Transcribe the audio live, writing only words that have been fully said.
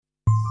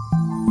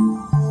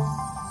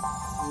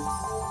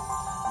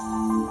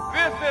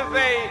is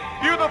a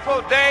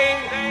beautiful day.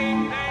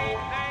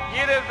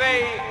 It is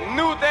a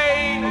new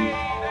day.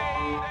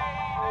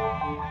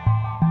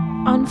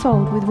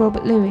 Unfold with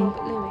Robert Louis.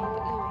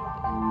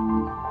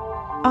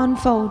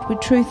 Unfold with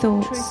Tru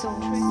Thoughts.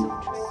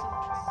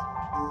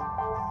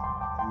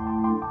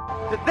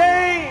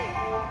 Today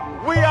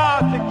we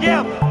are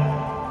together.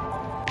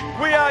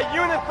 We are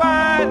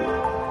unified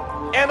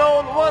and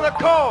on one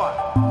accord.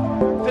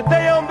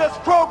 Today on this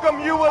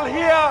program you will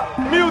hear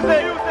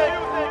music.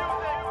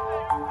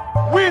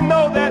 We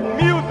know that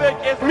music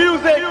is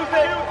music.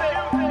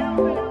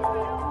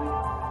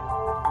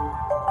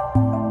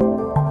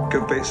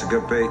 Good beat's a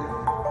good beat.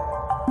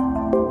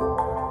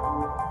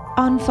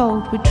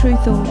 Unfold with Tru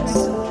Thoughts.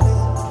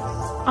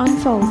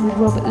 Unfold with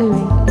Robert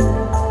Louis.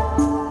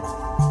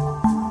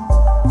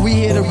 We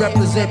here to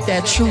represent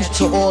that truth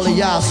to all of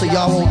y'all so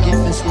y'all won't get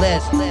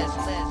misled.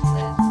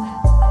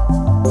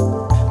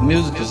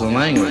 Music is a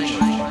language.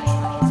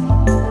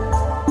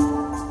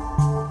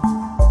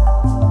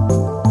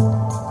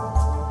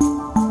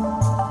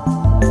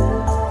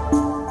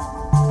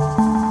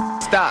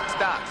 Stop.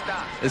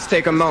 Let's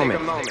take a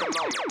moment.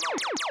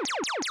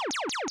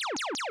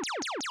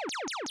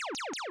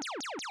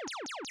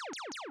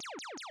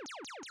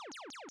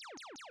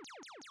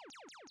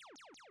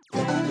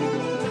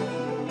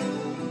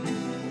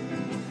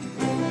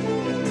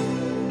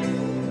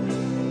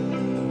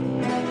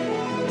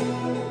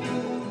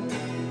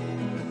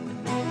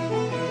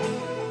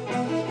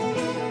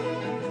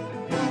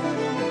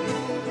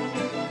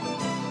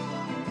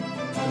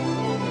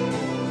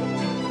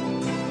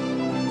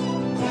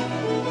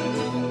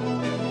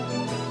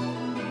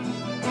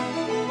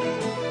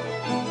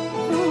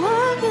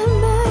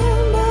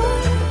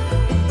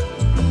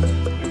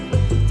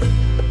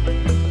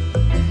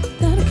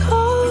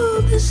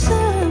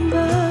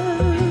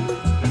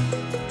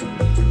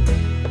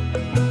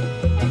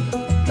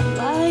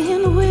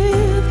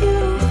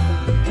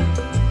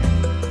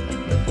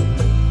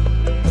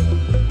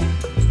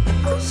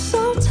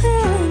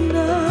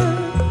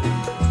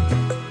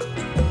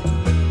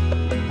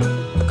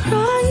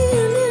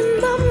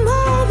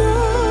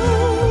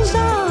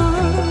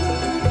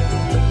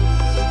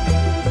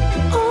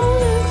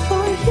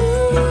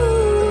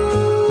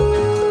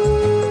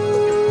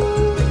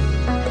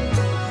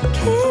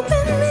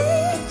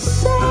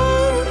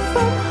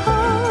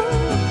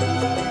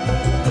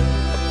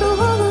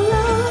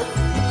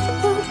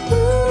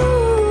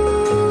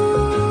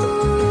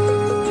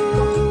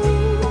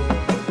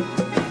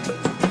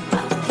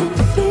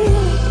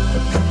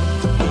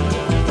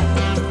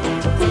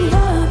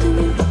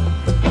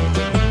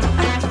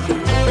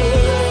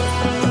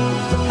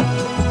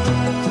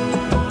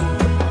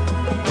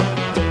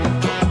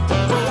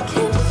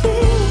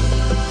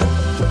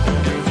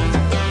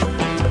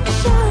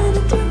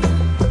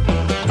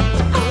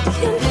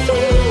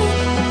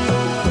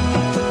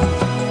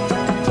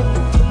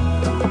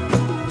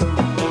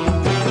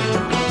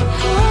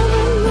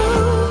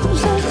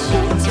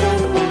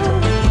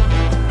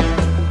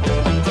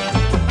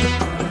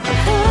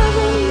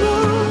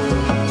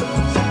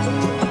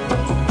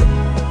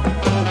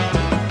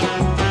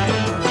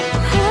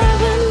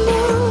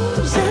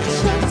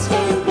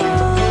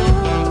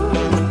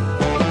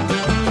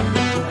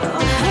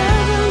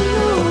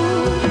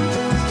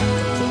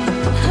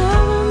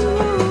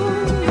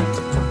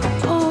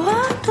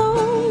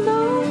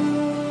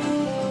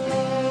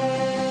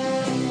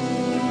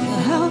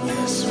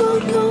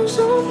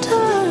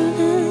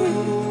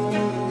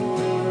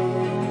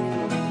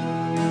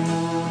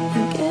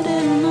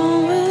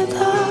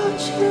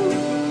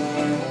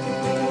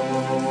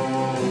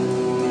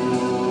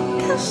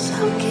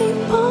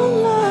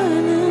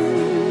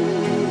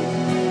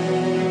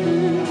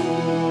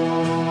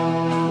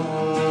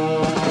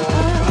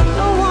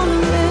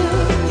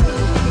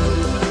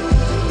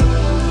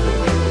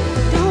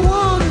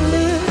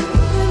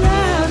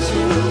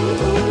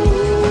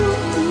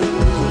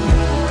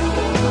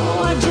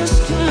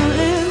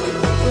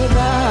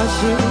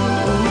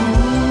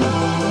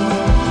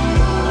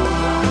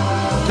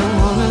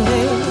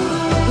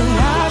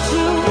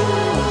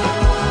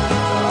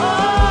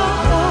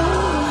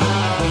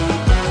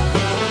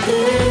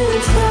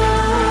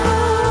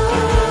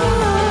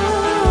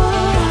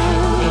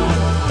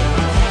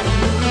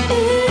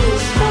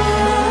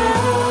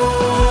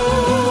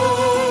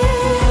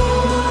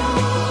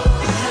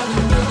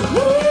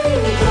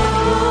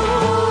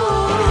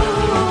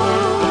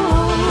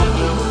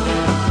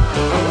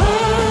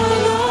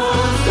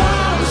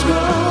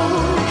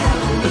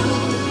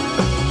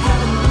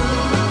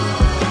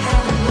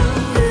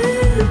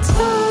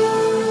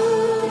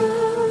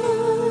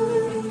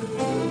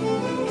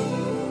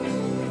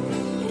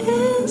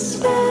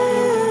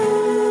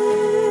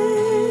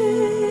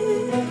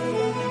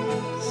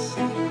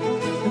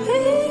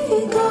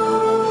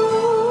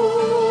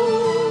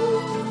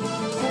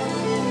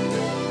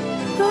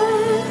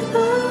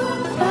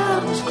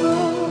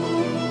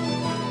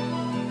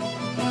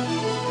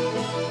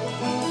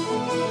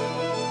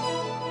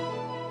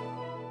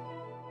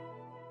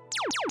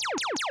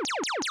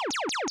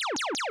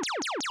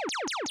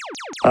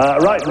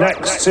 Right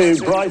next to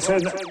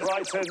Brighton.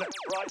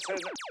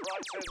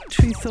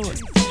 Tru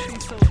Thoughts.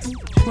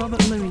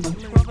 Robert Louis.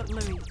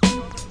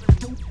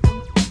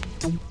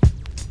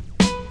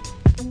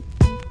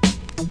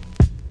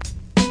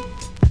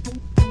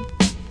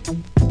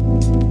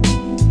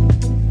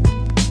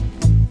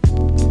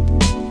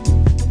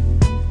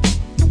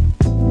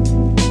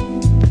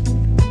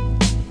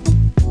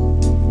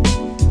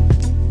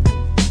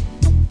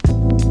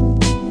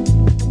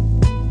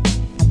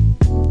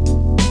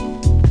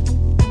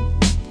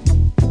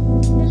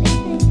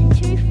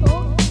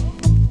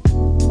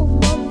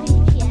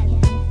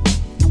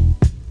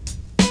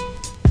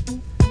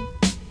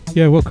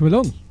 Yeah, welcome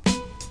along.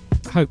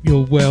 Hope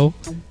you're well.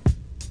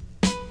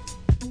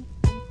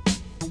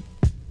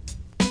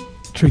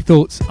 Tru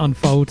Thoughts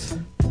Unfold.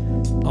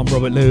 I'm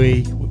Robert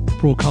Louis,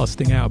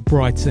 broadcasting out of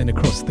Brighton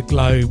across the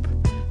globe.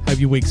 Hope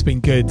your week's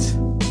been good.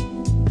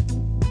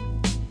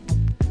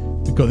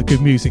 We've got the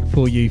good music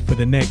for you for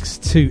the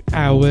next 2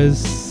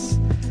 hours.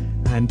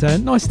 And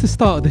nice to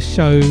start the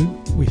show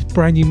with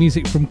brand new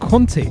music from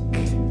Quantic.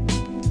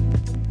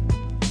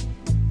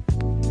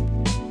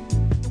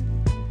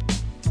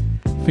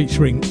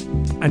 Featuring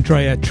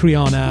Andreya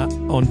Triana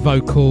on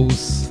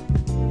vocals.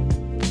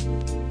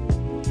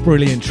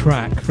 Brilliant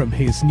track from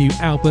his new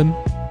album,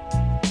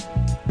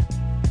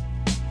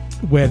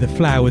 Where the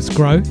Flowers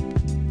Grow.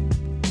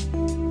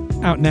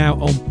 Out now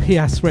on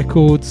PS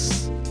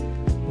Records,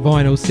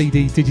 vinyl,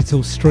 CD,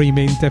 digital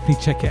streaming.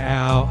 Definitely check it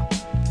out.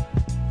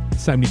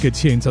 So many good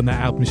tunes on that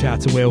album. Shout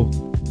out to Will.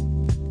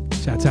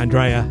 Shout out to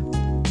Andreya.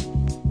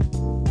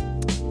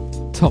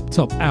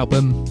 Top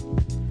album.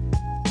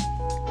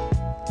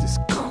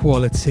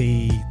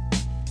 Quality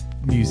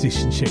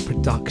musicianship,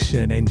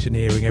 production,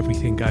 engineering,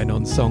 everything going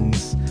on,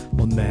 songs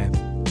on there.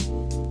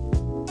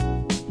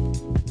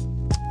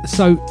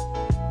 So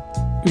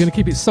we're going to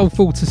keep it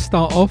soulful to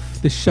start off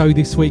the show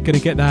this week. Going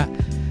to get that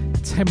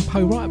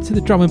tempo right up to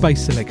the drum and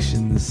bass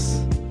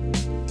selections.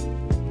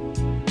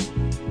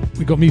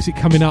 We've got music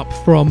coming up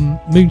from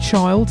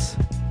Moonchild,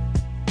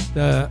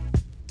 the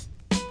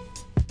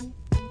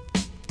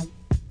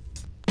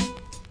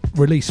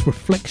release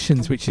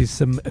Reflections, which is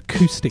some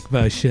acoustic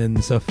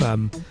versions of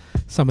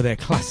some of their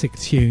classic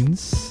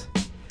tunes.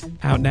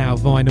 Out now,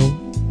 vinyl,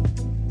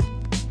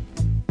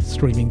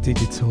 streaming,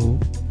 digital.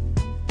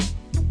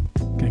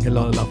 Getting a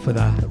lot of love for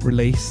that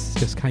release,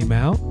 just came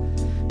out.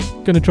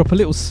 Going to drop a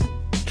little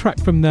track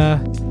from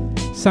the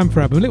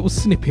Sampha album, a little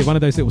snippet, one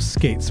of those little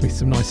skits with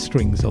some nice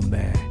strings on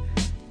there.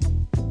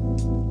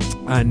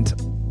 And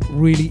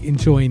really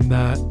enjoying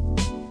the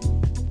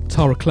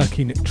Tara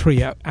Clerkin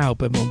Trio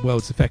album on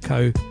Worlds of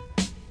Echo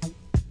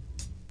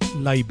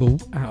label,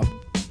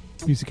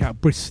 music out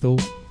of Bristol.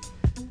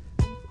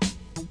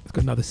 It's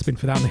got another spin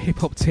for that. On the hip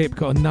hop tip,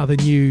 got another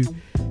new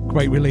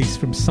great release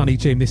from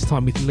Sonnyjim, this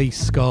time with Lee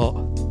Scott.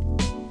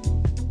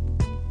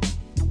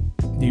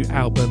 New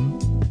album.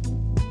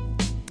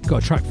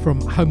 Got a track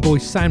from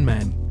Homeboy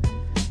Sandman,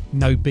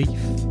 No Beef,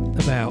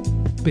 about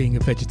being a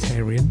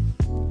vegetarian.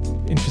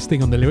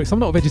 Interesting on the lyrics. I'm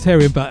not a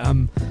vegetarian, but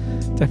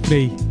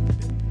definitely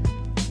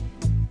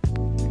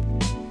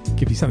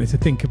give you something to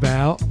think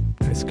about.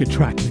 It's a good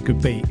track and a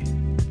good beat,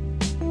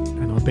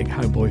 and I'm a big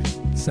Homeboy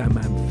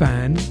Sandman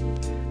fan.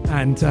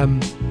 And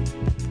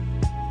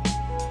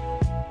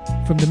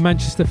from the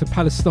Manchester for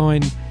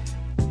Palestine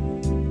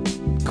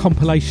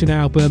compilation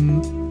album,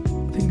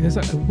 I think there's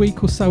a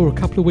week or so or a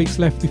couple of weeks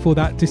left before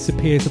that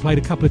disappears. I played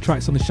a couple of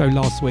tracks on the show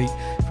last week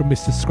from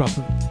Mr. Scruff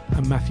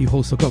and Matthew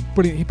Halsall. Got a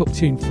brilliant hip hop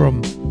tune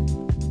from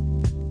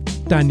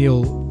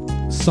Daniel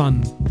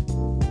Sun,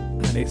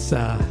 and it's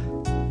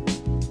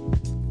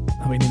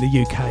in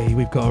the UK,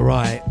 we've got a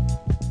right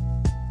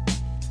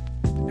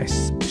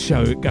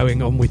show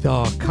going on with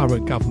our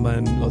current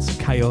government, lots of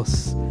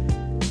chaos.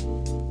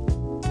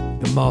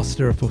 The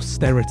master of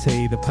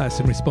austerity, the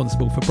person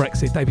responsible for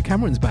Brexit, David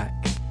Cameron's back.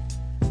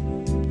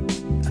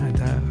 And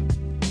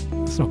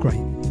it's not great,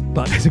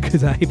 but there's a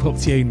good hip hop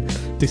tune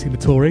dissing the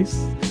Tories,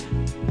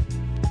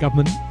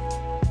 government,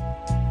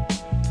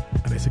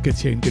 and it's a good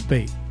tune, good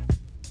beat.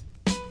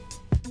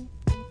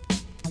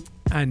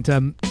 And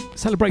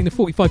celebrating the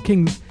 45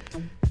 Kings.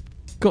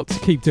 Got to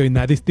keep doing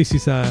that. This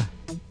is a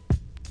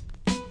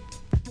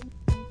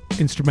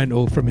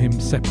instrumental from him,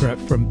 separate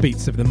from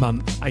Beats of the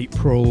Month,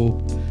 April.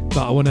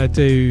 But I want to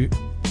do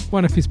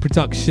one of his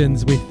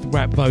productions with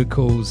rap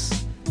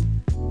vocals.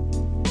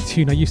 A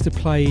tune I used to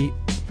play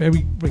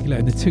very regular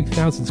in the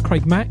 2000s.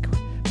 Craig Mack,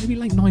 maybe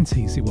late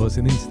 90s it was,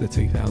 and into the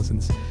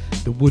 2000s.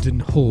 The Wooden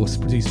Horse,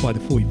 produced by the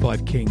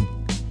 45 King.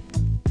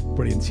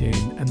 Brilliant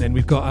tune. And then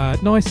we've got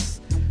a nice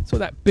sort of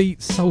that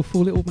beat,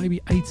 soulful, little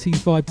maybe 80s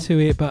vibe to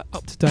it, but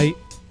up to date.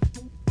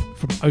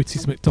 From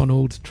Otis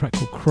McDonald, a track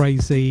called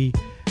Crazy.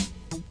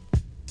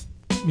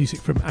 Music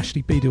from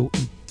Ashley Beadle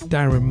and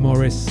Darren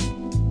Morris.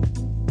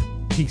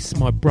 Peace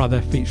My Brother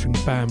featuring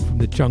Bam from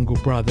the Jungle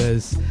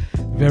Brothers.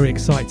 Very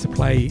excited to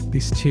play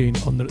this tune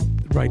on the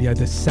radio,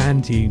 the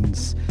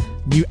Sandunes.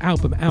 New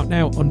album out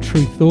now on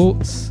Tru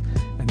Thoughts.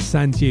 And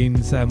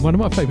Sandunes, one of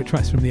my favourite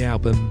tracks from the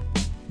album.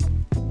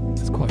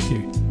 There's quite a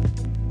few.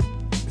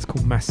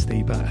 called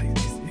Masty, but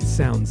it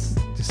sounds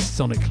just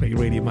sonically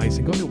really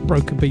amazing. Got a little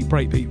broken beat,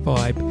 breakbeat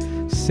vibe,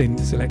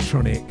 synths,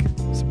 electronic.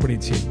 It's a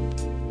brilliant tune.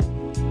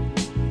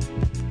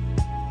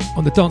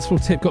 On the dance floor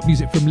tip, got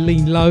music from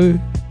Lean Low,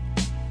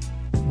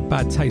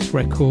 Bad Taste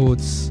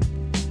Records.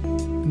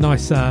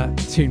 Nice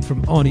tune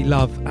from Arnie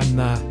Love and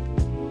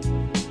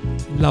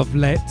Love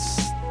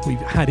Let's. We've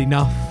Had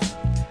Enough.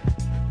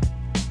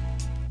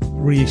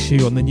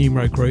 Reissue on the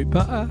Numero group,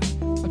 but I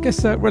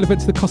guess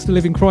relevant to the cost of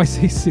living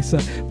crisis is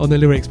on the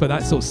lyrics, but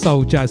that sort of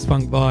soul, jazz,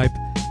 funk vibe.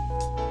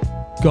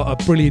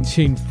 Got a brilliant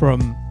tune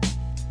from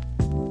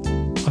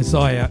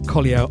Isaiah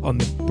Collier on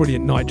the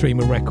brilliant Night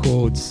Dreamer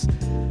Records.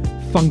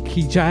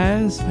 Funky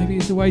jazz, maybe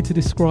is a way to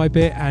describe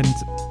it, and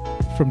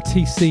from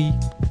TC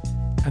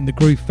and the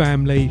Groove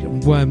Family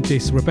and Worm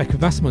Disc, Rebecca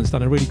Vasmant's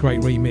done a really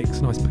great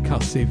remix, nice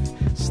percussive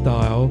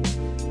style,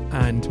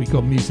 and we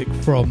got music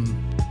from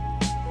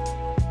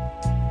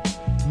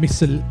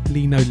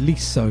Miscelino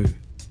Liso.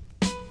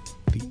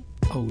 The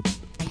Old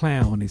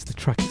Clown is the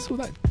track. It's all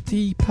that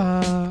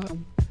deeper,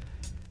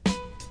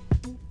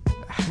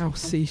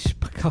 house-ish,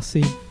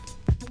 percussive,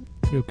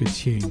 real good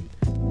tune.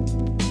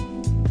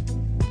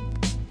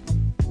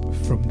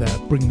 From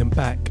the Bring Them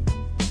Back,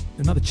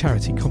 another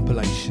charity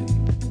compilation.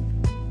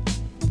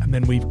 And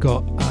then we've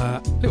got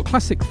a little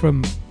classic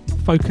from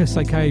Focus,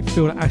 aka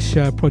Phil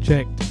Asher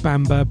Project,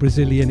 Bamba,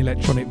 Brazilian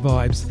electronic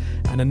vibes,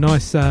 and a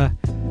nice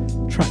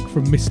track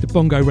from Mr.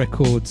 Bongo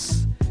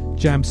Records,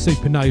 Jam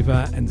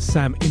Supernova and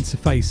Sam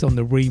Interface on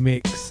the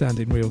remix,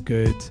 sounding real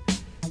good.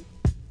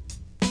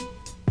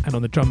 And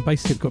on the drum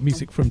bass tip, got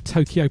music from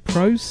Tokyo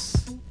Prose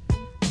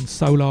on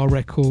Solar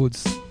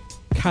Records,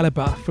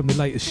 Caliber from the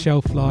latest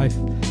Shelf Life,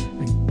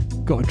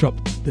 and got to drop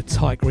the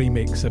Tyke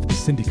remix of the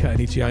Sindecut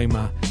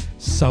Ijeoma,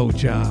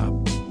 Soldier,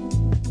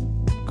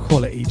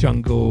 quality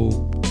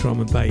jungle drum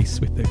and bass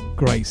with the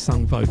great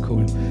sung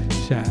vocal.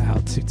 Shout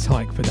out to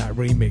Tyke for that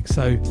remix.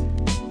 So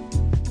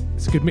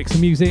it's a good mix of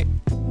music.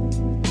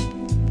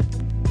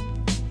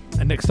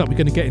 And next up we're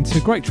going to get into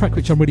a great track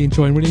which I'm really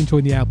enjoying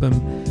the album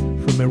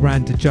from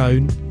Miranda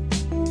Joan,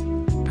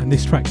 and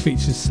this track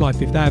features Sly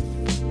Fifth Ave.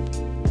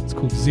 It's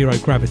called Zero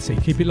Gravity.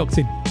 Keep it locked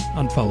in.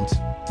 Unfold.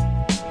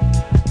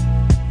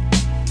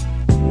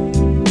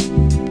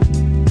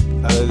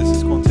 Hello, this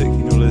is Quantic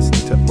and you're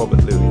listening to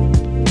Robert Louis.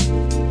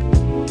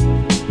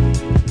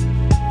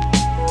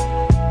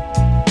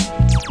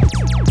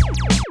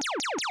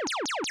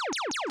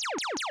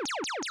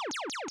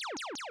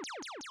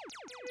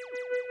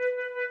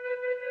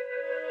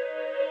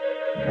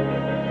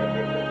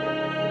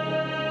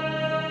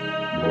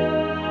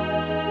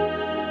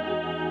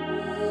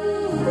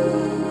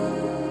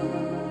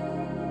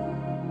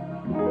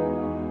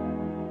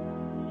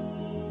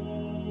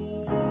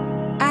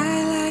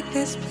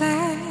 This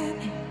planet,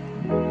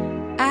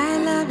 I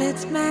love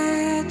its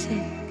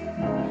magic.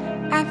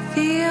 I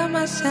feel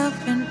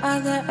myself in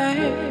Mother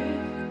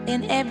Earth,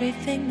 in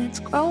everything that's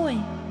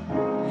growing.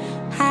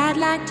 I'd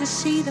like to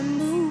see the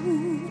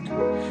moon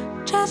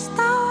just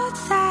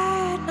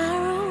outside my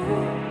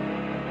room.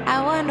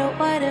 I wonder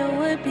what it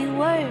would be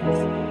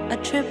worth, a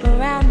trip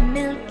around the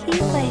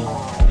Milky Way.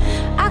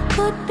 I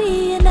could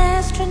be an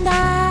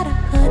astronaut,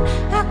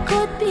 I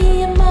could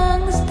be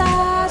among the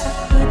stars,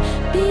 I could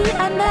be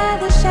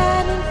another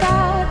shining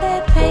star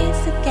that paints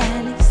the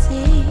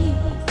galaxy.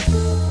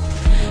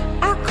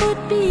 I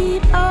could be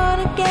born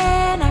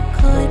again, I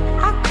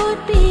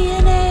could be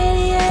an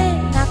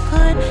alien, I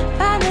could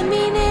find the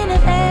meaning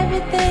of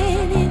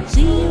everything in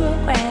zero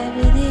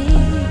gravity.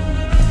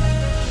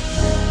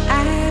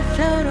 I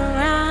float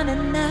around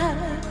enough,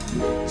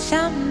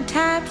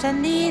 sometimes I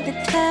need the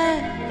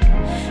touch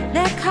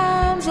that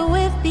comes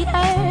with the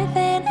earth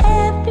and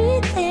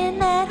everything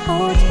that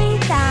holds me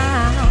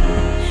down.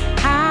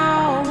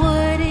 How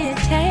would it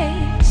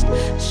taste?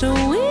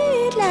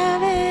 Sweet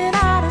love in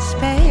outer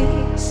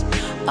space,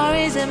 or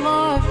is it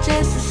more of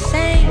just the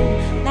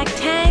same, like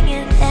Tang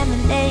and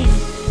lemonade?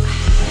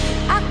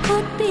 I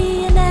could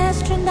be an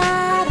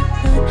astronaut,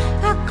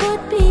 I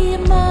could be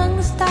among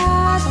the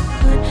stars, I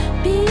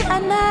could be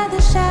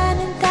another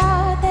shining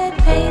star that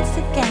paints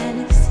the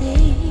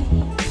galaxy.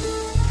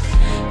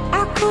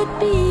 I could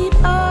be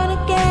born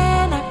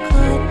again, I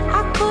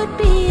could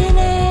be an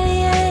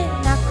alien,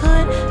 I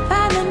could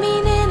find the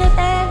meaning of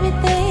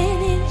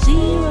everything in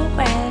zero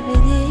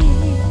gravity.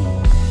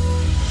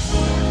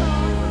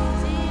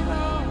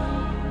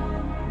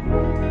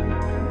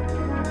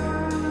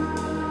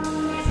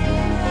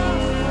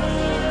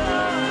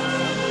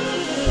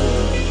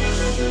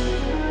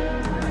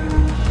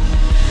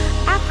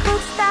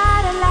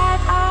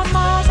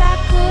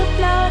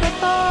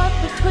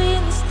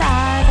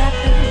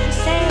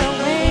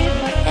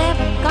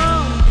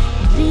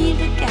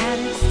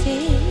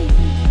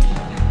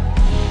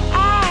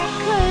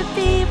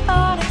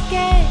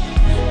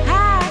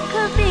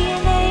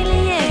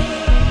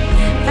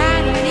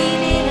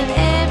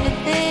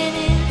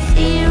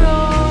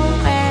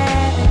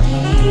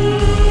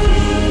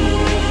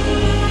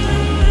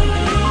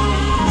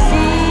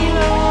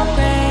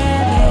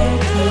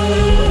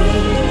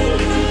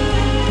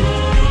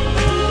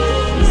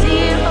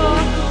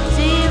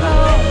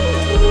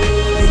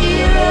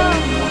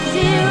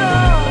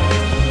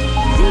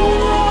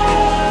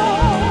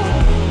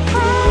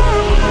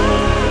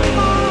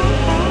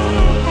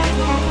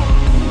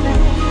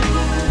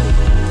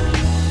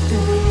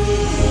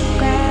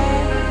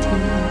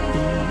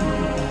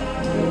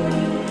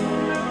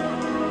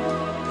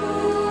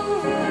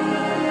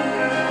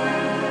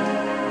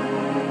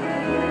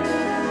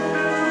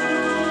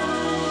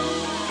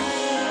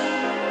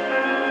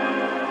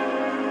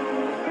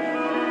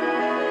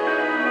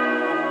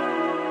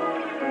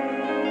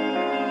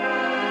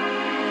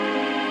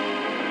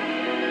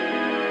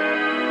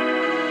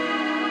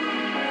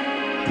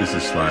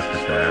 This is Slash the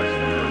Fast,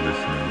 and you are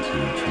listening to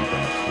Tru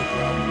Thoughts with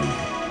Rob Louie.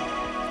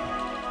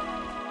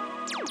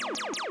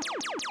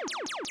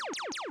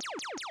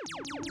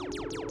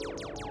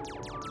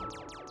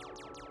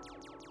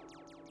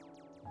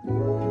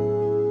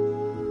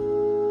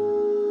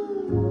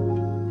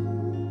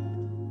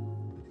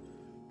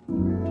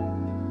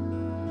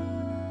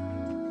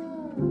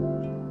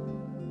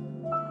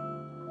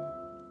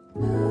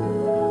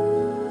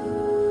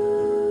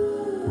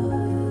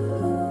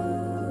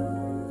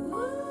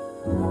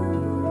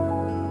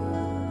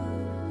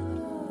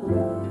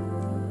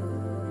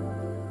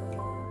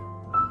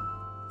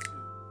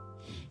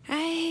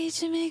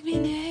 You make me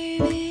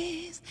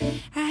nervous.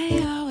 I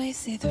always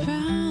say the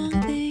wrong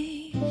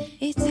thing.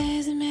 It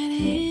doesn't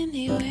matter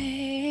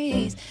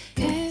anyways,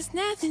 'cause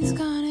nothing's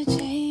gonna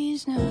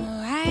change. No,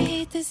 I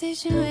hate the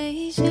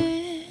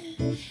situation.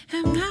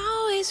 I'm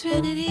always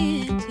running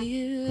into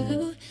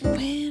you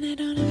when I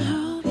don't have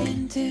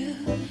hoping to.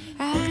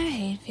 I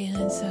hate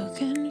feeling so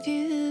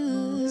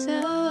confused.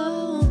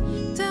 Oh,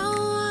 don't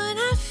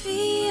wanna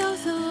feel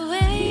the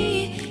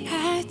way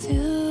I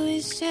do.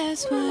 It's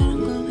just what I'm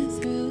going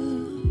through.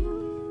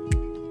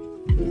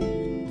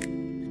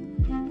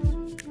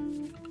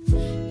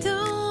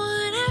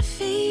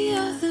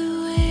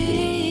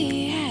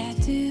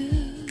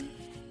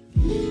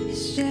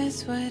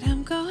 What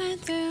I'm going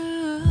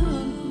through.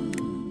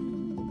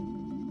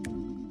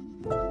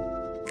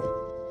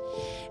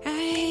 I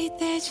hate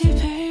that you're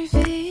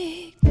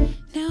perfect.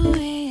 No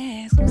way I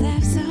ask, I'm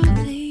left so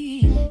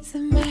clean.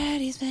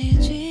 Somebody's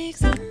playing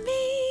tricks on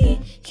me.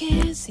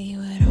 Can't see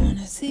what I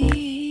wanna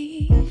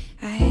see.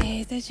 I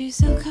hate that you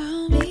so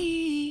call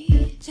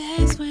me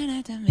just when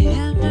I done made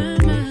up my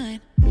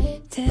mind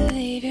to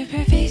leave your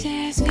perfect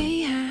ass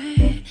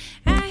behind.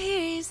 I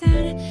hear you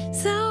sounding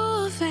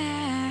so fast.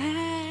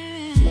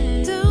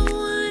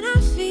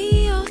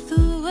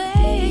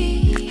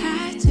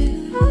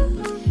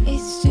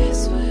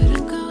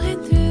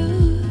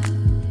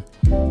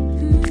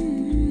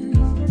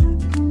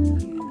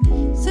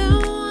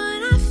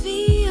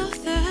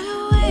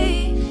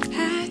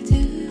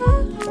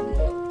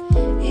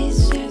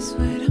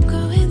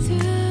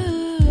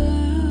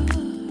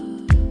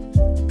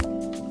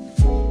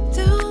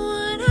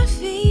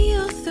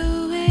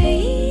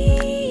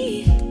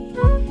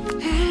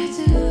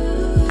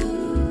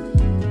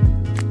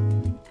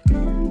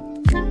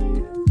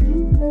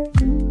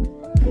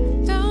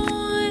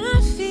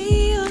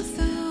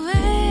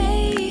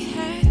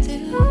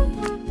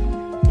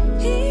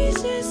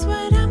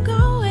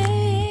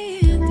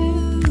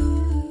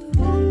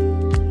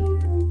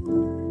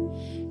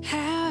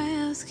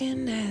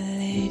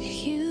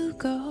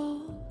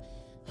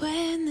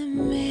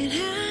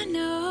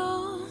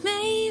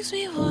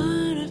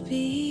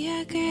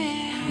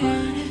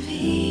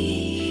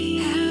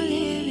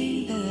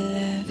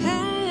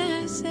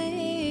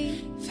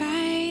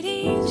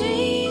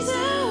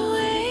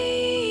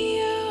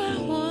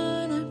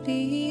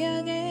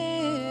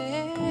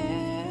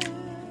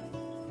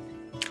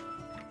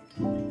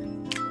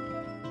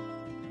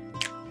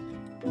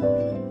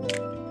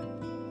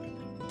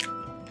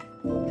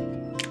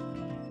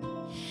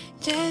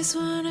 Just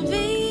wanna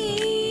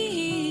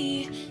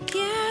be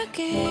your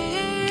girl.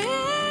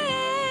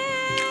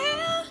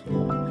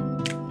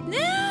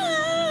 No,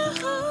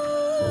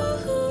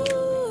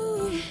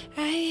 I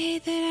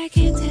hate that I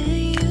can't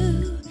tell you.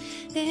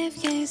 Live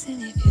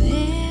guessing if you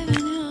ever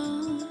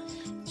know.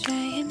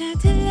 Trying not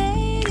to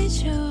let it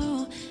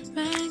show.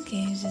 Mind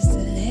games just to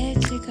let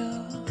you go.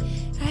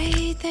 I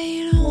hate that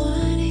you don't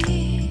want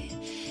it.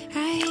 I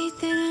hate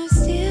that I'm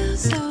still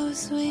so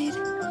sweet.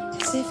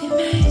 As if it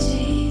might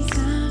change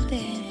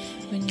something.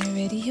 When you're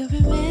ready, you'll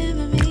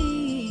remember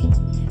me.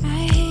 I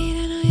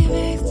know your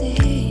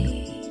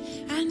birthday.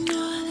 I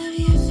know all of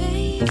your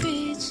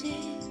favorite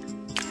shit.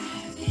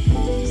 I've been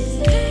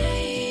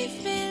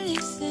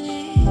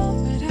listening,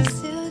 but I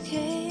still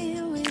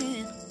can't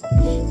win.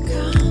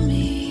 Call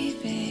me,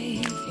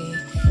 baby.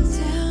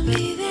 Tell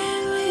me that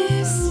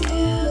we're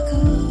still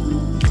cool.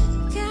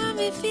 Got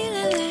me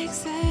feeling like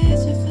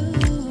such a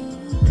fool.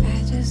 I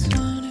just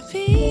wanna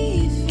be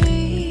free.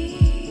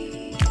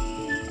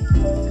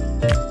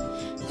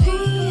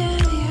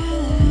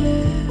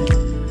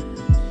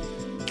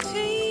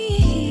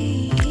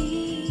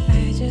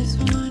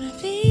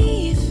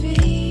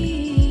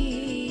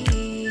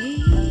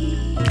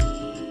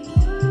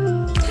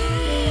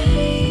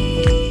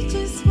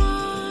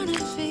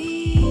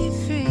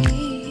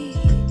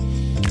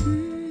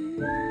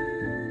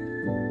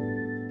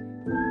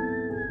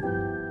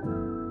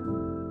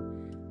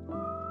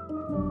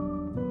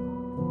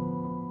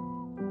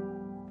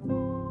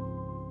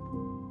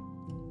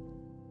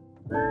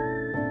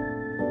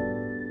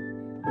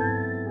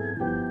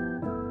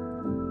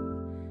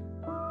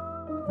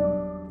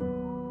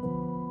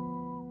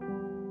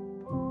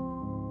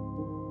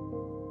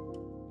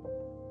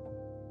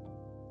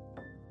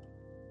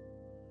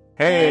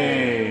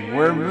 Hey,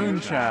 we're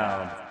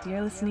Moonchild.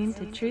 You're listening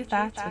to Tru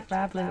Thoughts with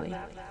Rob Louie.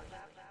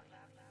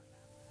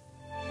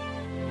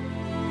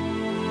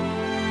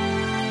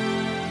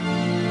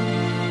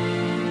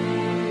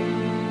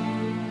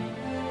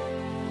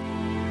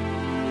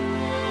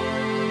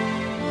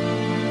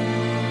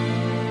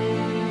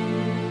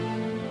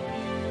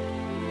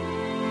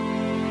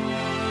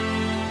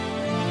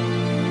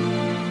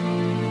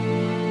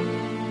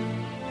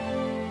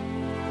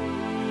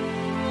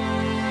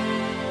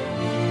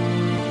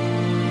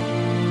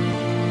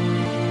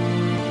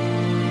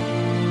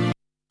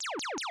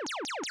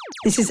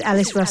 This is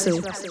Alice Russell,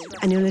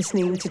 and you're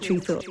listening to Tru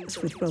Thoughts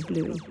with Rob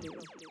Louis.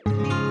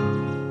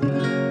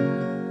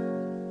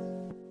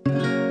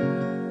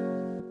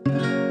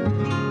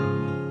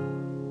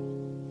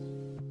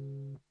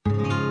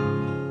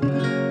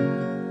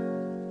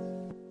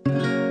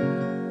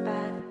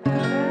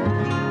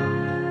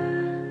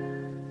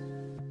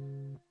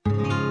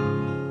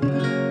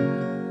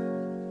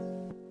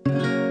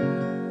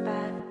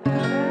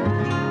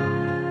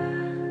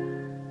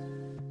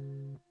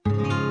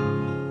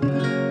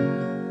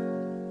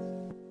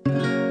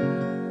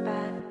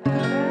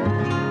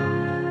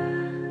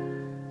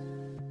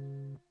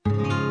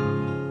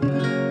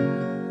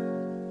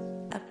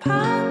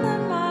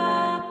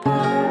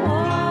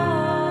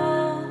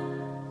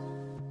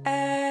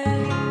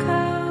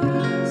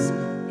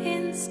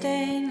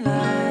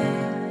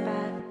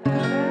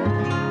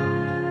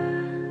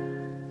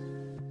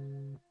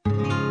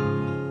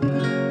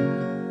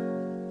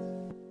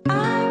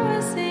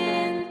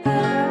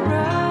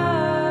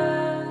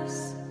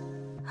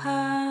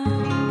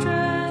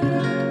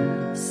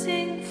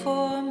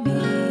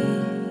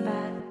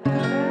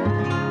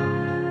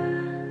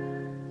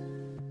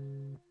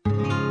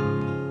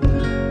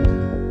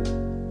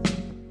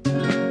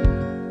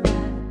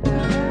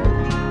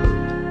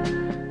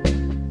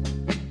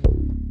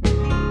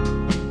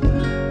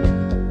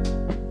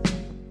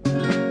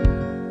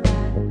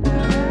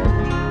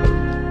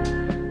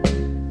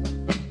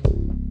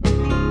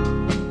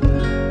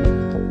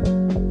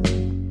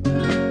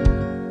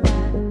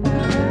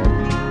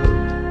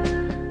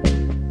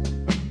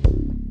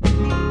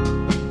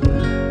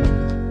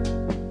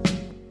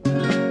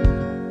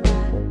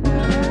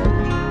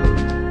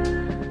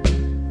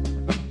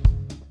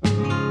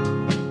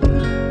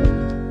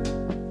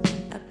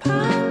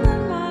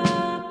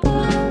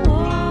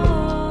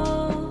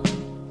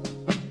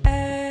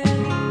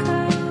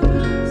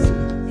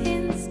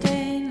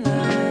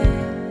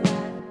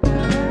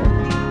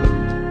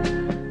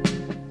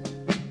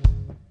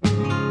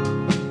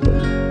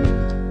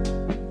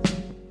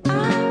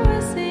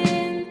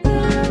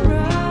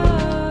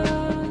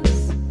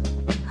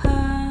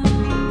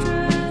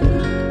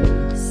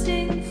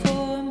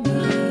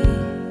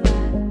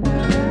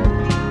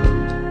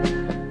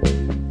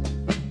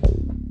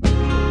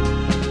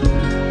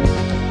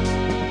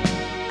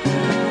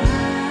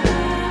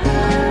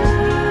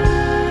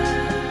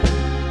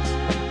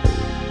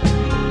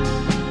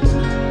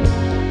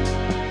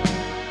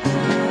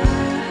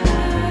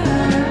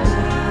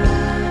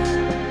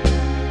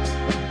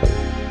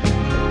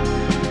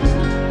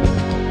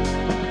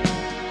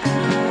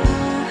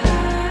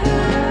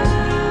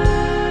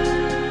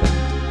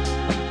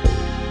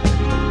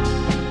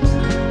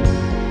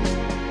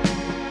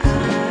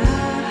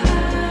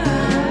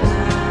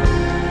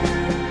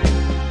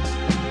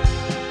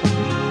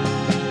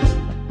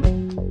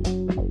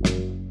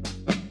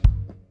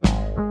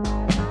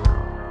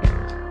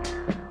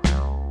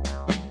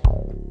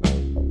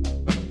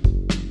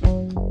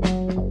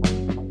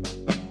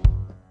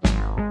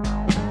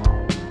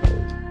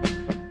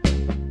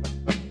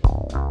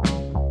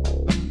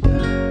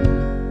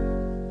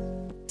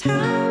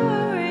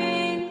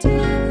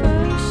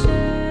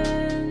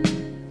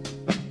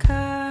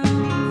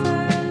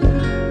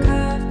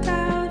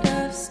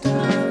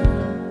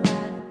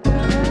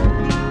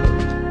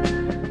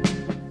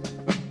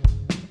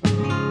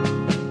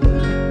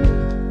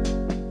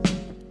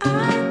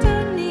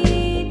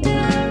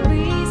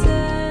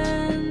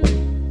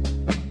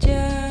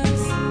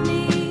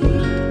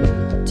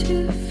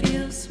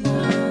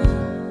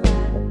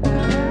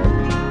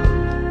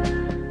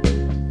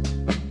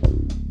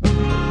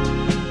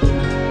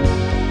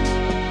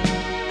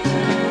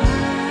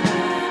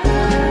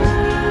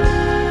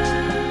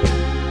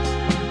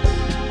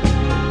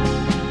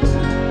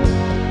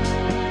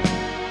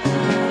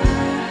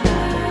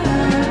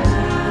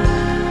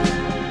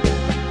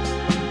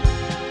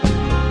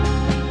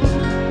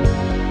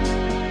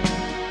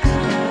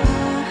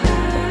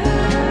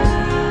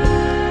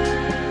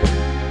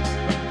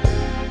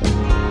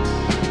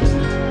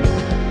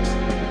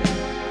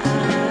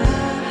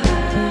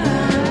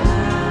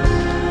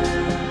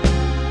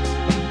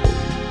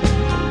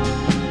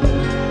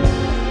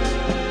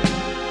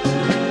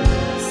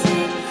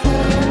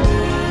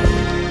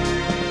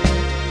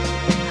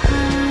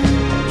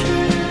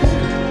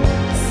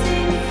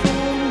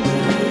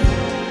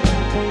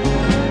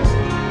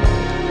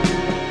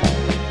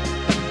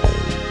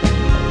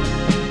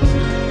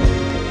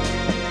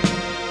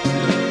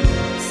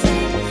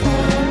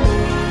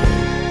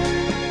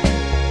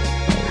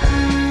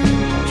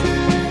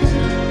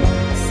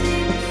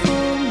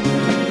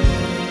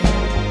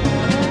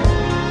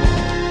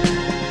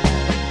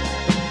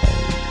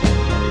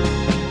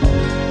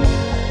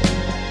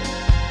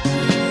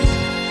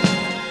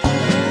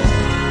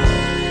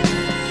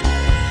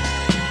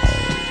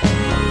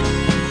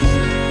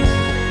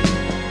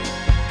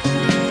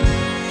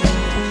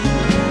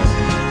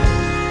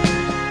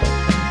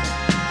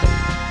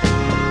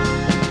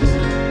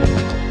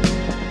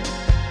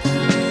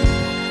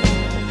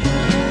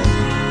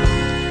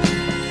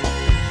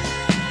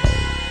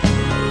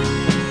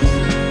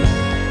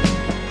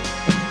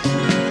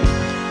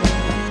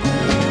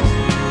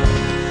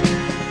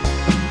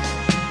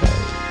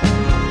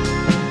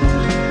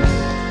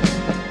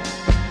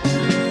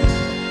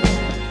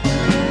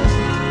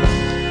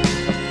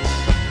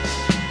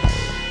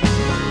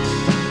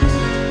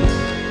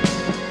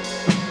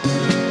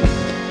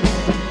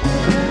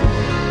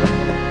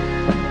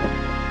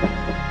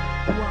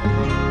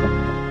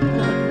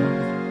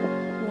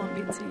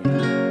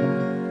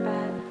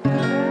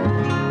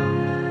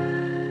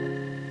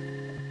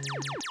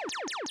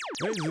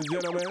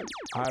 gentlemen,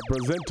 I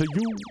present to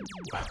you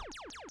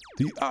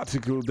the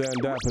article Dan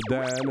Dapper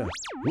Dan,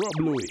 Rob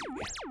Louis.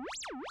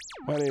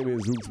 My name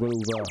is Roots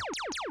Maneuver,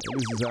 and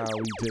this is how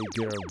we take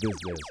care of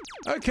business.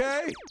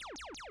 Okay.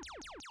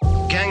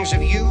 Gangs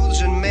of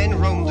youths and men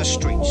roamed the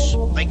streets.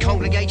 They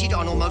congregated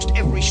on almost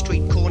every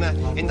street corner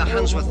in the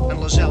Handsworth and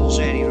Lozells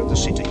area of the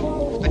city.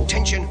 The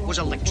tension was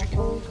electric.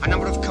 A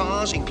number of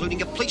cars,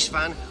 including a police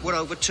van, were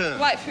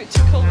overturned. Wait for it to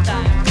cool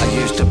down. I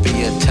used to be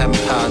a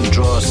 £10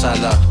 draw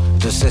seller.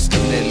 The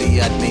system nearly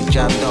had me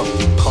jammed up.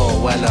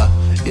 Poor Weller,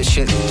 your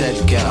shit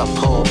dead, get a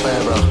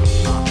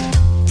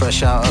pallbearer.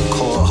 Fresh out of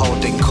court,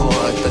 holding court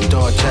at the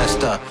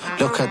Dorchester.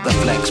 Look at the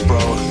flex, bro.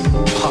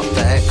 Pop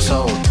the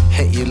XO,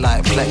 hit you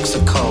like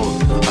Plexico.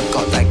 I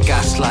got that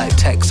gas like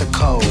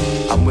Texaco.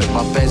 I'm with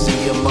my Bezzy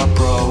and my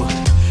bro.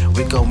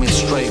 We going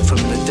straight from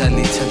the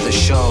deli to the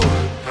show.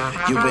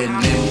 You in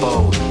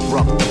limbo,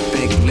 rock the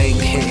big link,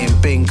 hitting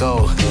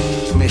bingo.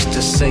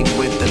 Mr. Sing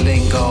with the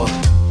lingo.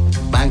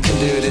 Man can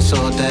do this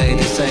all day,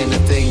 this ain't a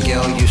thing,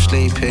 yo. You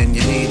sleeping,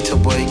 you need to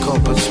wake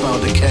up and smell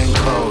the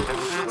Kenko.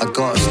 I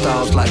got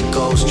styles like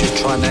Ghost, just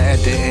trying to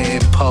edit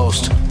it in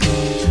post.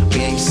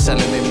 We ain't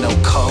selling him no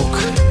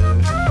coke.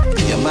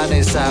 Your man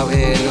is out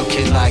here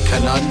looking like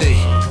an undie.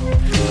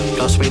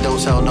 Plus we don't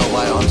sell no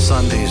white on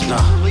Sundays,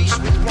 nah.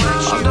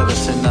 I've never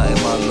seen that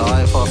in my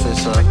life,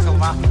 officer.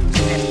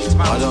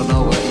 I don't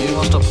know where you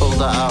must have pulled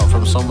that out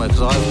from somewhere,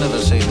 because I've never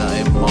seen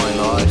that in my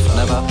life,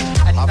 never.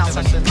 I've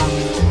never seen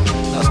that.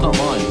 That's not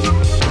mine.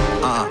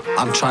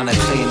 I'm trying to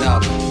clean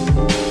up.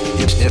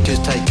 If it's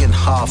taking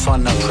half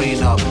on the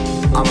prenup,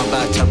 I'm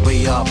about to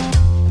re-up.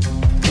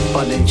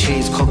 Bun and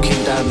cheese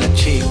cooking down the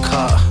cheap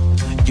cut.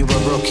 You a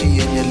rookie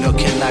and you're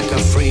looking like a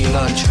free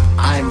lunch.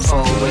 I'm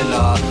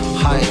four-wheeler,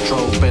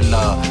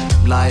 hydro-biller,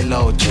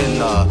 Lilo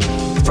chiller.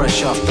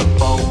 Fresh off the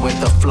boat with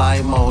the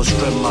fly-mo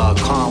strimmer.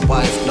 Can't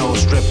wife, no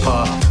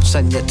stripper.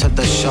 Send you to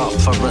the shop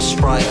for a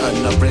Sprite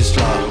and a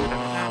Rizzler.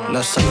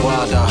 La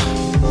Sagrada,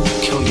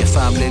 kill your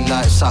family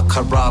like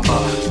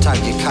Sakuraba.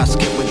 Tag your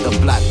casket with the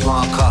black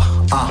marker.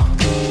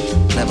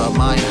 Never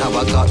mind how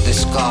I got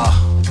this scar.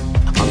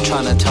 I'm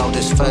trying to tell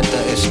this fed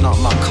that it's not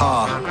my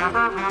car.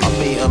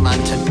 I beat a man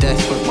to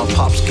death with my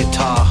pop's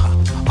guitar.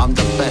 I'm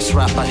the best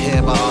rapper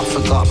here, but I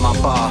forgot my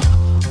bar.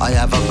 I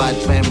have a bad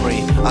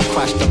memory, I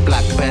crashed a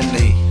black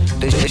Bentley.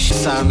 This shit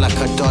sound like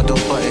a doddle,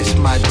 but it's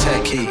mad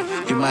techie.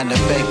 You man a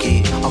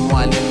beggy, I'm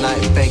whining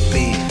like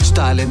Begbie.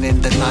 Styling in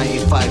the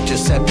 95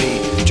 Giuseppe.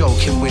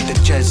 Joking with the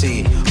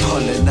Jezzy.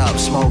 Pulling up,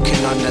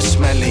 smoking on the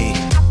smelly.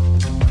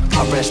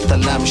 I rest the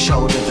lamb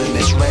shoulder, then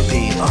it's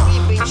ready.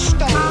 We've been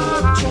stolen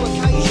on 2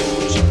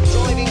 occasions,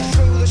 driving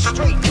through the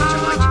street.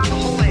 Tonight, the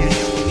whole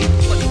area will be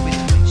flooded with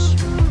police.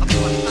 Up to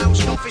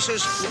 1,000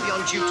 officers will be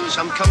on duty.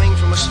 Some coming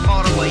from as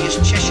far away as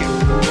Cheshire.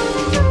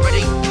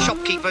 Already,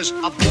 shopkeepers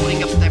are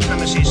boarding up their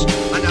premises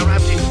and are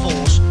out in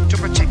force to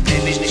protect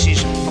their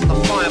businesses from the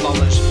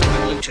firebombers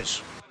and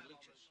looters.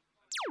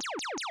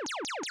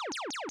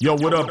 Yo,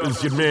 what up?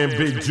 It's your man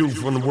Big Jew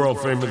from the world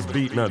famous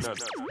Beatnuts.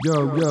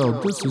 Yo,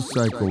 this is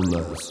Psycho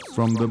Les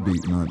from the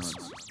Beatnuts,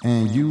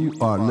 and you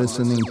are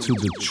listening to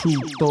the Tru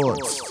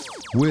Thoughts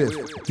with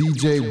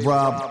DJ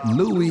Rob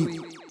Louis.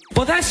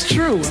 Well, that's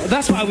true.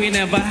 That's why we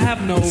never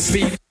have no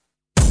beef.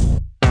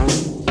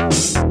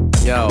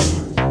 Yo,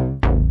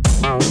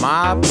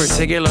 my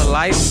particular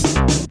life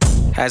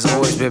has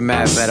always been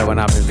mad better when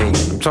I've been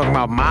vegan. I'm talking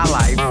about my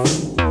life.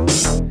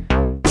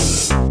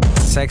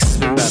 Sex has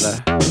been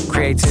better,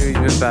 creativity's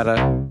been better,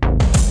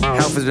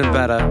 health has been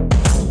better,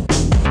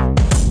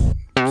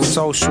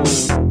 social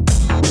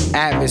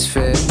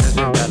atmosphere has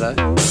been better.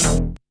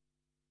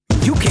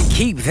 You can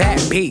keep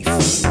that beef,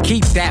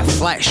 keep that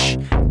flesh,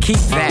 keep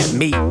that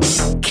meat,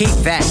 keep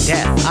that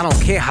death. I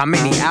don't care how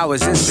many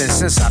hours it's been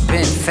since I've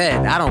been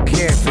fed. I don't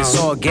care if it's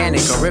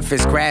organic or if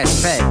it's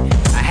grass-fed.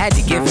 I had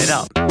to give it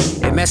up.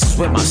 It messes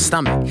with my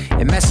stomach,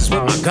 it messes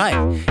with my gut,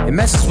 it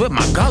messes with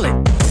my gullet.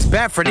 It's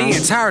bad for the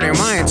entirety of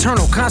my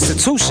internal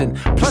constitution.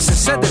 Plus it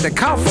said that the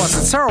cow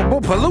farts a terrible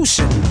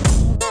pollution.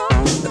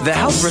 The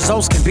health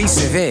results can be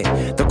severe.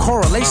 The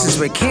correlations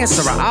with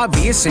cancer are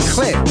obvious and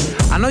clear.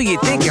 I know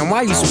you're thinking,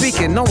 why you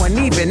speaking? No one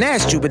even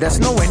asked you, but that's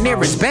nowhere near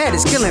as bad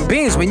as killing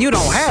beans when you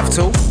don't have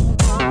to.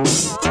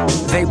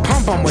 They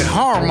pump them with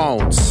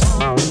hormones.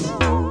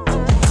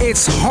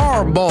 It's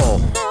horrible.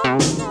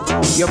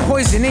 You're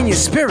poisoning your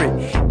spirit.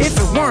 If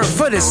it weren't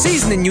for the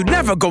seasoning, you'd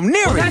never go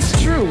near it. That's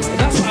true.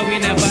 That's why we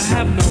never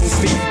have no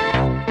beef.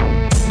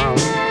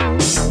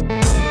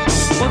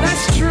 Well,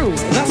 that's true.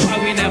 That's why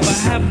we never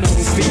have no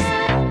beef.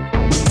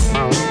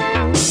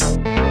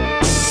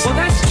 Well,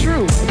 that's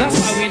true. That's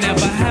why we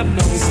never have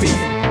no beef.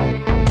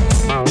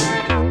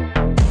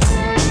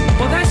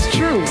 Well, that's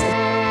true.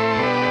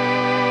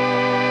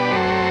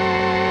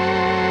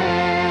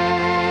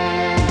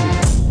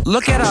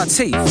 Look at our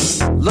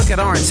teeth. Look at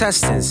our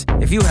intestines.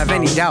 If you have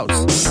any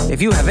doubts,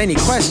 if you have any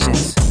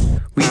questions,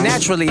 we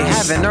naturally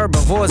have an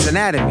herbivore's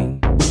anatomy.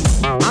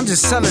 I'm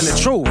just telling the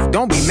truth.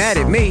 Don't be mad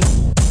at me.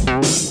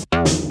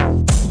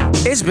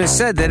 It's been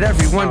said that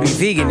everyone be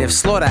vegan if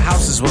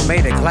slaughterhouses were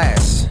made of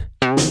glass.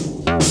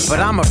 But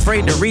I'm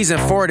afraid the reason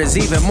for it is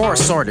even more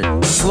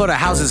sordid.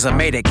 Slaughterhouses are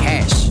made of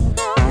cash.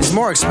 It's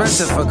more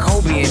expensive for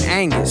Kobe and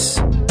Angus.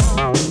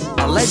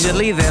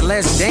 Allegedly, they're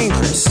less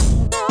dangerous.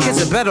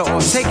 Kids are better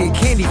off taking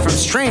candy from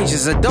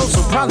strangers. Adults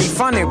will probably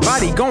find their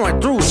body going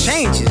through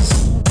changes.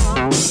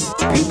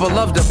 People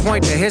love to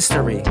point to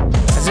history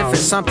as if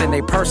it's something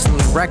they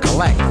personally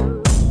recollect.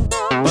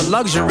 But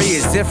luxury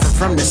is different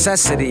from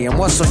necessity, and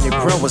what's on your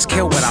grill was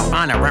killed without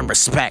honor and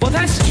respect. Well,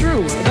 that's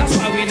true. That's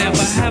why we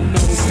never have no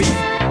beef.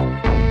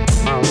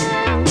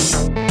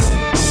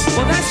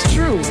 Well, that's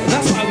true.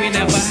 That's why we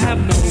never have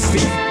no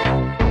beef.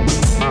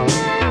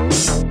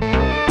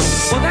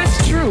 Well,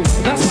 that's true.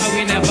 That's why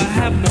we never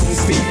have no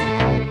beef.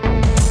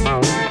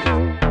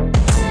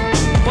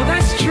 Well,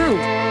 that's true.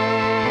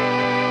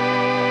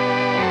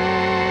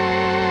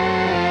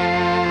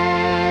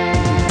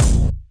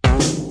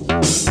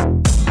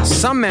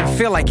 Some men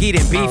feel like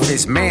eating beef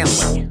is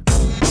manly.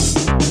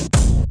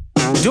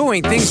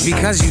 Doing things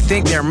because you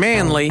think they're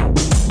manly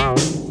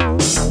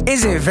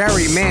isn't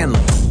very manly.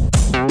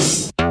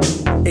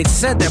 It's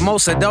said that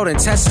most adult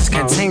intestines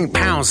contain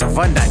pounds of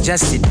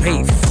undigested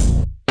beef.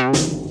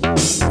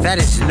 That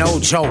is no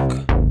joke.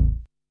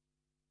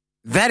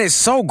 That is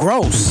so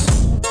gross.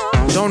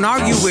 Don't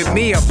argue with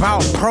me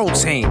about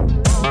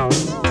protein.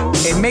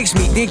 It makes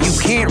me think you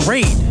can't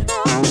read.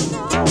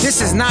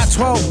 This is not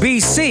 12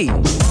 BC.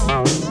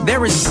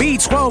 There is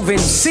B12 in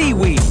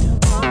seaweed.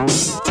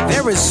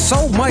 There is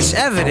so much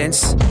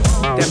evidence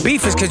that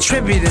beef has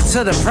contributed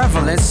to the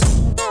prevalence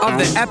of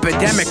the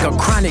epidemic of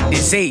chronic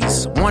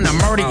disease. Want to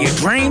murder your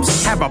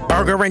dreams? Have a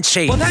burger and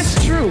cheese. Well, that's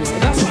true.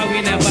 That's why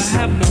we never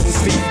have no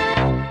beef.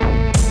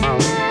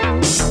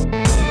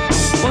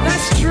 Well,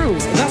 that's true.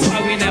 That's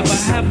why we never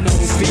have no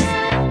beef.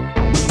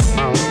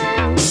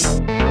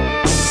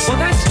 Well,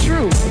 that's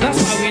true.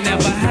 That's why we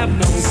never have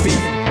no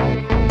beef.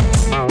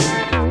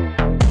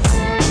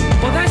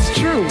 Well, that's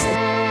true.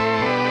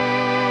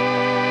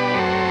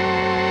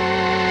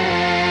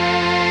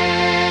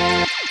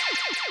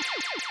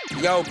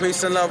 Yo,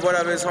 peace and love, what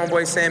up, it's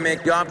Homeboy Sandman.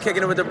 Yo, I'm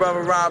kicking it with the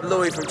brother Rob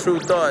Louie from Tru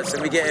Thoughts,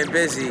 and we getting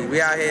busy.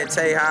 We out here in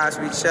Tejas,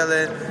 we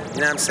chilling,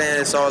 you know what I'm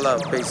saying? It's all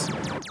up, peace.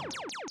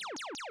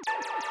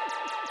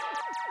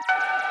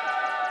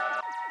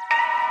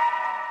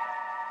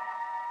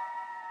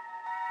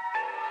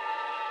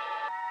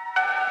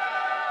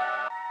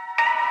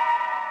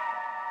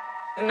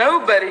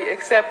 Nobody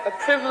except a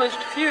privileged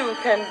few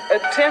can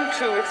attempt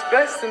to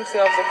express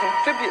themselves or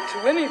contribute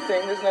to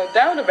anything. There's no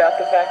doubt about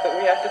the fact that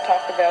we have to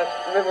talk about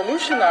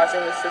revolutionizing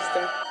the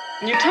system.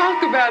 When you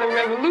talk about a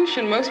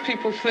revolution, most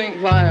people think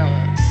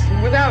violence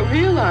without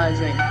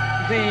realizing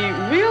the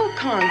real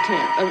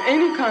content of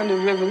any kind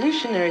of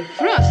revolutionary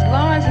thrust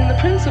lies in the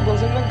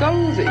principles and the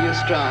goals that you're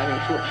striving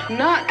for,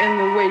 not in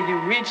the way you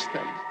reach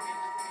them.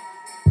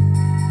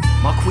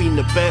 My queen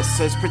the best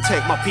says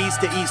protect my peace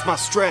to ease my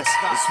stress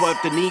and swerve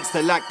the needs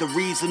that lack the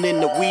reasoning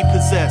that we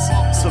possess.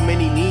 So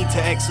many need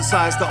to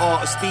exercise the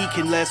art of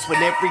speaking less when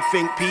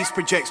everything peace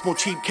projects more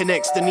cheap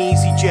connects than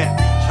EasyJet.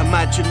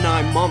 Imagine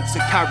 9 months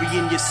of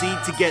carrying your seed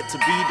to get to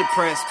be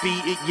depressed,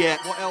 beat it yet.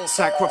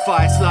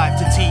 Sacrifice life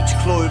to teach,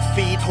 clothe,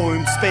 feed,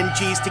 home, spend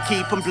G's to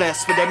keep them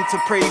blessed. For them to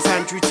praise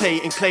Andrew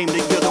Tate and claim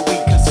that you're the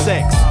weakest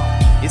sex.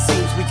 It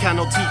seems we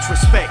cannot teach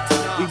respect.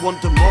 We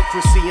want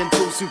democracy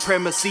until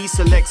supremacy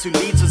selects who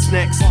leads us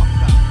next.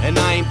 And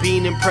I ain't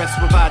been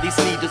impressed with how these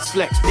leaders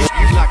flex.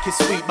 Like it's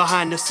sweet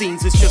behind the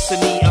scenes, it's just an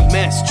eating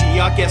mess. Gee,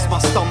 I guess my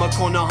stomach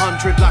on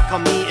 100 like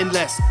I'm eating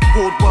less.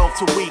 Hoard wealth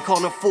till we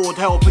can't afford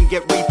help and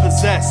get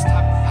repossessed.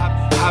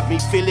 Had me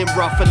feeling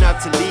rough and had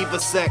to leave a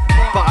sec.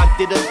 But I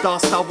didn't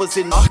dust, I was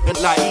in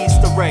like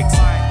Easter eggs.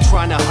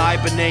 Trying to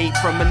hibernate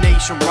from a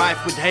nation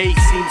rife with hate.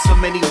 Seems so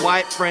many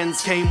white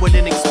friends came with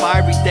an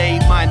expiry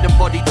date. Mind and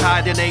body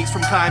tired and aches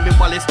from climbing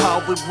while it's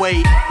piled with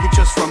weight. It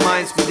just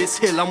reminds me this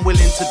hill I'm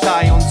willing to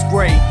die on's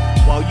great.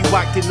 While you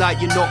acting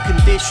like you're not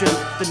conditioned,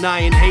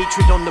 denying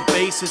hatred on the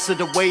basis of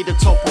the way the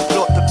top will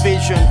plot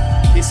division.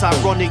 It's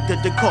ironic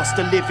that the cost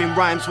of living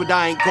rhymes with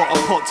I ain't got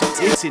a pot to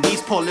tiss in.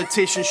 These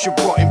politicians should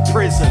rot in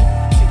prison.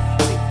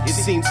 It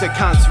seems the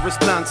cancerous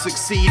plan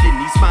succeeding.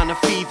 These men are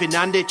thieving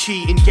and they're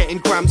cheating, getting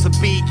grams of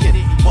beacon.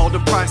 While the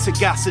price of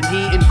gas and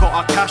heating got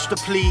our cash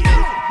depleting.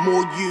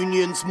 More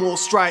unions, more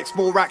strikes,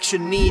 more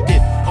action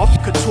needed. Off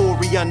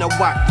Katori and a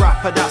whack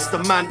rapper, that's the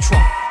mantra.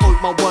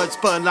 Hope my words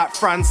burn like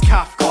Franz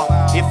Kafka.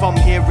 If I'm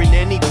hearing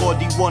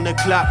anybody wanna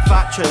clap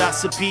Thatcher,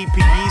 that's a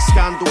PPE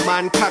scandal,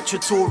 man. Catch a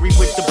Tory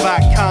with the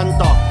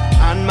backhander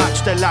and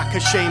match the lack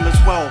of shame as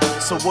well.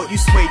 So what, you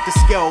swayed the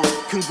scales?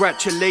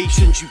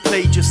 Congratulations, you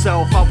played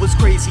yourself. I was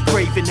crazy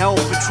craving help,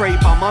 betrayed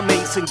by my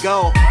mates and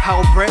girl.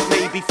 How Brett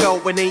maybe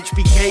felt when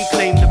HBK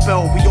claimed the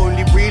belt. We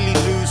only really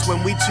lose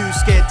when we too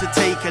scared to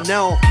take an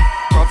L.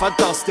 Bruv, I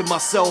dusted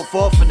myself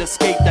off and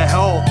escaped the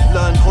hell.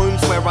 Learned homes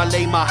where I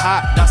lay my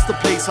hat, that's the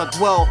place I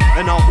dwell.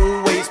 And I'll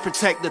always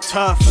protect the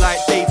turf like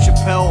Dave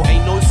Chappelle.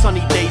 Ain't no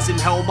sunny days in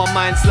hell, my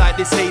mind's like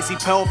this hazy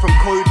pill. From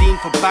codeine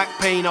for back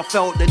pain, I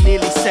felt that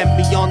nearly sent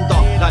me under.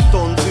 Like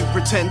Don Duke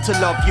pretend to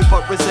love you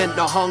but resent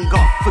the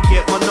hunger.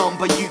 Forget my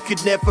number, you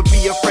could never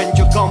be a friend.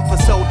 You're gone for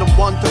seldom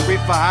wonder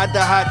if I had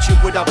a hatchet,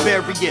 would I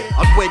bury it?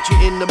 I'd wedge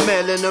it in the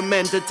melon,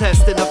 amend the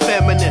test in a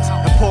feminist.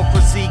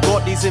 Hypocrisy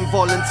got these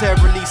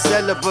involuntarily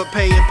celibate,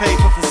 paying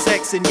paper for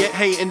sex and yet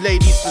hating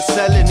ladies for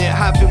selling it.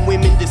 Having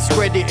women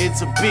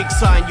discredited's a big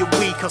sign you're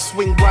weak. I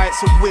swing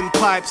rights and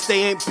windpipes,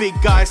 they ain't big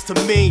guys to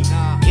me.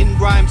 In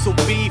rhymes or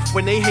beef,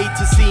 when they hate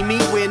to see me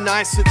win,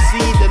 I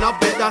succeed, and I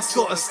bet that's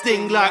got a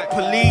sting like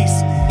police.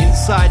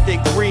 Inside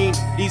they're green,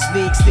 these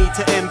neeks need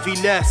to envy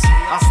less.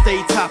 I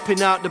stay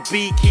tapping out the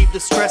beat, keep the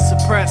stress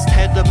suppressed.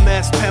 Head a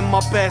mess, pen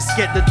my best,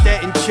 get the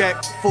debt in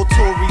check. For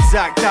Tories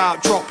act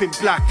out, dropping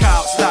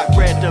blackouts like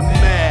Red and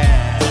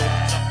Mad.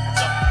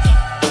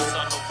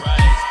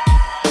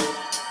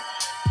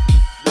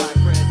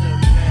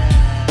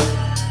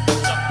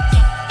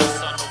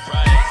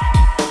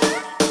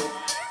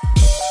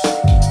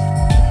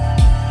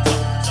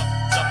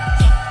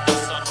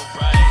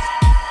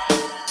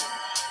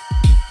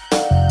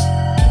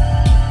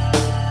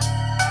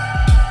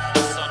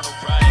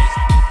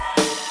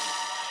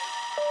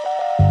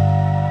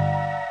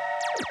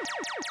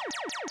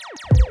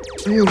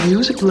 Are you a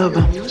music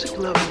lover?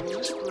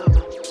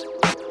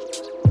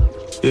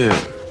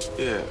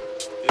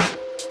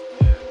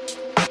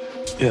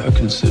 Yeah, I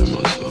consider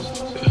myself.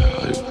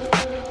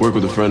 I work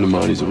with a friend of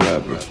mine, he's a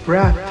rapper.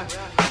 Rap?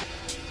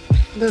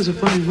 There's a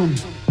funny one.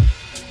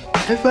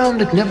 I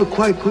found it never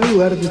quite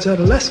grew out of its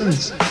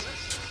adolescence.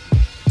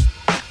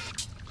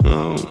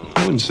 I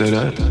wouldn't say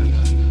that.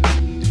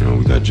 You know,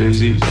 we got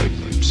Jay-Z, he's like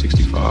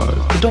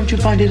 65. But don't you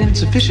find it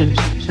insufficient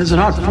as an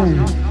art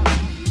form?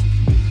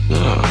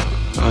 Nah,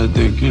 I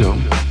think, you know,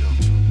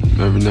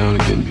 every now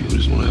and again people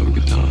just want to have a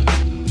good time.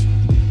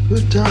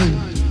 Good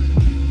time.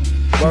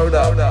 Word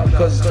up,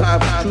 because it's time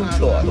for Tru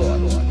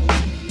Thoughts.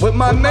 With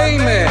my main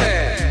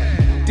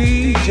man,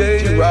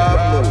 DJ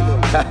Rob Louie.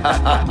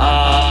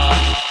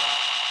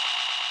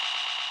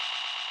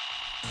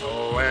 So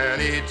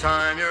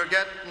anytime you're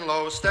getting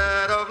low,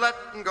 instead of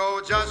letting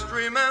go, just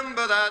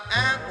remember that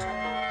ant.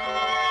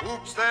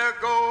 Oops, there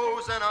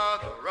goes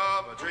another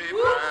rubber tree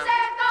plant.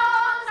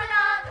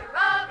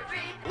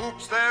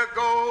 Oops, there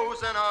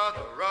goes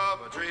another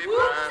rubber tree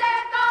plant.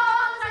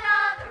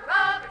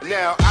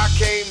 Now I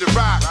came to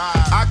rock,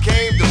 I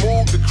came to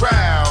move the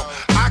crowd,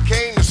 I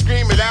came to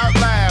scream it out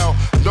loud.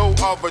 No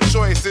other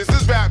choices,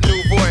 this rap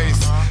new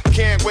voice.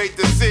 Can't wait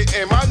to sit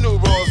in my new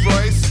Rolls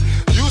Royce.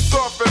 You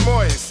soft and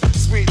moist,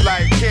 sweet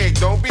like cake.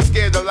 Don't be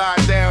scared to lie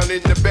down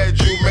in the bed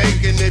you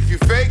make. And if you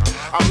fake,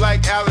 I'm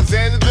like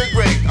Alexander the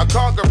Great, a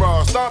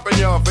conqueror, stomping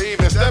y'all for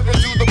even stepping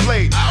to the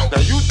plate. Now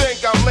you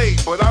think I'm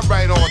late, but I'm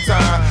right on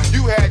time.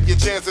 You had your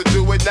chance to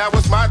do it, now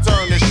it's my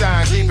turn to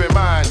shine. Keep in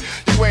mind,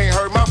 you ain't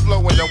heard my flow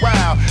in a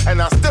while,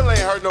 and I still ain't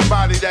heard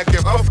nobody that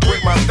can up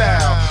with my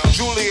style.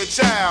 Julia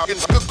Child,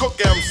 cook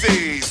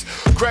MCs.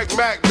 Craig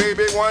Mack,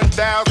 baby,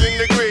 1,000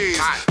 degrees.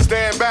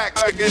 Stand back,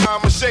 again,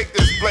 I'ma shake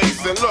this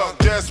place. And look,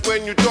 just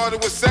when you thought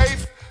it was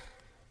safe,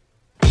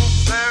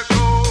 there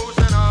goes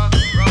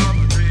another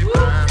rubber tree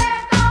plant.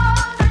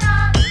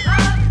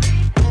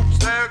 Oops,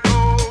 there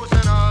goes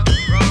another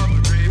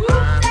rubber tree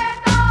plant.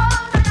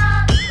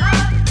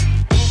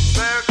 Oops,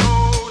 there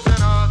goes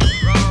another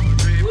rubber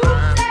tree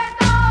plant.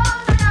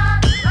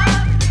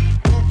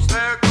 Oops,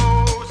 there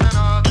goes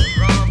another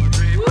rubber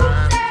tree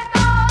plant.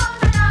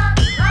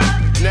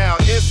 Now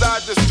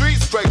inside the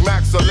streets, Craig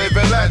Mack's a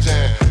living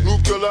legend.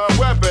 Nuclear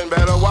weapon,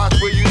 better watch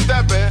where you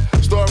steppin'.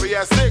 Story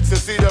at 6 and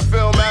see the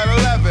film at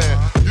 11.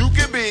 You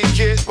can be a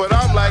kid, but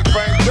I'm like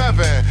Frank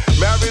Bevan.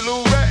 Mary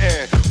Lou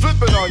Retton,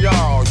 flipping on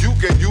y'all. You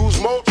can use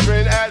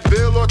Motrin,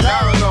 Advil, or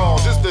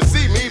Tylenol just to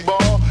see me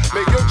ball.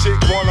 Make your chick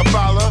wanna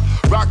follow.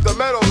 Rock the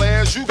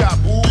Meadowlands, you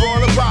got boob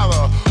on the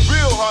collar.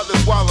 Real hard to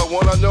swallow,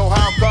 wanna know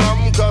how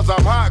come? Cause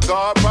I'm hot,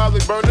 God,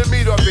 probably burn the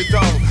meat off your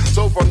tongue.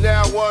 So from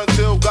now on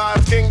till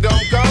God's kingdom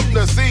come,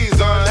 the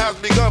season has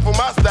begun for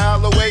my style,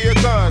 the way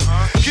it's done.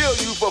 Kill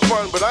you for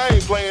fun, but I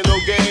ain't playing no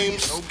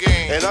games.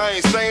 And I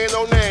ain't saying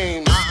no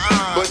names.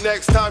 But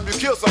next time you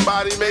kill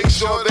somebody, make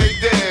sure they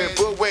dead.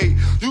 But wait,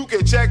 you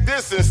can check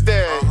this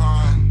instead.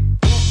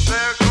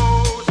 There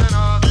goes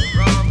another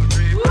rubber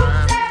tree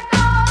plant.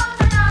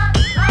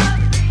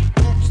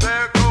 Oops,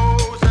 there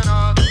goes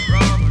another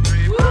rubber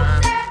tree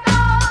plant.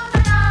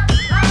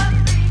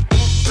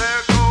 Oops,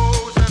 there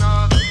goes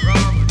another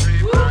rubber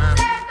tree plant.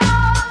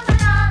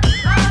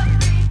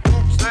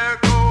 Oops, there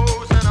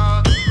goes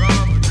another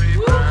rubber tree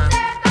plant.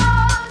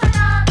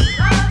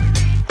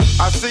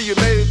 I see you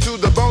made it to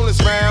the bonus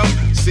round.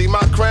 See my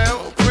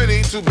crown?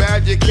 Pretty, too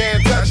bad you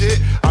can't touch it.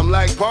 I'm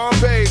like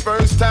Pompeii,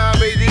 first time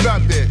they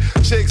erupted.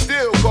 Chicks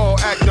still call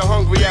acting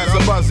hungry as a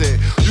buzzard.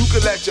 You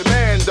can let your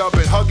man dub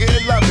it, hug it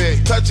and love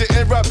it, touch it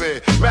and rub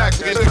it. Mack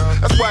it,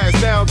 that's why it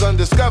sounds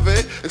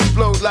undiscovered.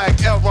 Explode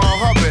like L. Ron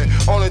Hubbard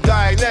on a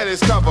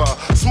Dianetics cover.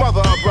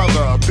 Smother a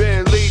brother,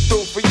 been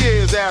lethal for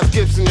years, ask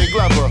Gibson and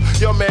Glover.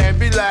 Your man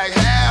be like,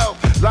 hell,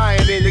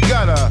 lying in the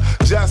gutter,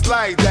 just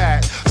like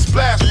that.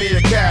 Splash me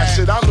a cash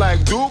shit, I'm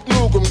like Duke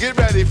Nukem, get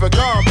ready for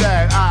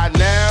combat. I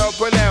now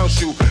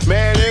pronounce you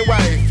man and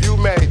wife. You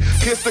may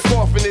Kiss the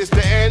coffin, it's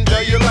the end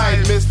of your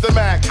life, Mr.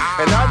 Mack.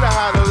 And I know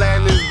how to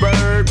land this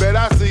bird, but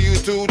I see you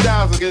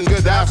 2,000,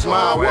 cause that's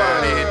my word.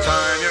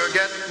 Anytime you're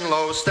getting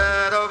low,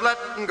 instead of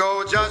letting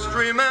go, just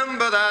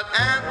remember that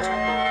ant.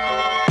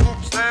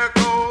 Oops, there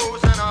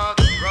goes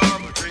another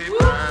rubber tree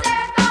plant.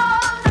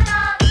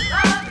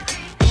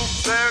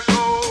 Oops, there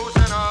goes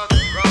another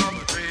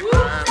rubber tree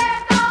plant.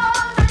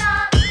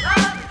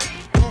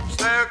 Oops,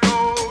 there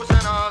goes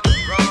another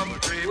rubber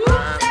tree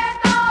plant.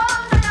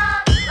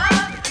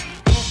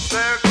 Oops,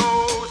 there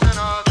goes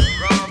another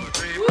rubber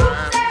tree plant.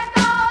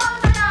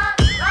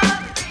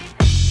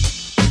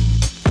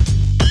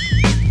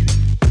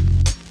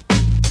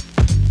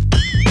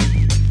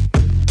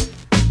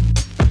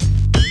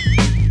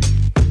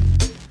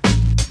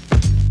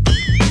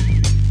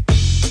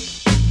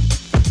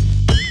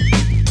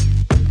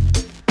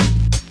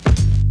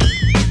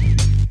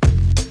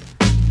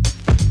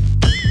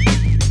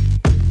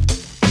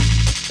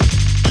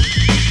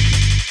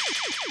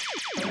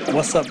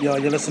 What's up, y'all?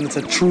 You're listening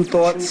to Tru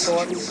Thoughts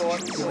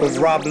with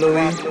Rob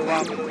Louie,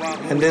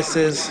 and this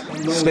is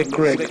Slick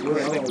Rick. All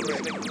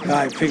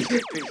right, peace.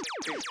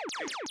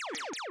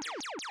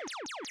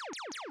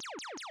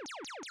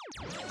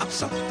 I'm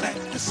so glad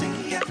to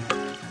see ya,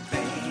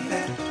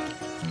 baby.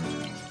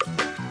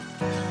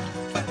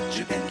 But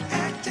you've been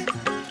acting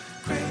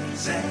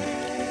crazy.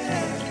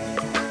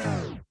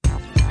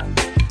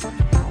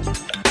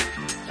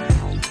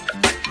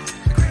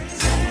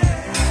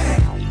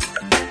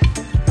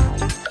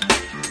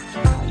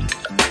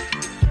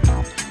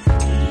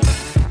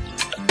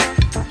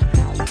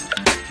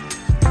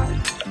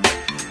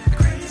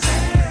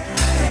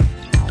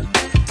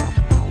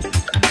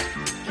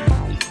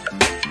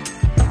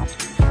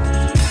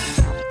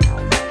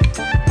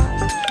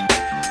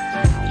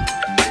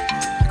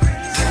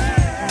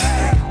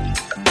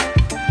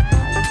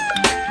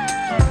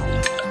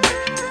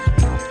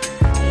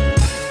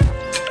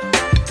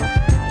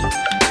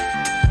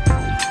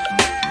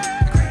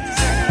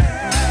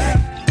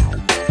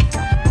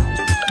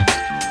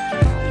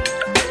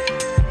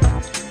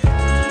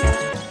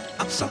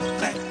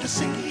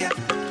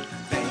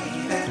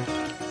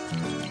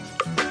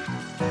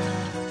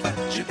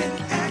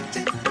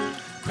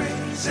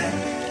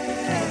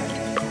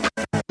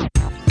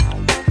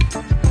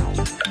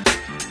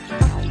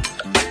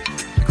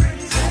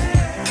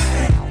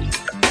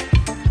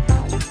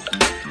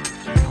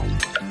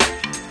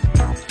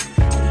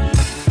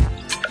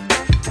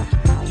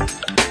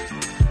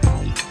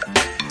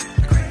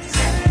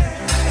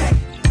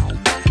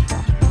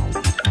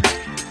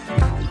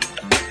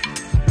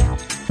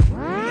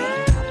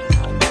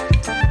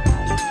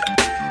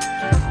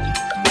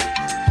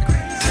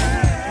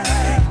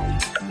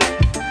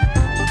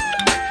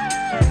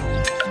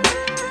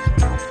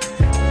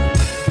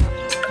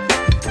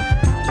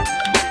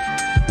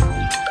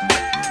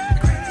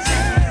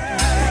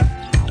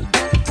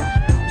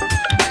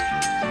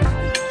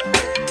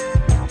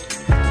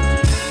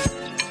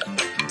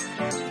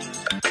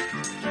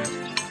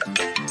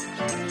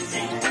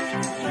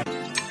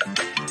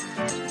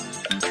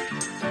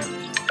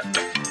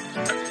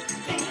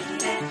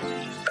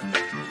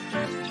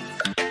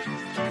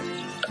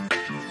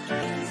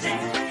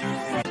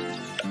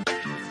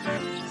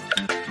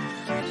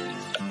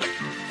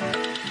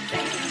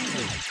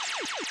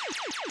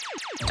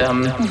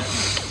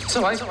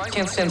 So I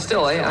can't stand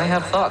still. I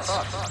have thoughts.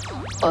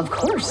 Of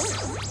course.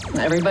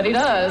 Everybody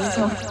does.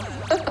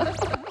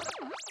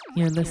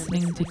 You're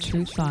listening to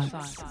Tru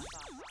Thoughts.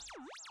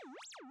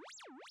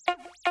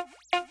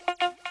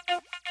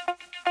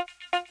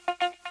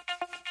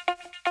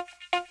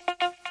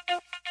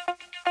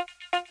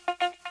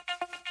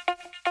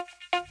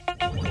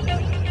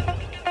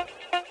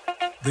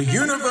 The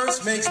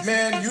universe makes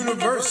man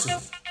universal.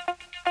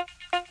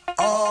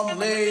 Arm,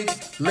 leg,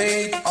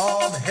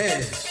 arm,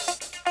 head.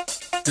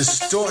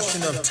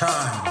 Distortion of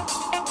time.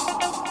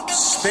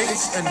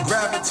 Space and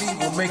gravity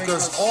will make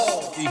us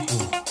all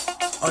equal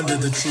under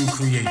the true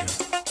creator.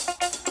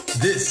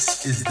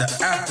 This is the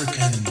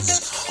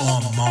Africans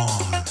on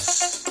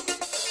Mars.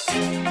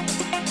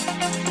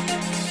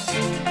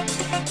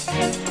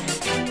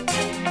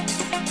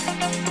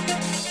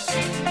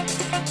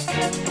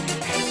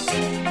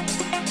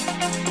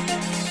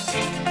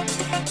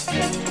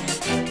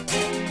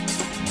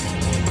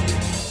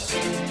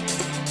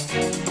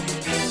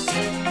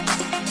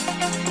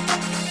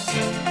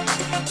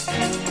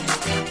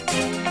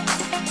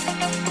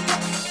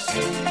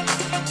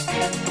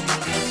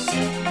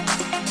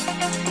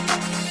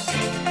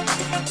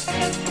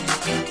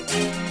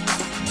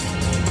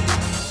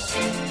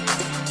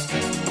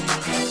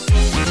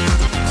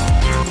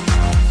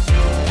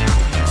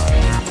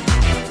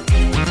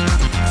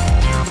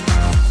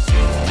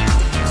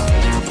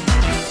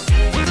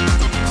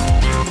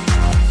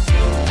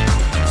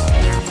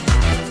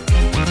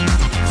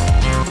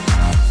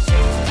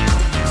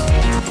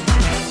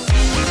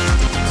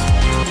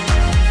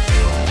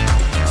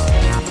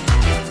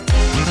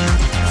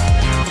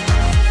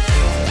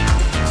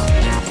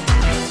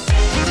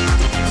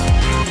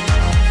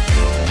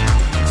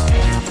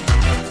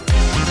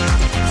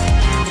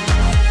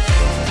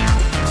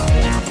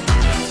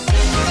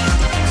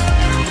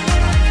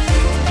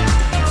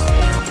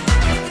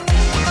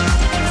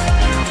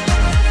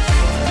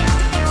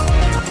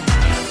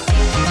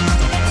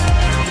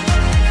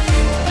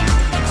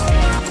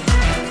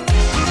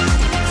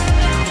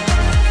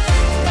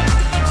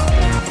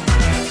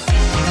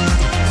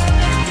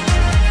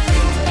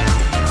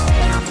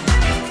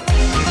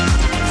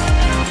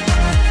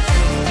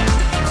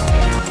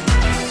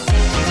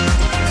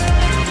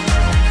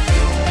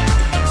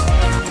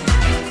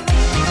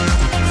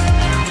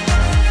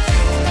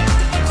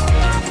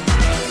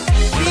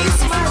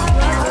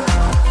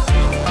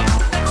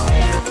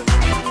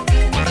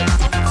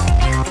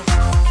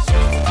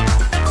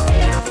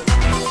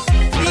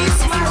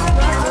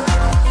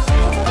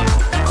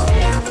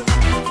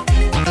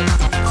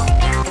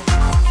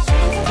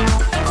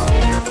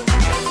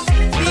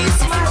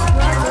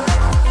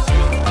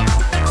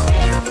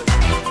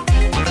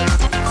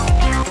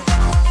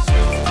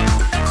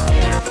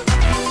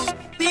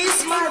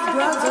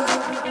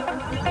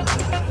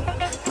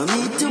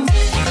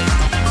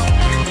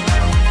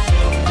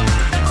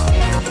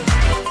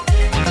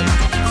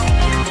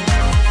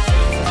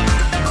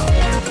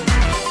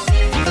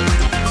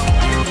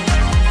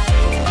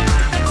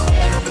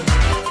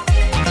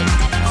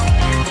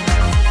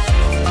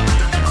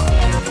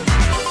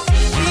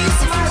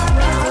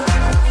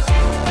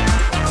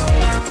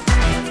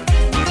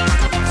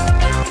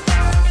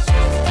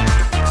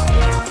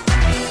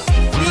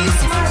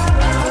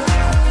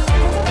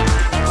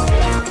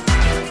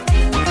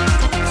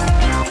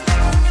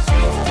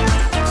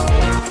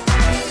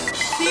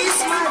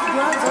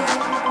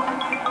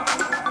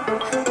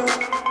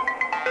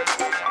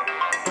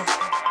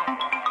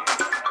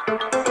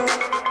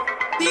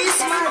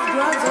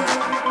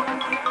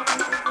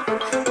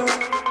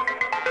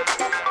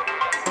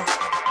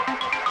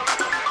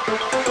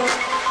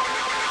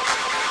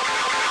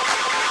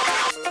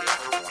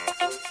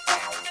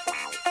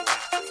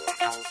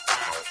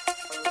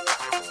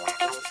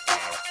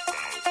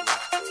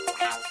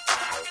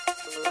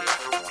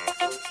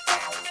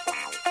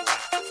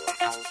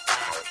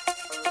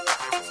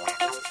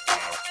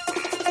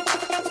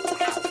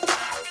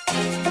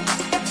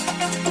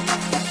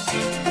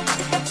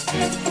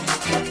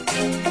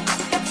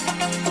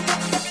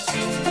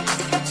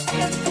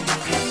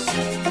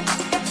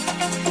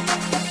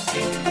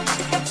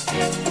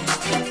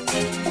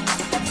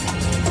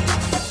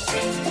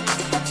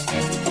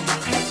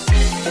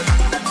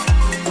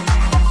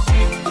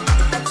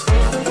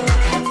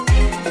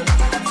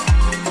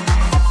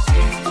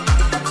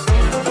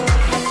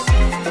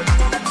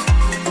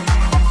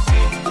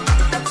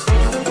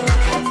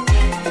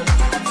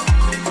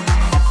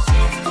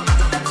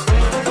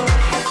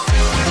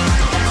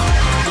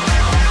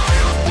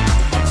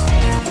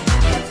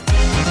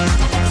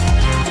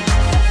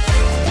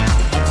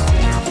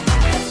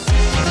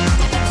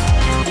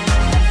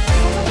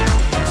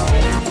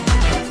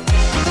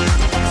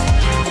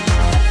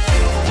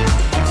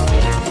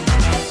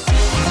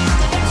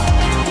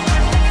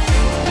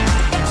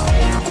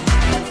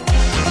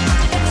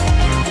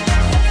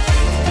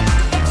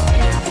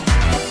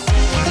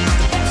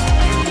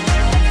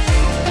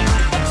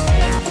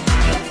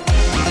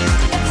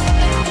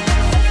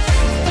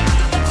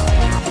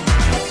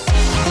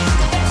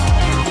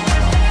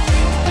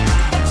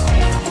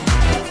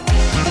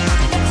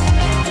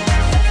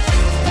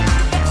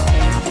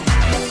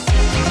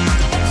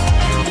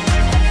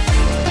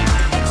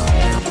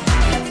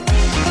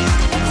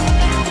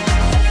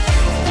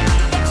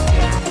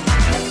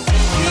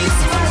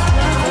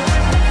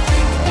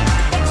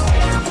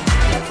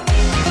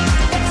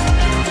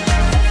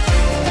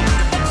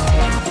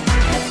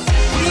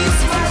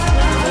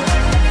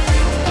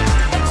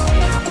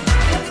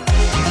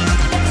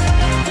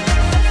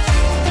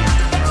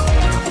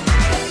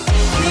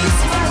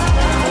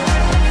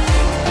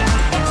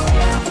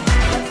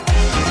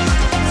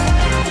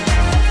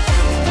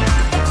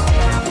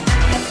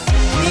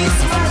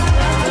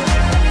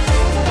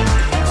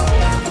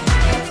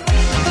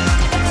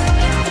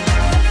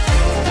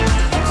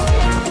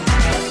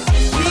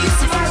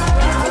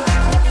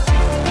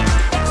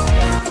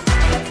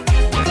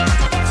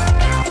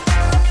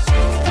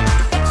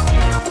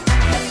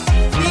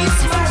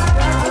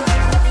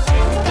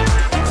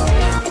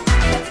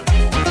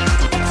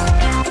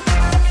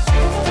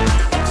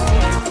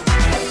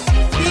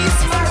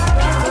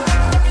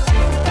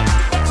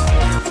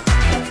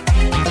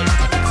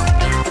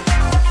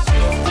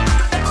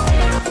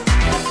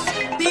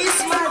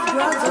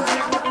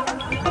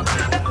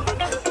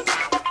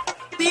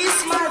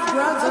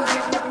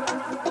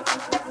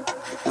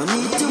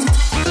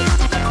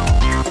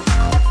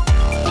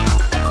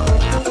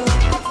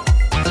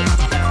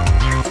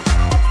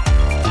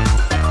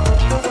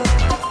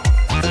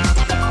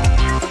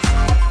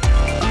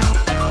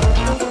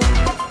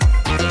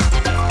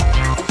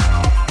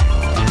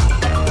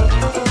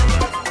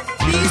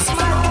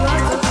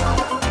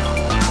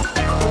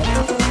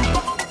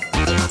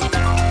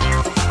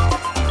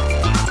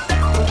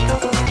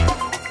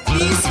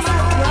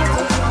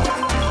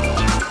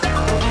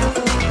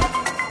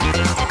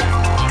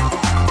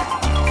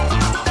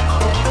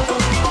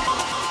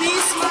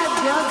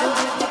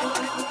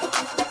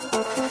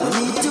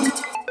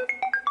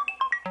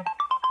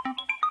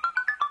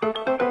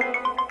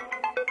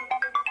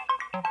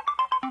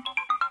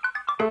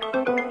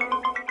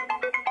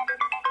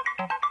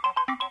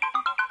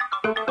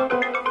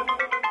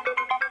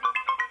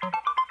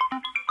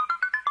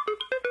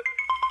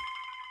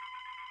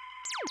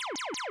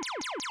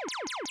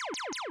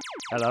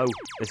 Hello,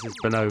 this is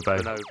Bonobo.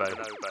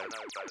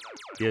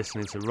 You're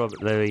listening to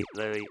Robert Louis.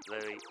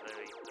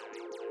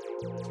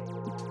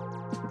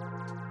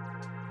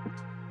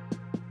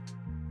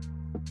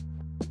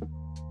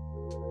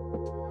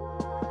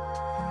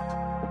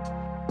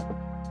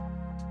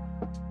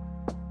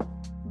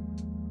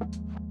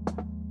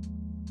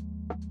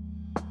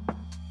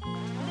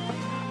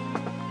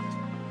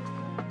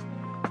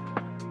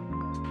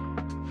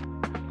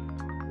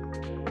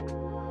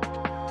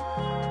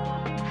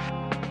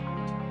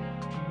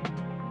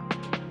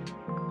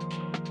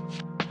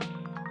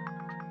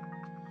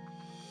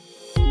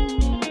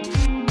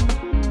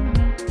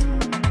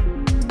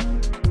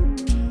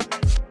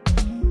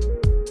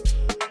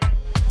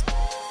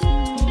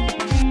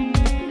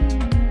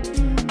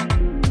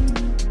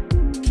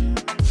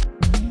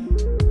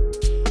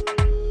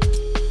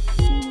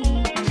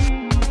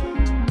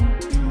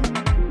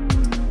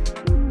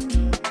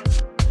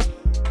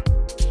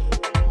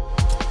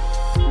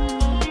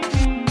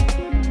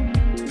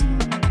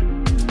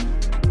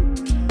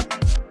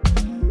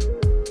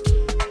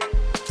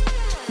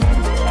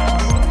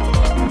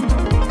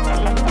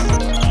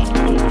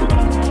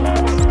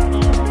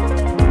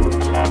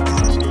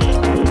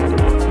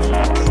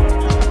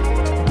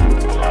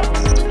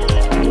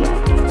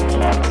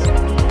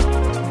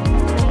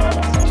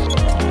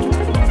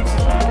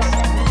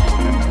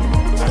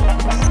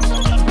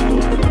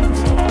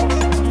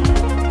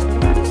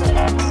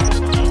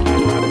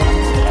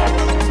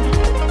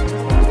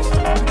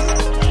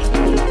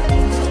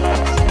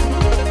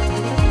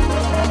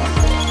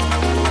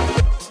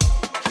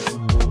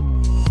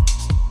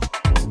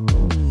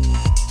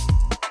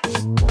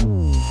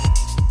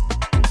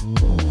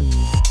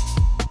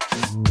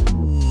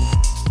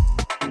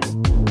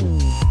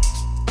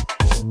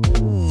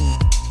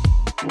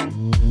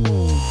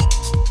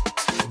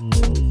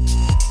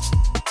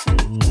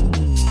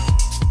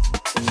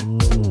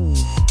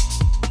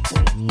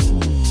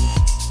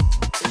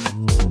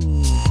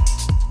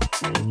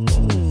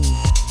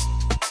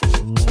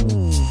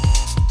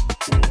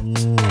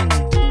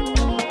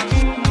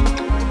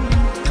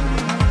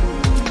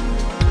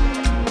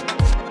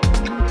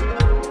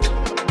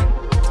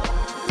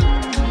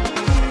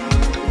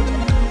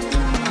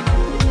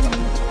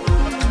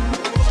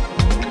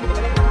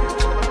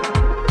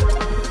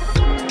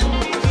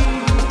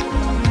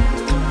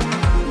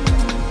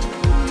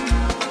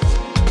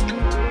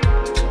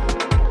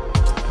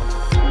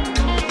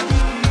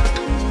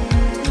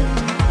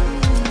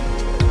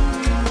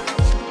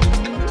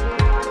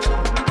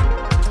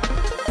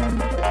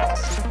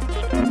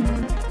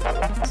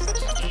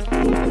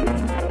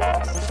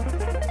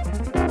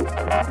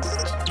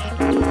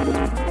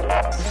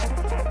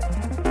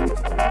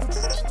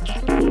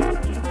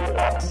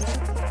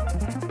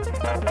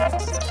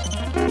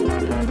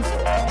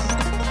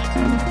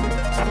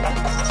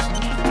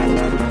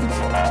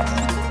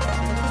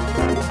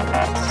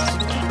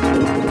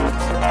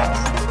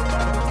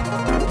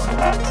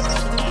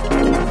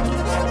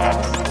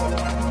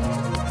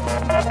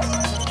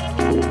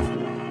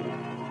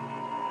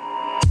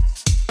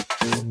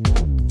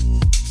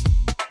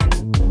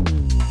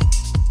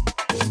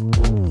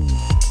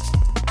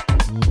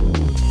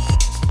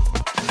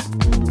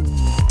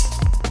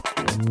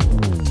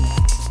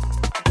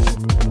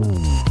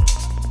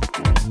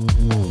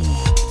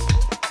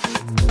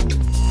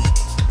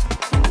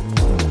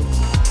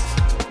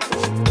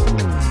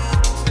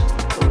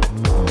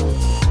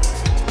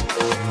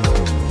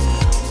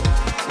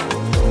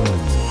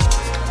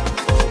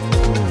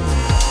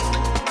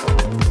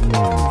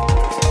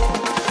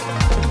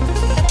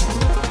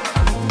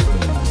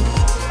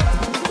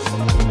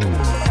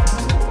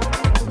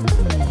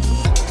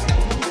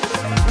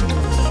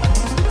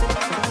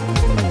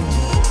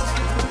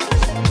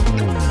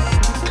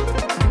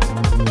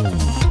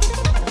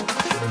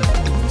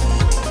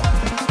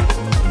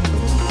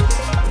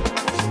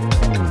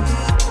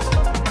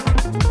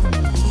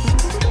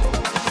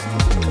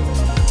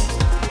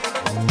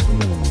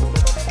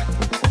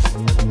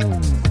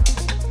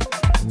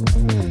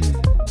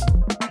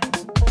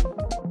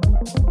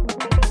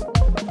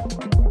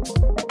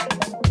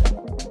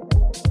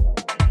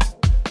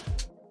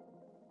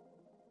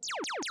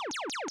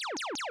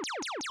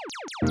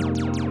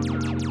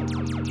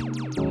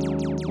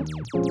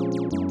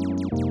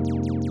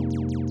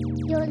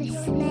 You're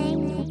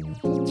listening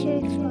to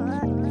Tru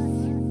Thoughts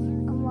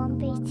on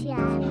 1BTM.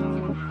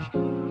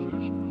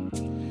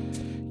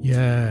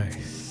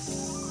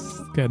 Yes.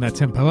 Getting that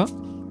tempo up.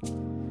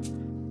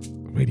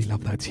 Really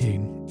love that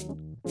tune.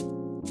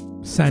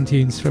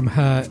 Sandunes from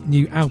her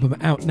new album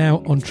out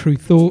now on Tru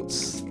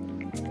Thoughts.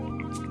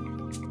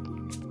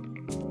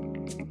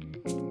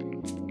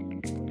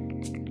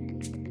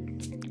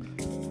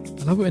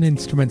 I love it when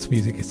instrumental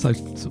music is so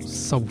sort of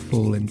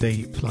soulful and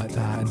deep like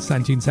that. And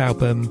Sandunes'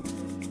 album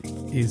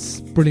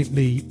is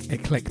brilliantly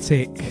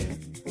eclectic.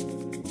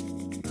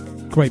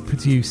 Great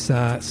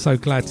producer. So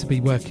glad to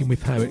be working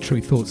with her at Tru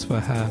Thoughts for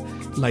her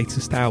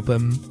latest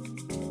album.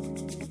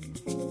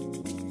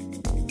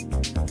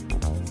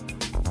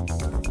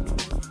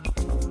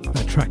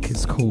 That track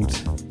is called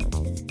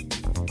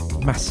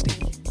Masty.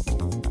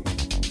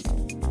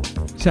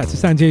 Shout out to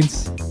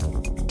Sandunes.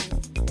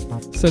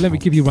 So let me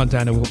give you a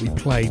rundown of what we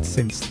played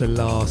since the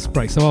last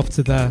break. So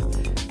after the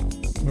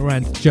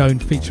Miranda Joan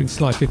featuring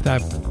Sly Fifth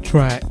Ave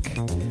track,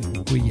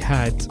 we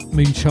had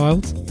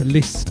Moonchild, the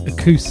List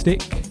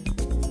Acoustic,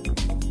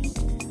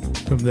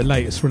 from the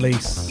latest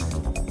release,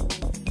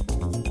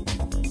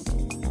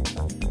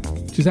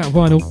 which is out on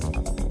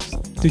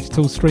vinyl,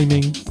 digital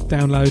streaming,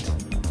 download,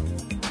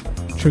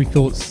 Tru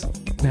Thoughts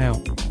now.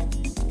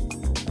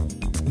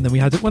 And then we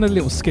had one of the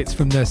little skits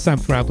from the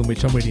Sampha album,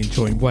 which I'm really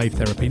enjoying, Wave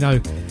Therapy. No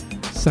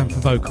Sampha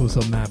vocals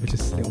on that, but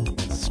just a little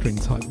string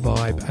type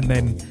vibe. And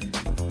then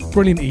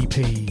brilliant EP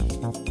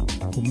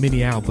or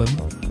mini album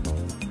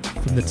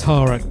from the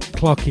Tara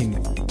Clarkin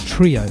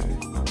Trio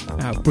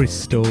out of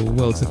Bristol.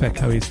 Worlds of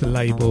Echo is the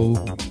label.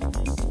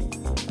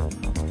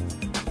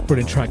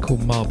 Brilliant track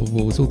called Marble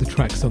Walls. All the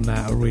tracks on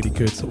that are really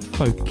good, sort of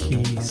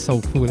folky,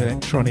 soulful,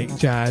 electronic,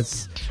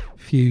 jazz,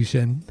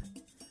 fusion.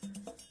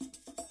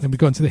 Then we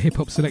got into the hip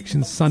hop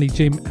selection,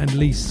 Sonnyjim and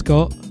Lee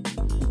Scott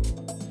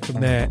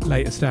from their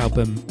latest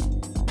album.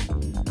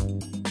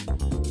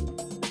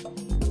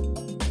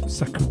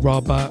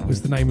 Sakuraba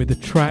was the name of the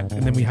track.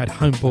 And then we had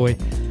Homeboy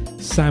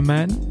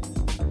Sandman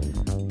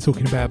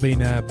talking about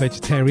being a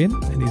vegetarian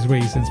and his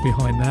reasons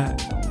behind that.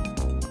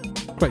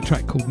 Great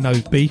track called No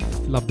Beef.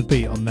 Love the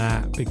beat on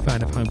that. Big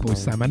fan of Homeboy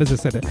Sandman. As I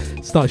said at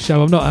the start of the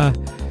show, I'm not a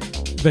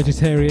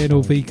vegetarian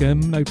or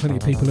vegan. Know plenty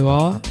of people who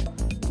are.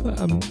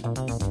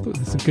 But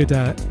there's some good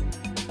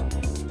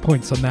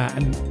points on that.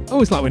 And I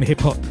always like when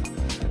hip hop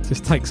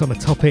just takes on a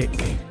topic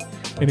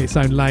in its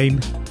own lane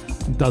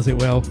and does it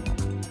well.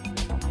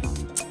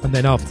 And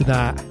then after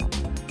that,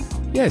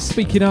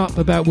 speaking up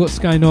about what's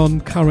going on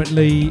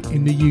currently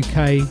in the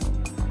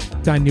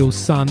UK, Daniel's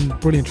Son,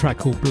 brilliant track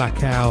called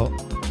Blackout,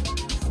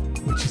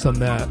 which is on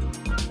the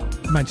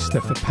Manchester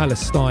for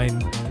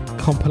Palestine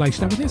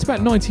compilation. I think it's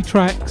about 90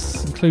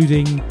 tracks,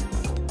 including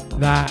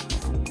that,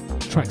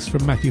 tracks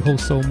from Matthew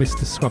Halsall,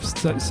 Mr. Scruff,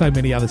 so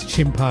many others,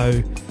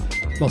 Chimpo,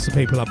 lots of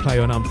people I play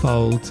on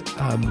Unfold,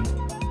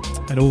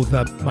 and all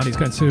the money's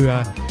going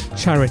to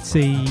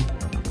charity,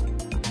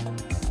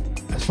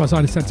 as far as I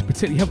understand, to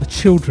particularly help the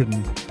children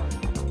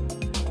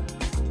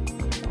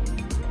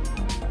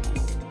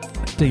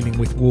dealing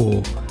with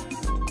war,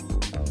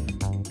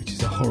 which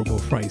is a horrible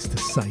phrase to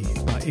say,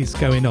 but it's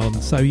going on.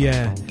 So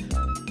yeah,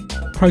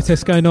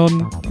 protests going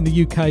on in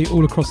the UK,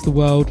 all across the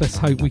world. Let's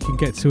hope we can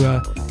get to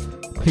a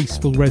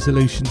peaceful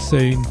resolution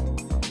soon.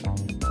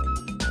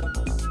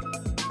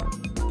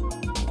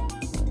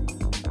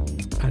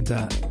 And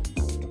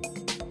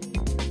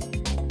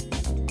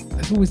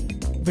there's always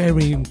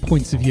varying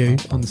points of view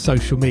on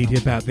social media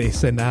about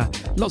this, and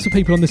lots of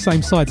people on the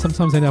same side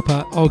sometimes end up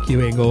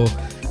arguing or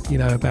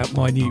about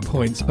minute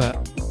points, but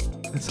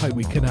let's hope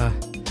we can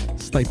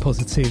stay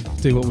positive,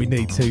 do what we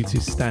need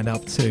to stand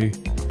up to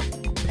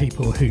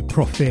people who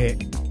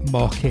profit,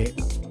 market,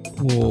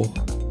 war.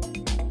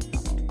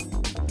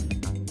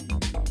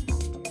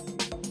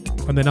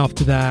 And then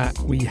after that,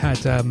 we had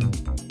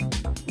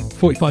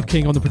 45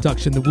 King on the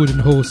production, The Wooden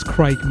Horse,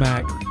 Craig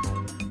Mack.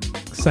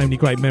 So many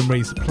great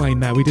memories playing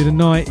that. We did a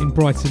night in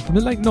Brighton from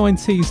the late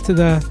 90s to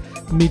the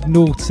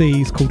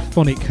mid-noughties called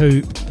Phonic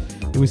Hoop.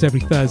 It was every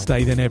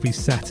Thursday, then every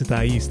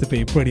Saturday. It used to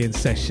be a brilliant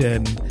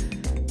session,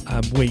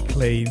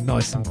 weekly,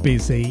 nice and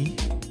busy.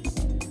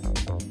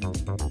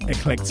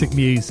 Eclectic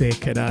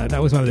music, and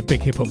that was one of the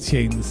big hip-hop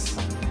tunes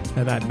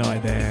at that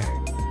night there.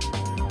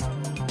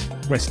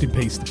 Rest in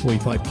peace to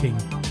 45 King.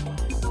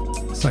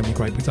 So many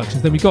great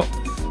productions. Then we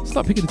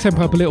start picking the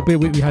tempo up a little bit.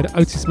 We had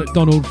Otis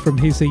McDonald from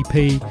his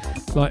EP.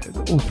 Like,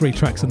 all 3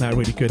 tracks on that are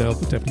really good. I'll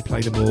definitely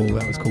play them all.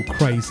 That was called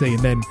Crazy. And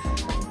then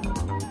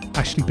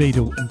Ashley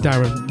Beadle and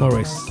Darren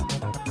Morris.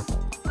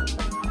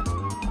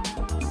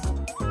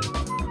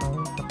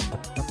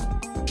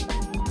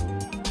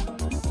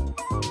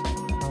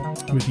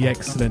 With the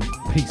excellent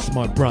Peace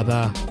My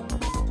Brother,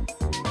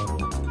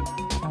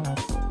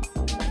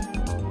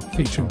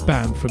 featuring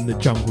Bam from the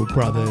Jungle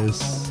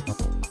Brothers.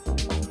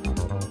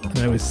 And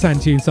there was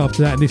Sandunes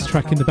after that, and this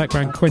track in the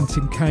background,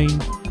 Quentin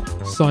Kane,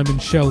 Simon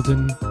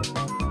Sheldon,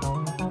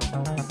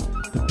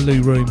 The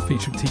Blue Room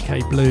featuring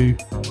TK Blue,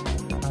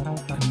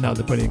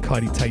 another brilliant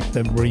Kylie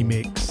Tatham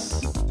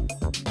remix.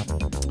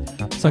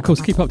 So of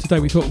course, keep up to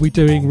date with what we're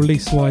doing,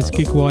 release-wise,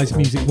 gig-wise,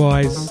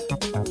 music-wise,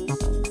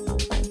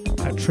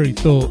 at Tru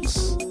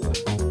Thoughts,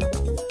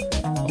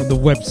 on the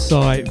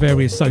website,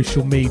 various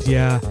social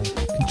media.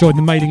 You can join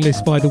the mailing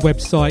list via the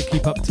website,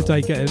 keep up to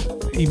date, get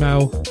an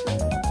email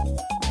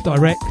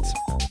direct.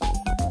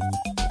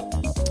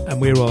 And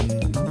we're on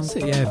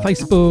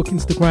Facebook,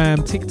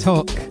 Instagram,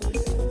 TikTok,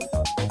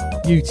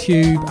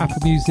 YouTube,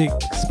 Apple Music,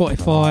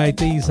 Spotify,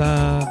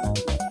 Deezer.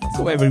 It's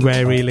all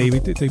everywhere really. We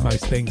do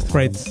most things,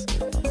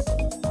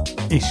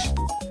 Threads-ish.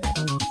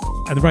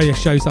 And the radio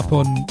show's up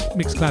on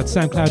Mixcloud,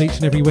 Soundcloud each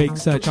and every week.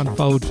 Search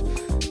Unfold,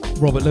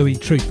 Robert Louis,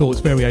 Tru Thoughts,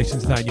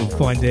 variations of that, and you'll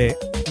find it.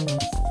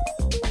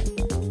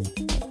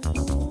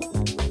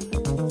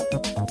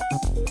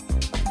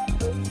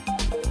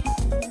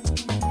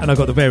 And I've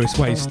got the various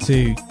ways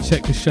to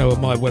check the show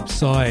on my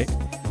website.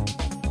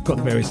 I've got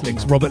the various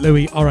links. Robert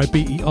Louis,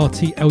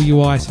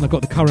 RobertLuis, and I've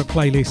got the current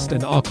playlist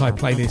and the archive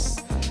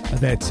playlists are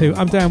there too.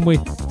 I'm down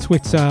with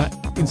Twitter,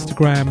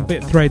 Instagram,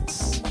 bit of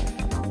Threads.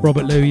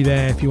 Robert Louis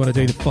there if you want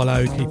to do the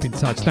follow, keep in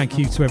touch. Thank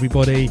you to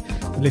everybody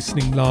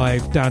listening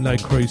live,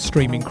 download crew,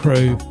 streaming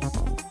crew.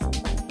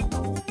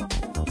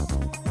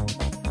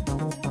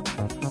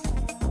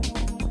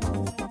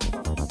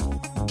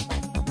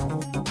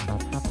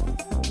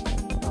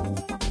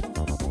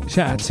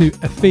 Shout out to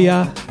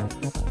Afia,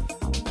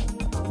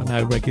 I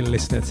know, regular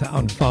listener to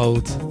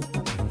Unfold.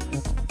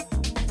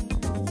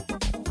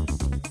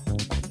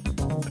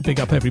 Big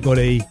up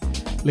everybody,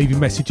 leaving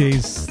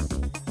messages,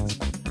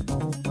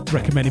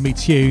 recommending me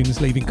tunes,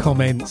 leaving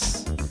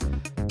comments,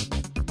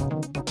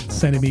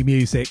 sending me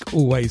music,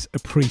 always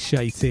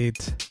appreciated.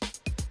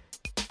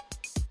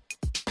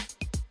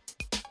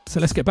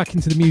 So let's get back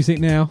into the music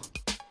now.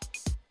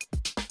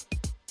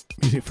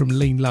 Music from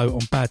Lean Low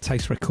on Bad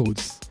Taste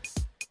Records.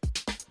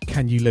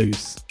 Can You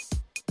Lose?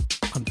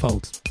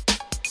 Unfold.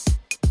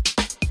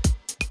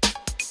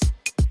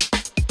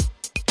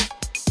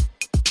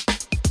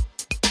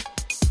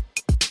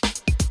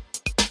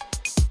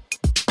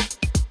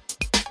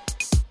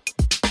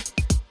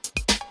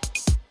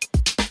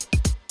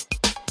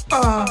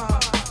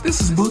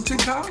 This is Bootsy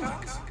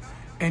Collins,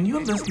 and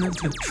you're listening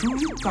to Tru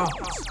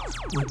Thoughts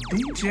with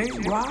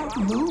DJ Rob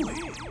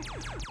Louis,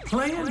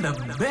 playing the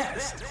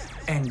best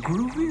and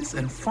grooviest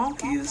and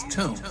funkiest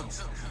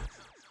tunes.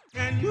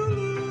 Can you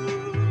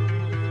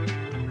lose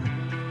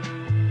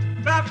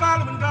by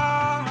following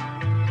God?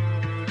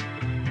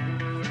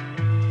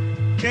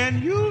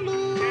 Can you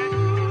lose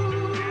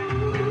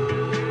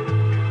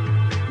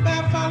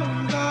by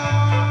following God?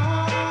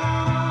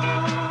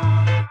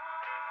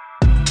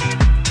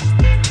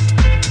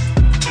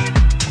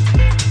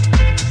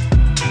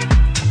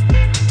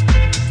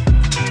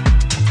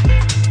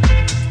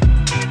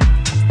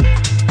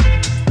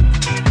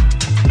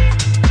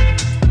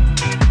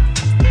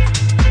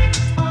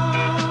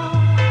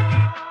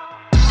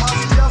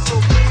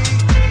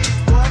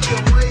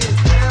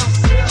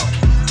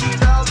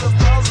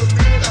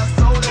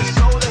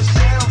 Show that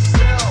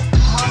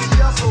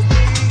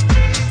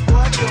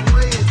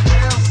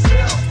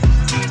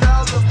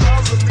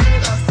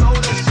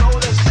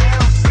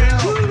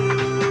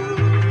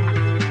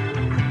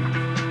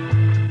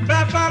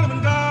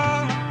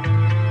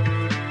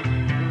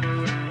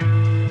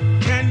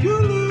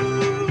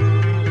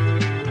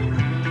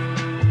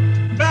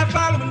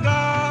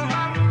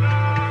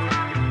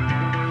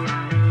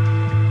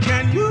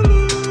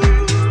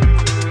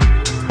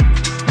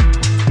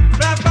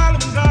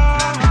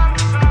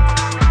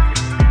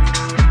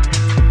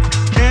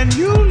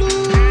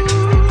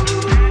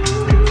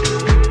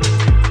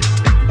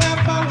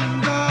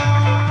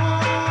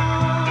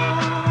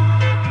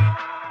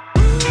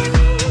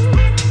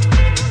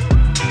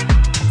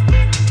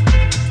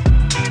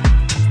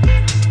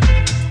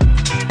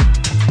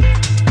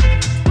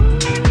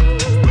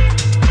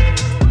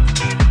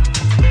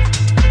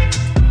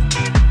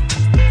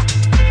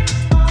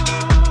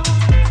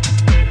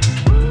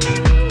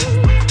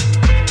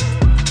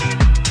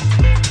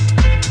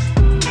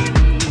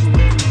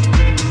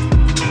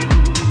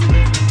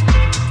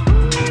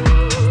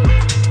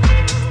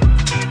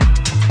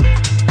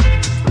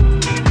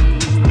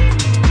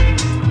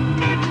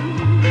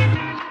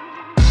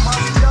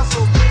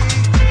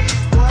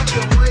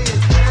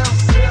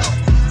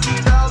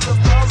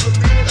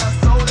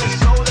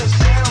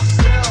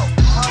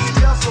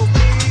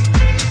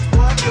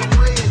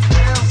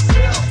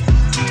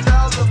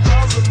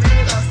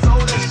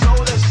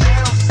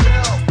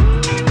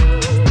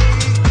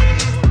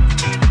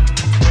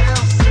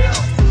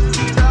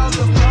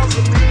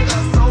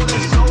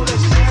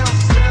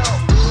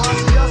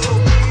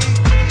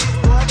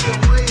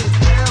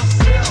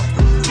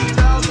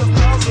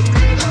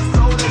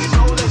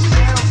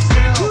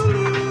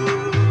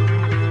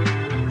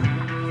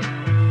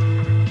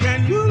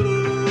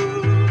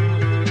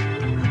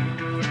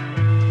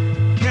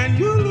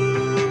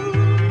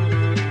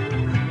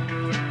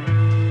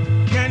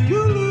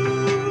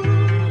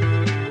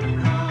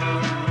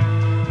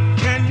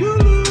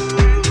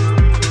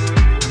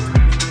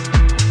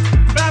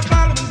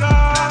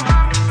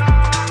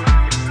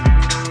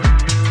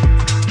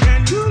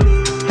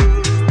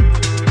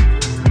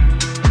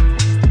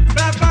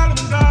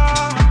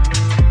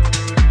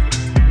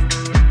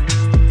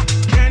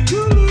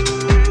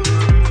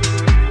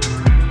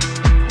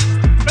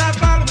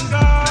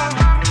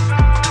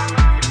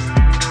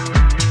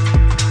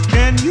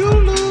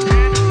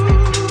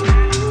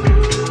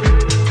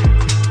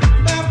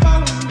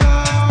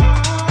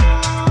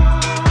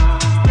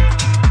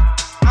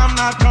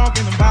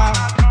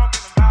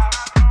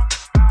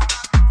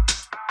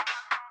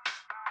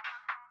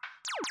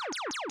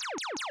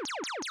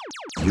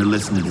You're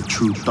listening to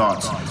Tru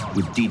Thoughts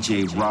with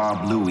DJ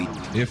Rob Louie.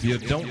 If you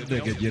don't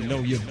dig it, you know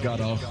you've got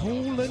a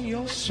hole in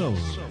your soul.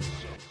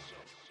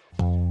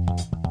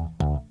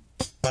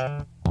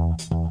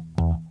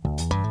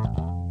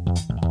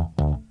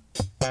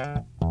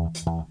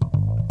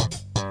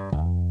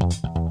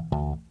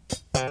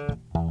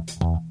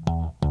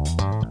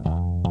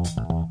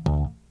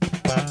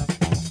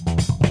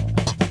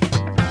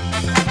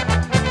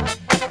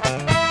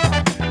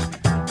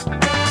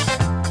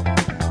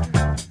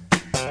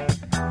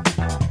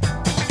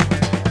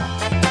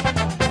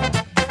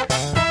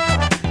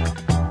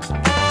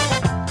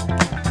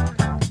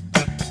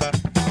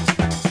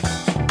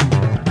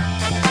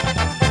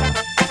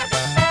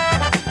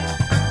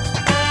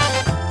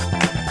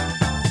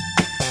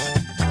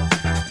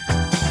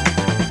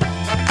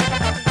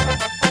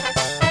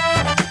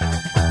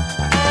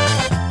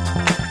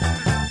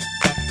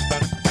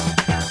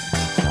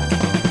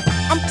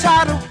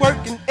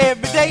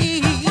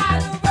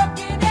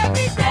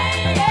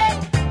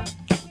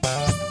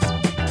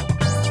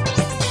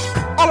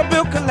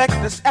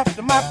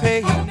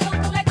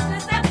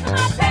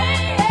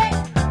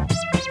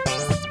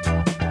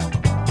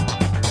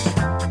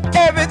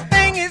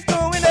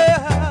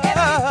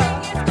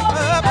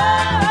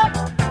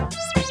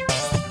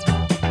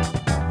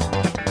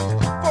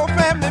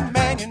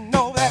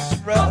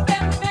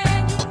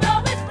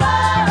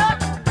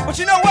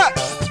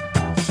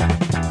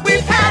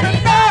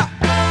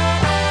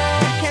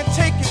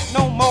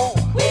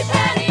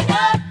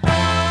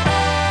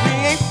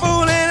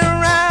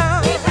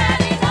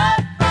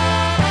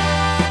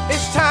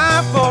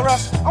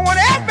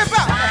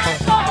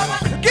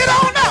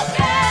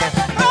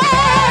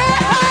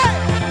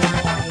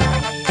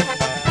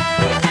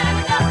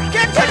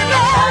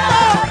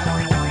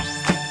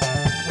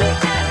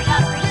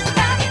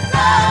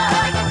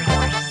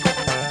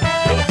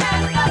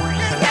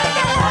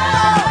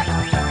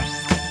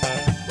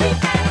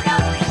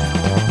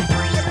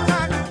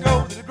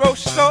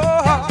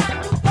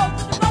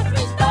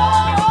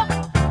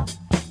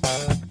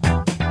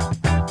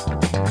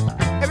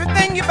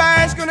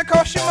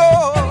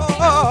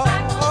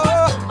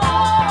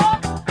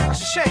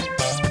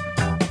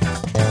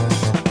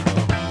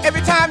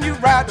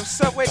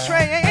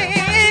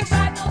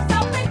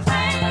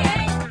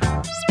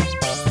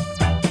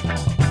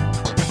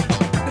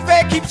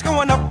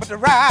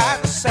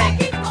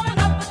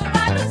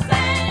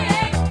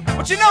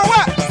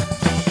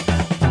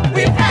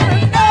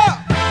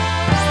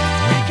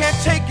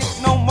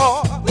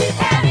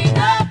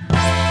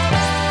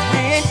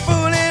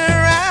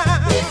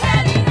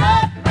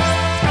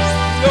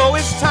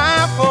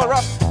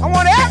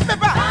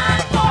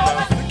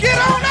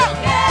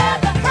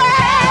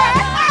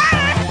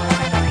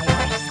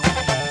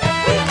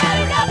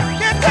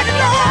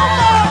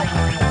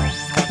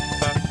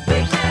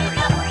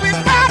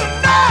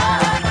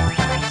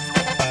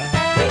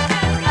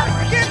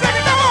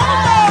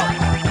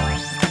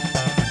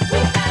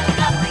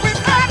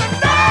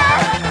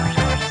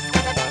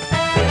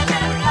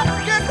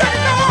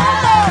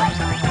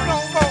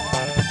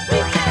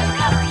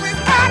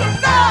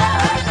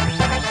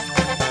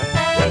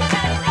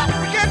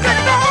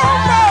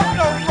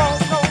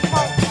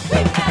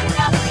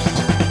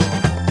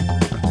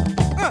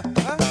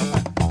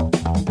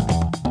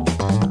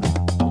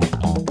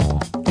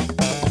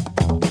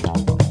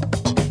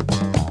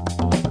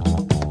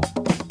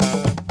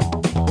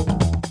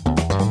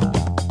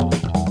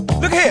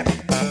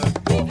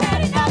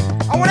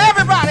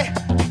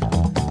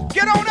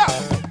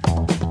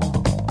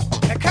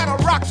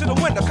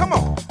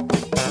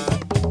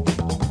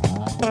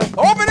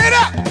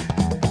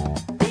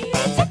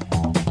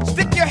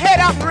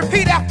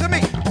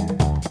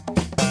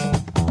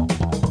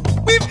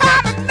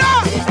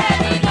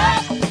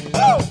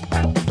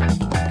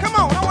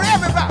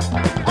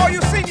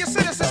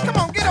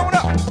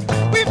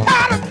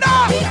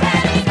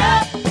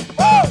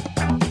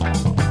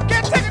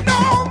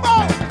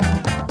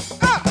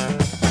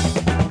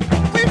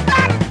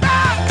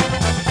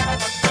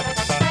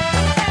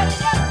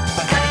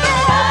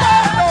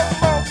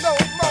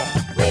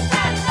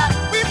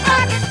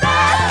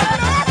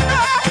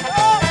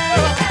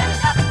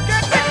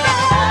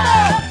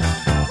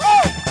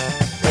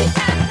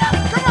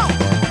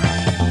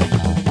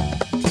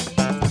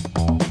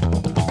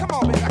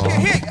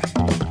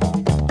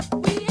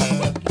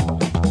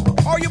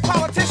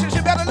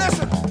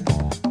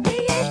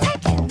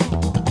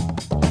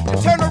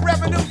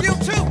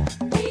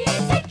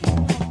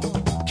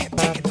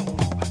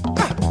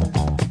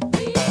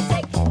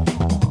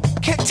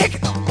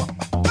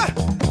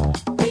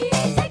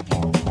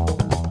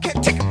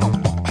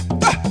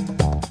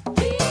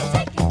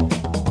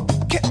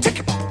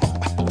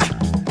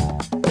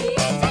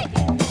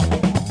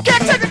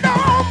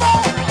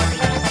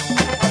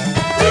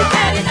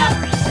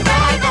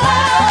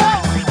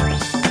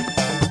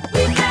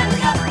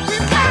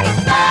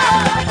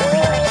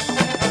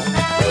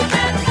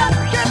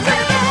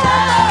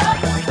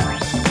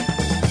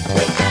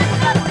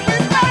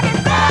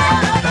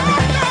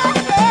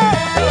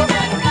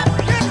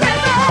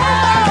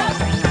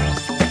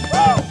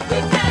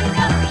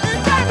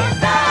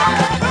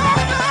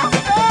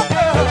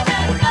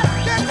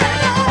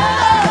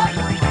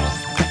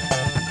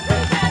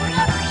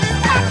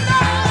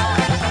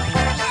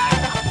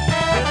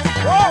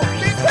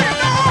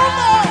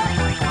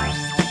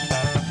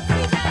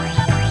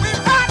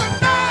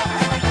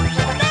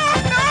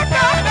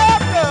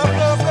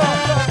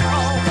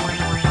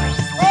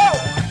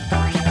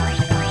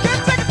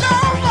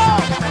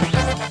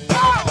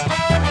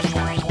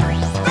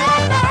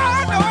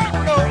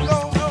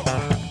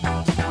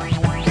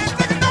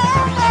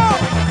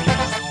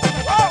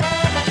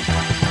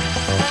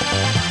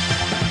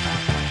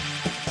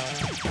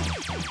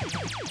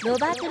 ロ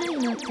バート・ルイ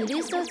のトゥル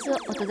ーソースを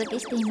お届け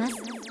しています。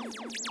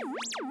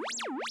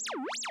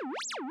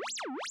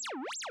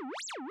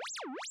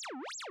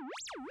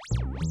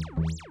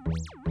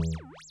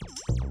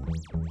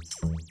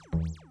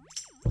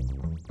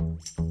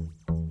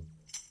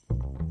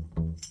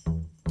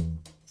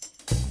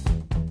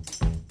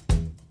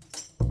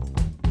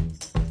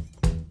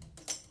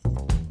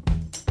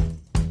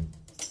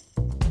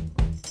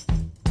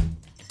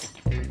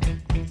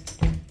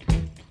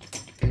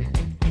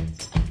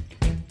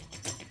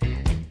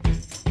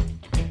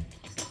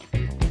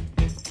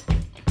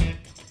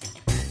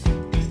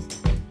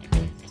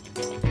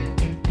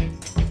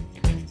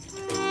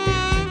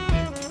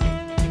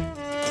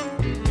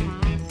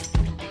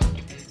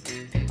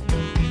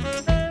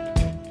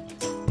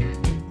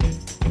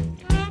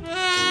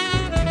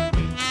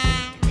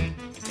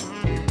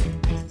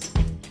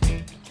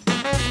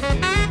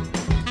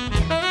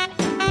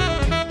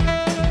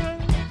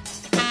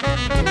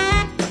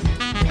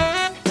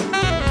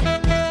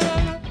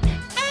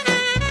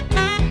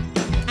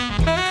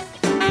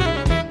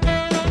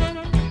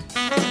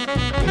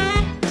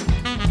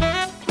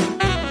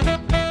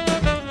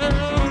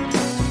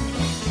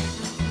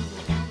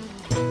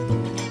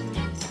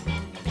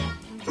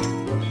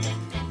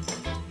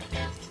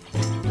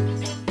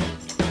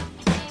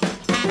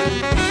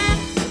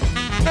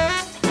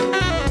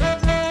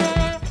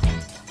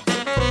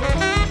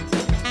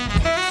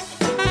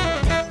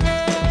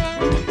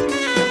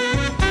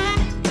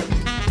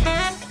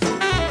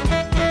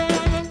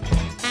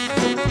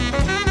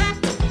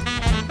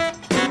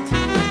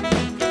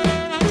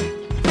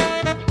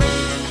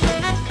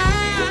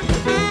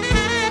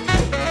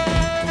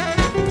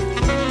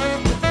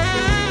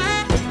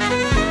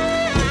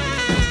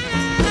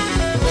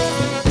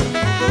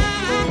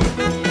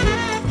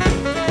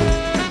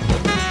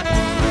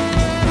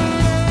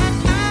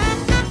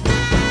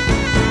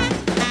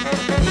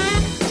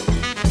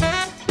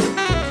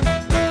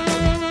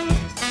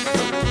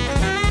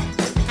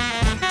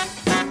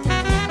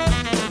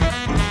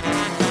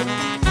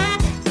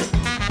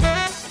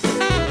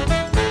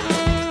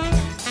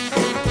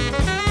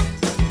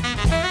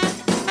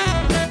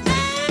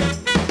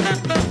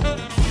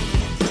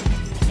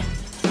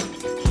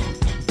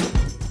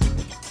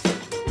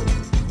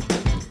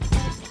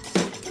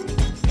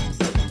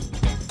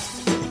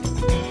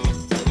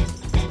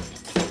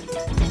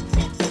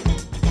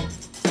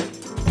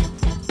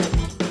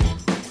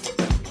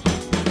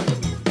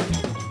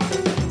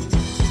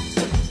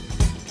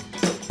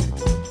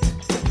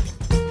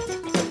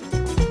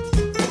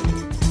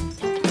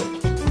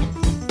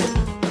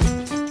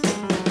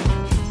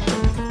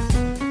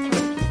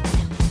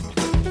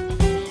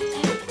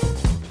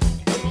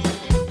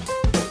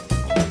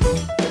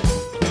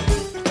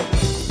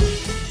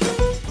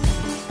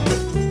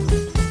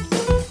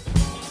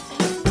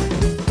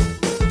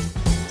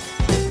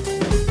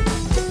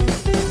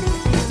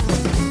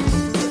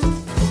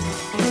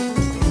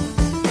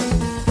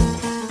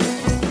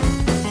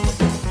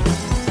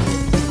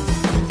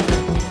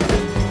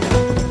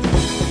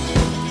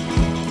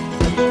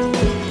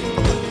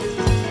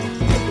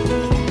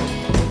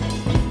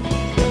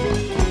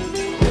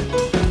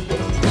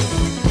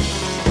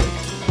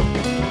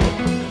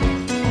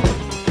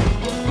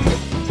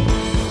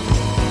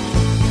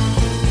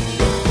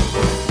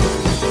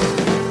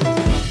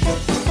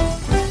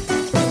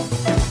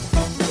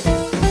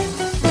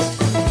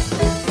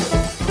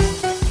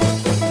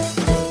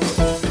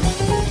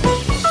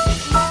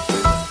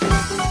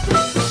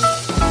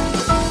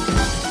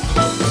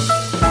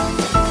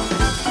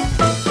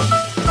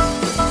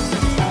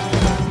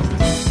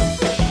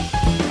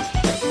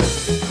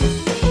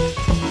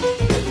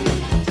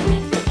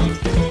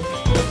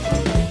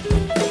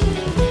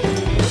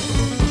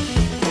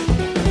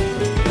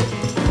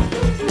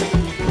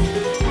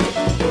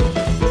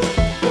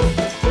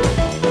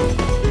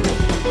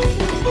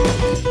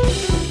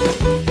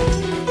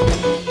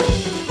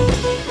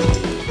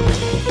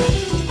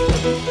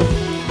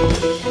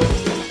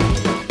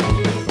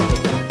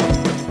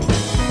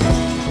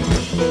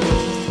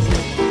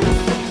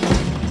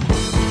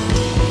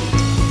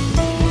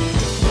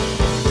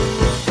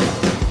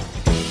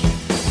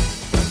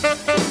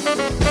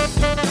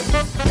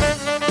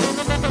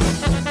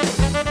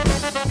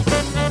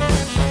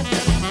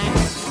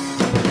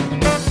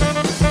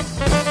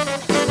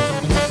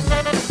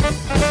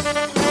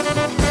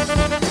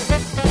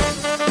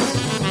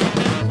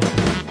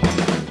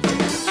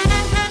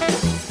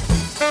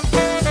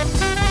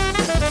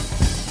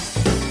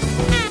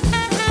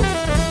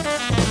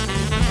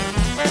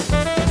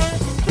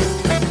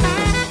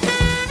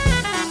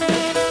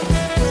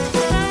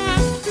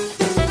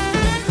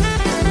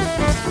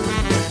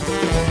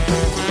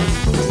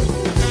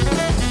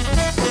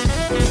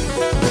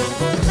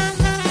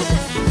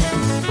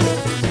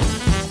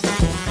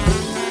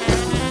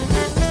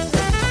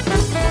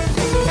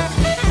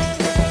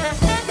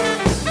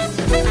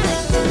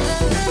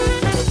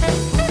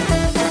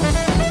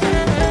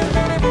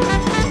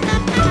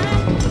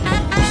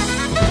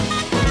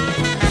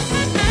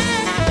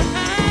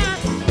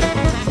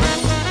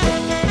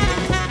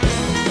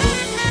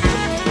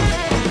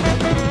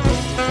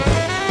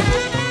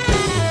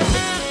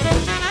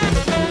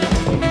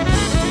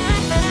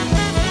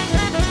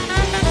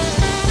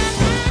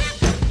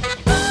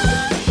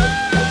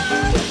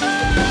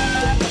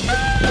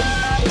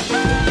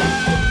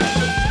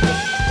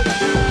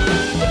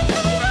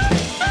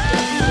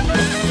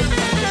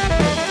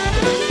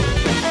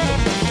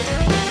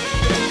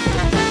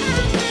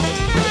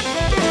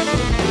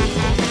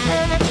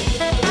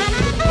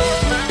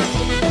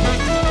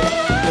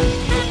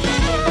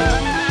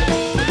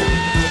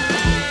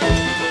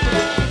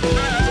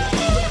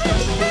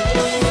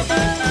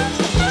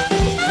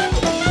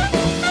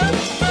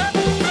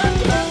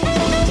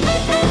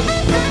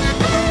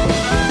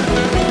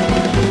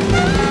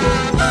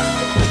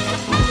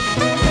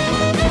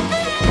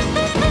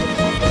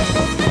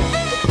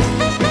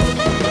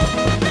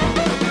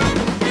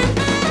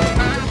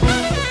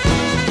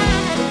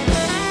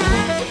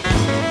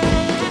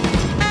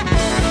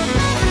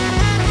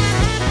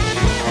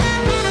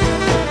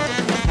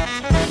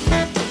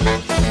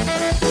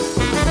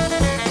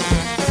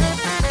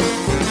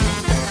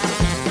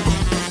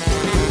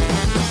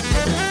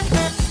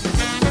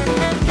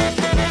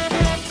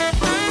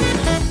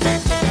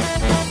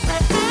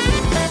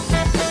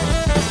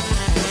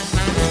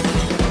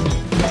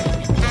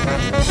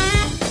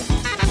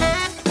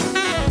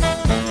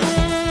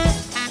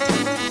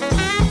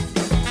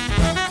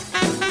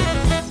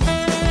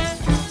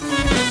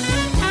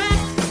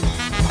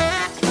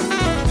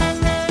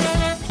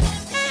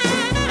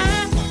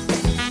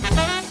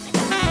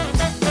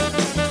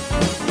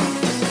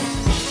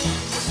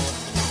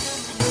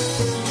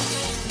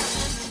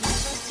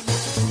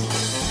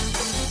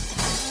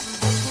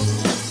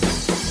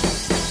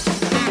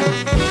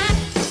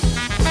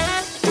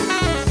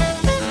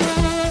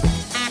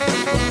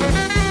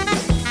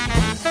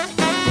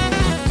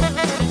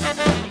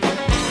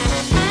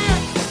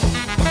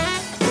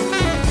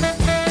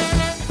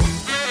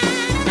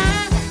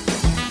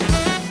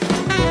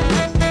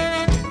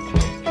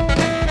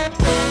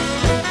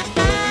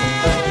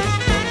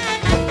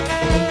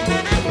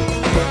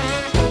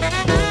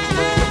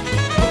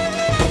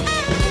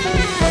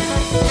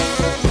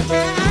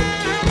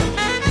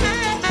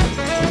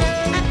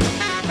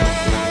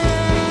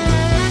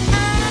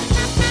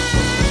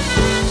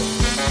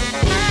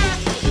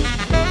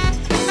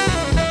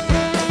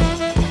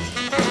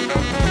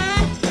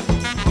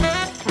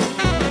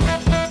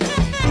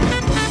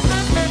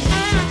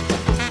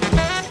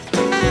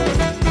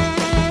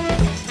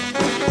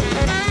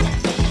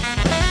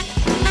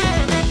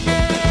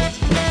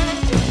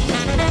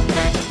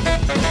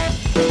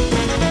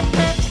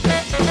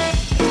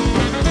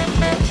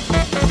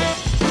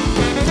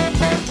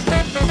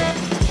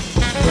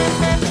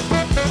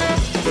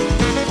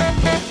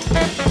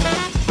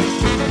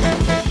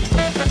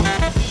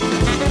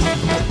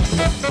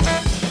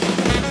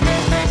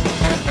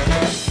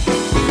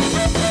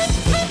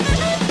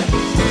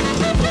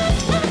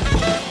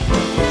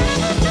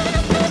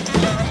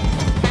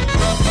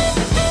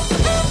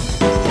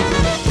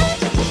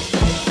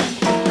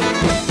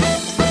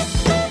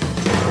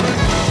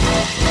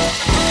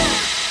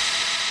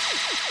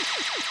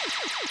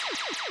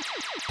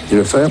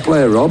You're a fair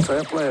player, Rob.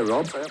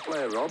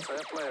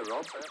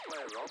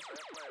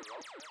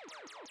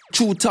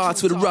 Tru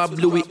Thoughts with Rob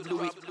Louis.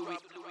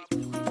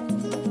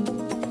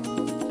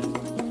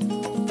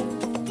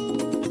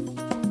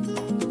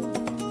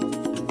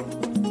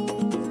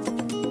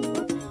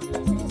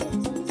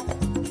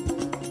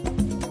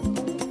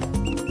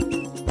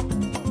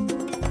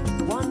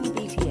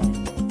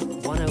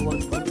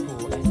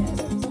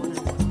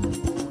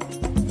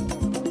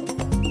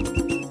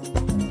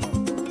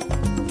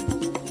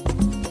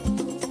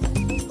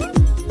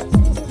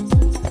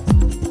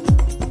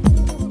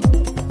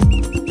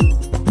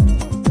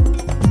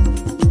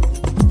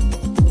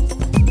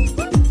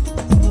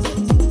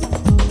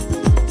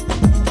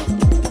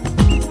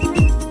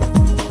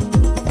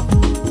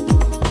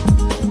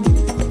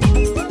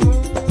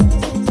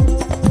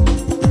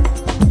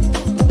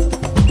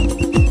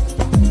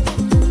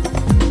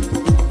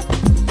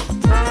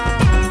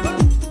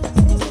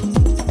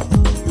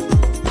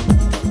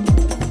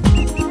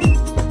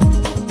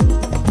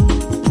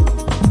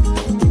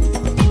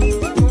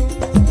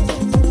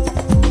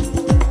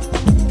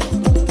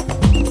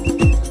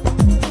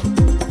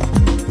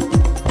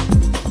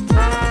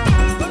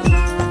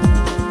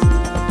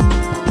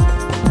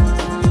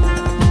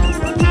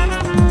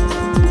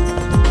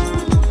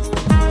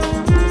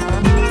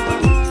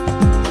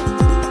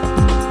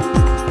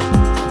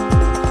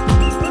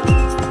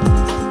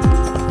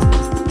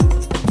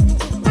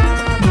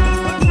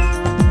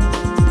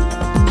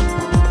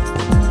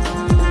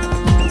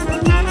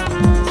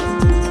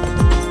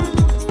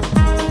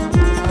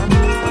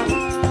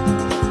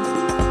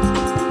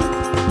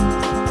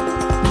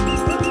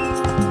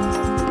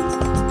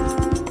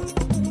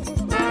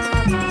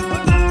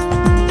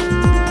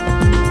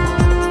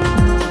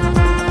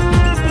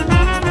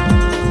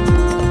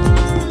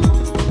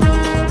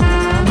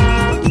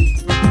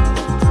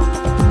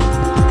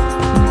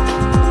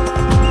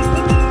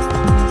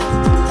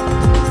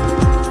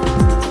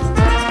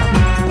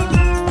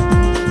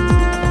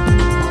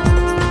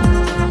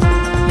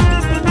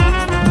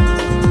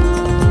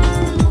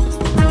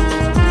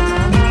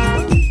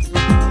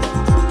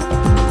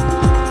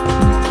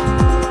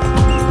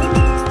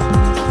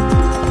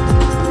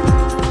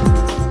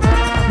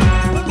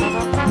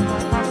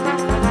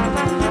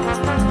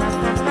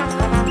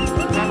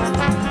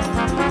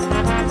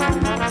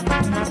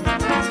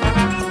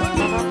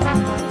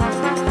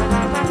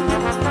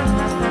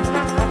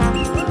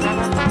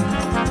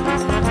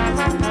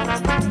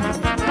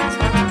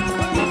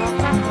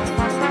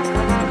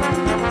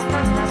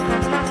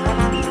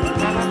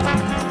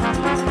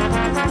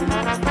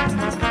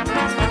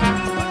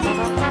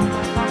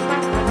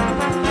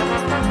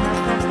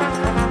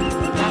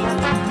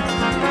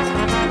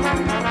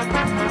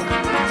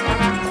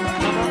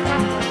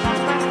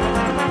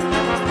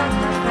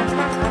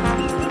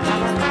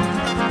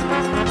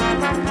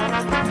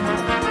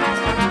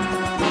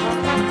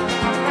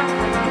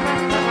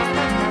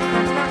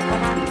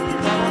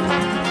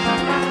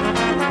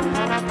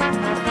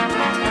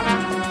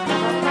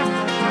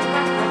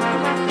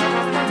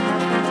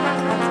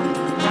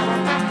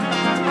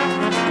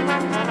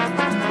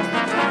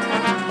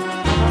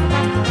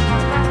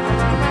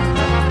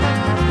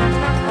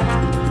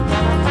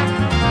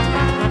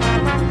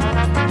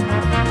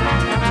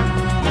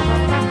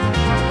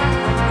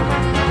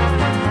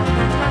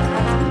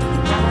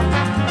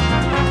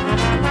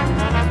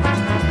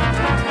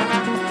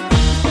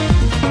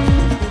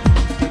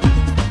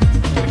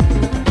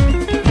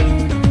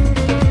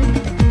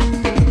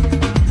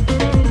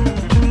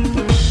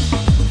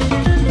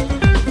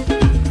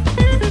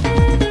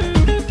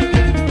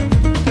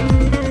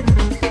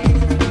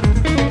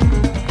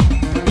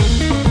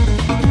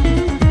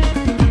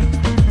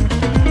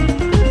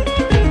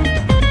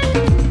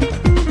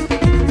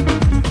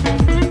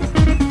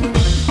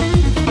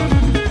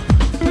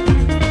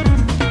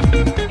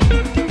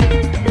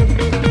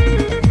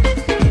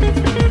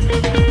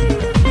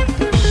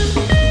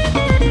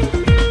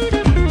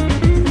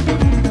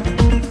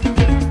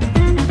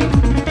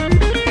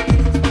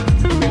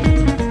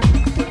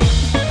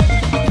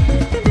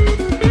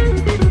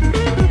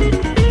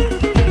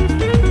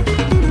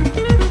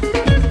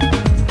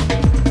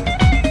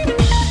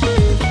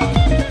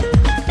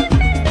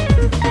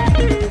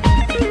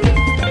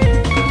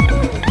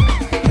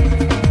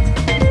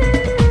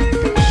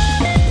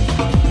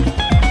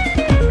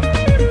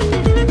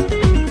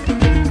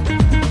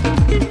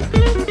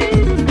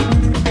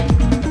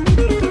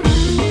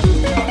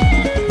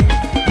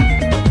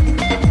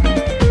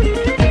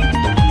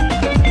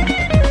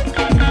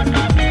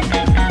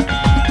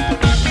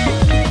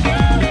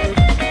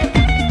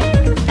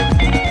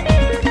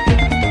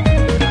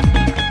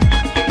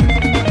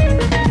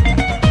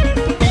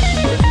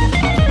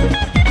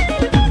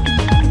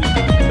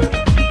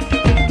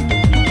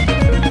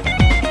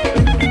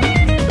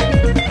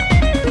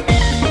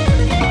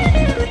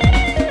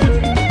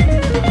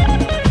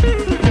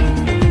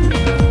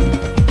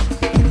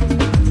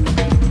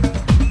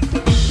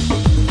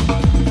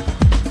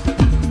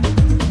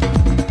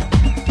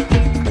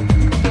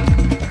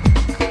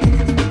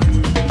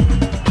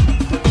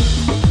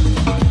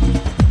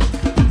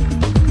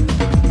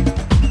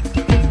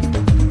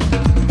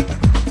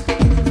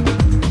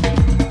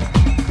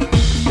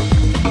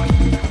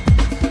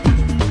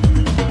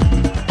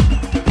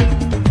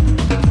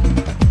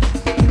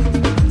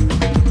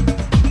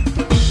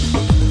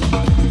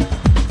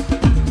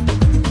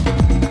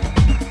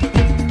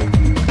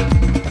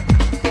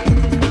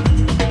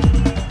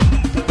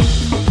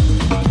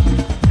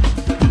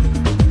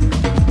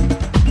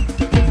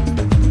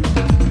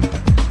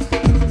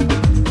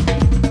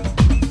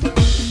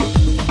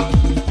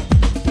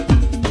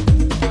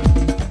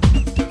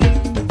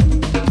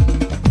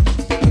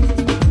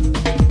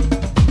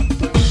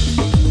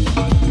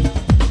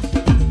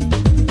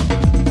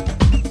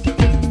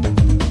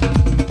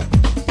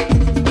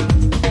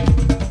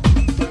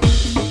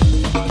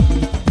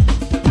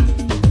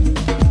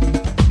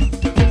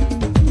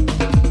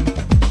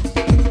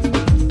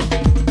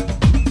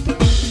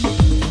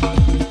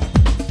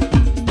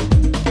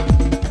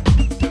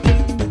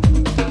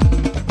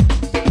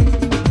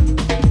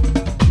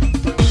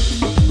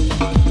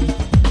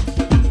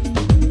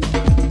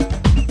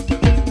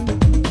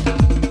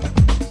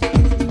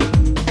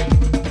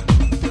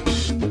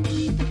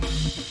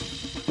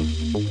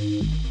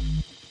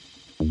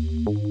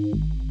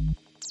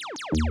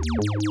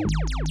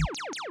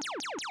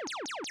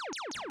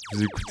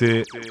 Vous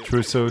écoutez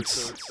Tru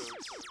Thoughts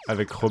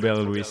avec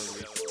Robert Louis.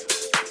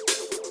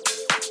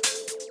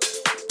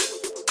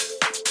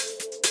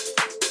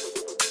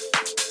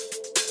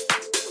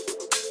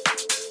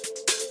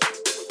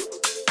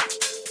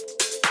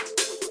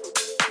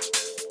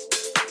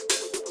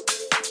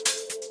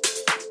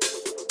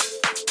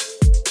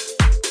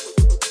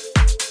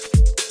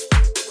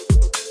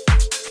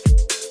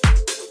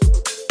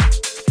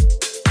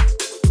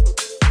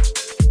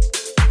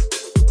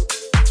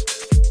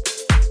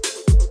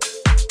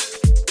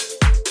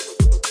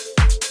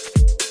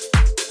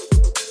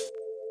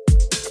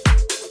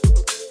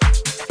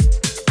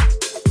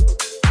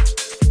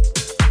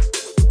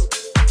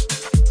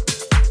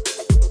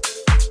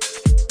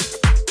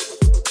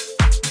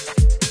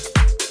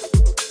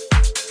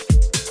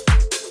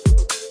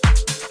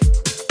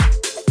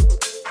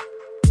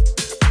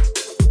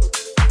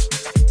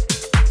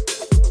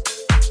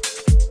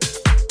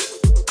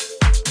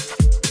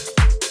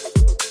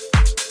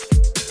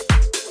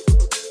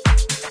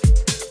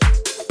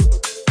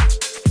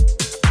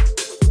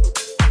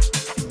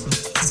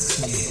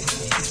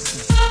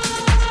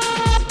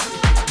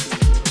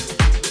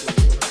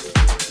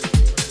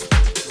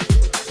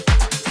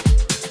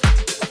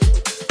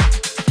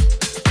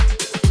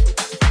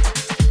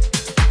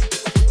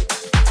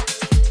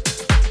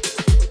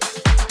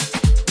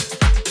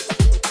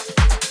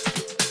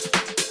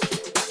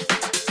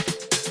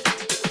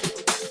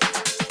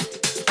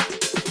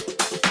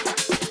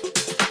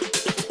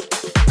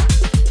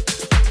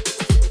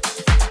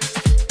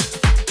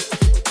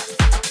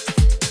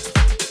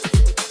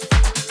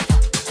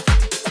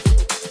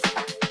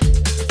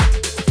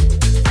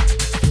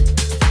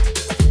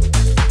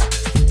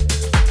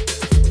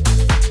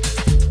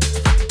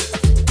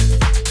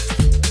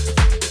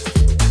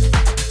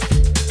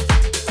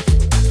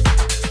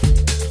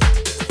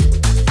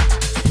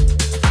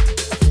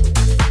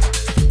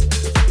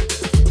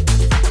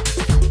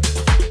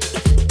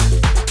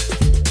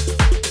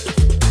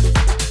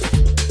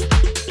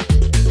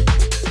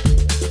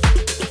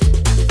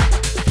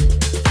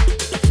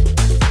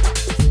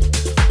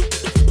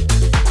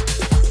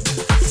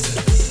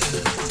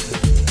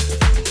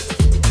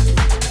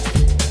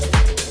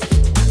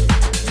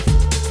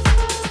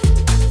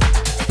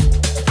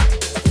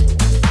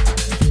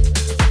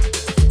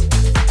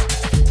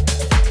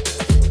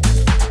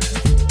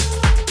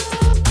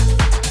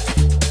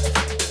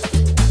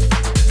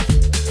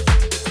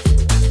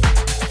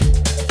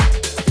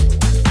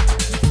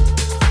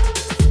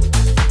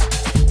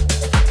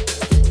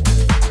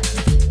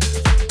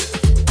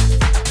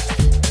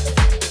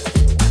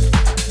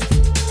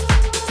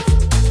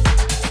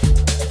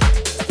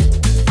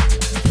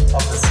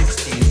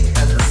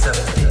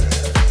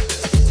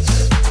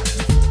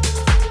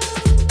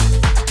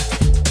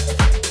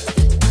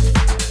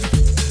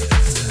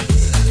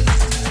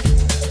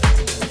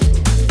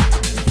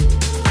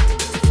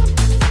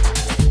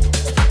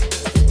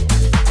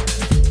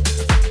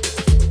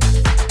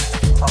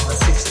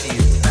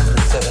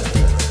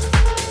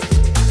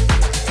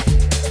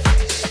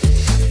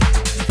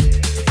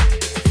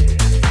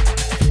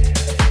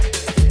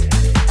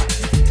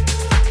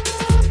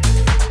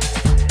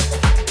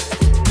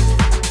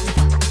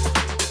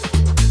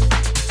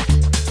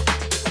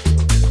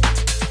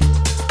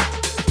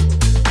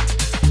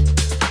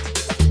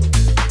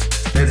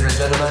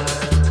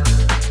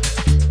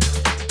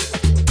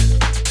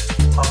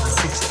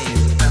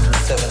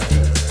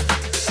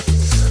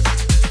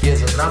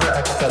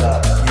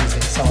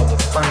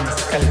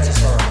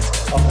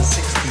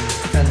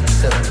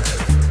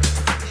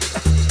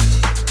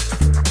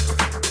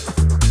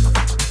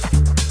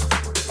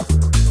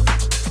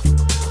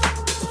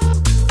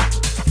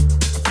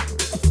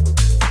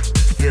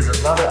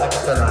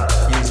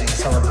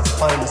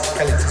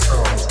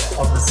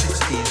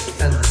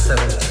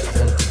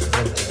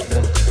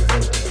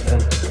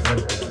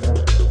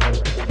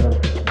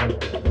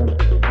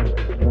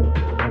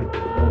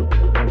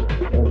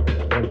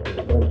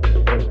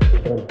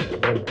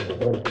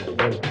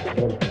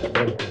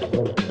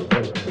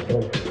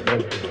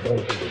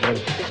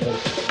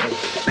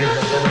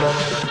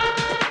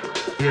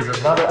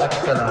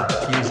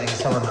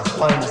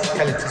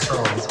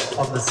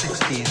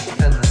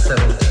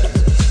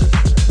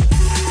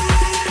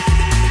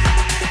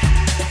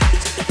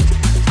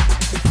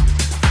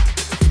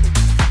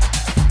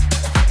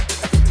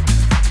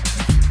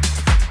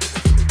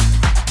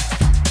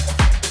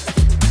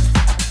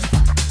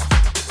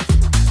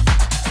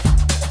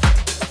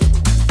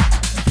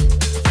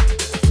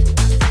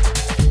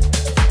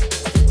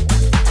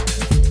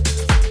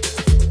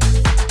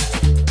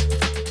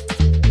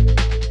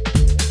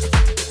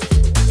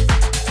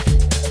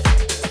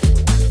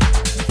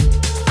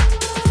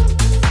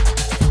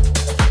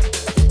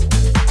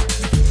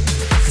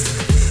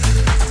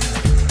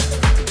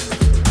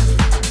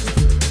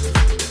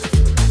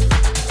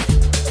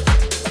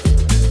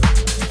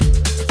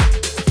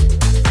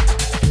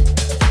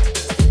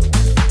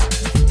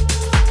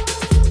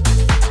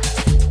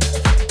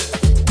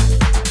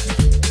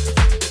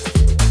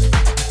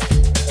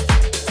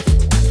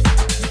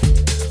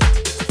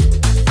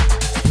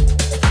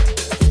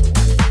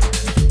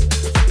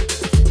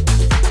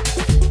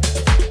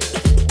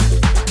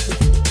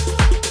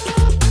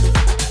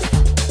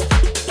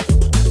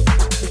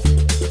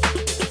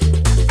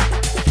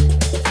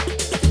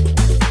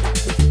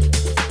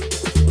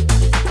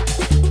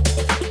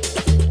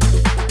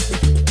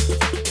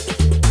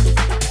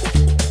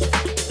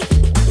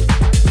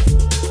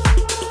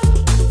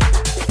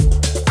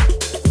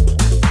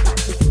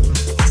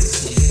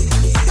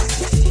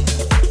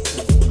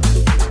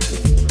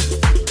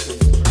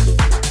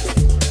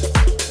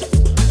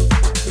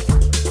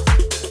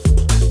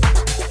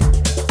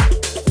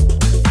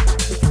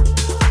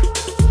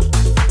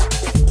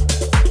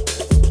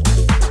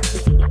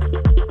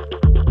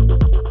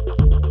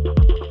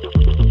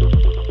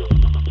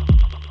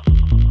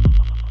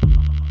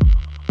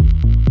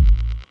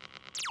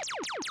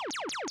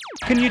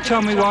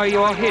 tell me why you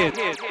are here?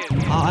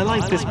 I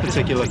like this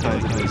particular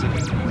kind of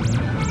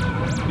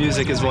music.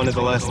 Music is one of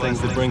the last things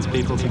that brings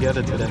people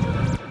together today.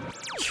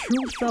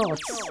 Tru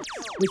Thoughts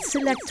with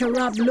selector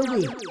Rob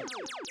Louie.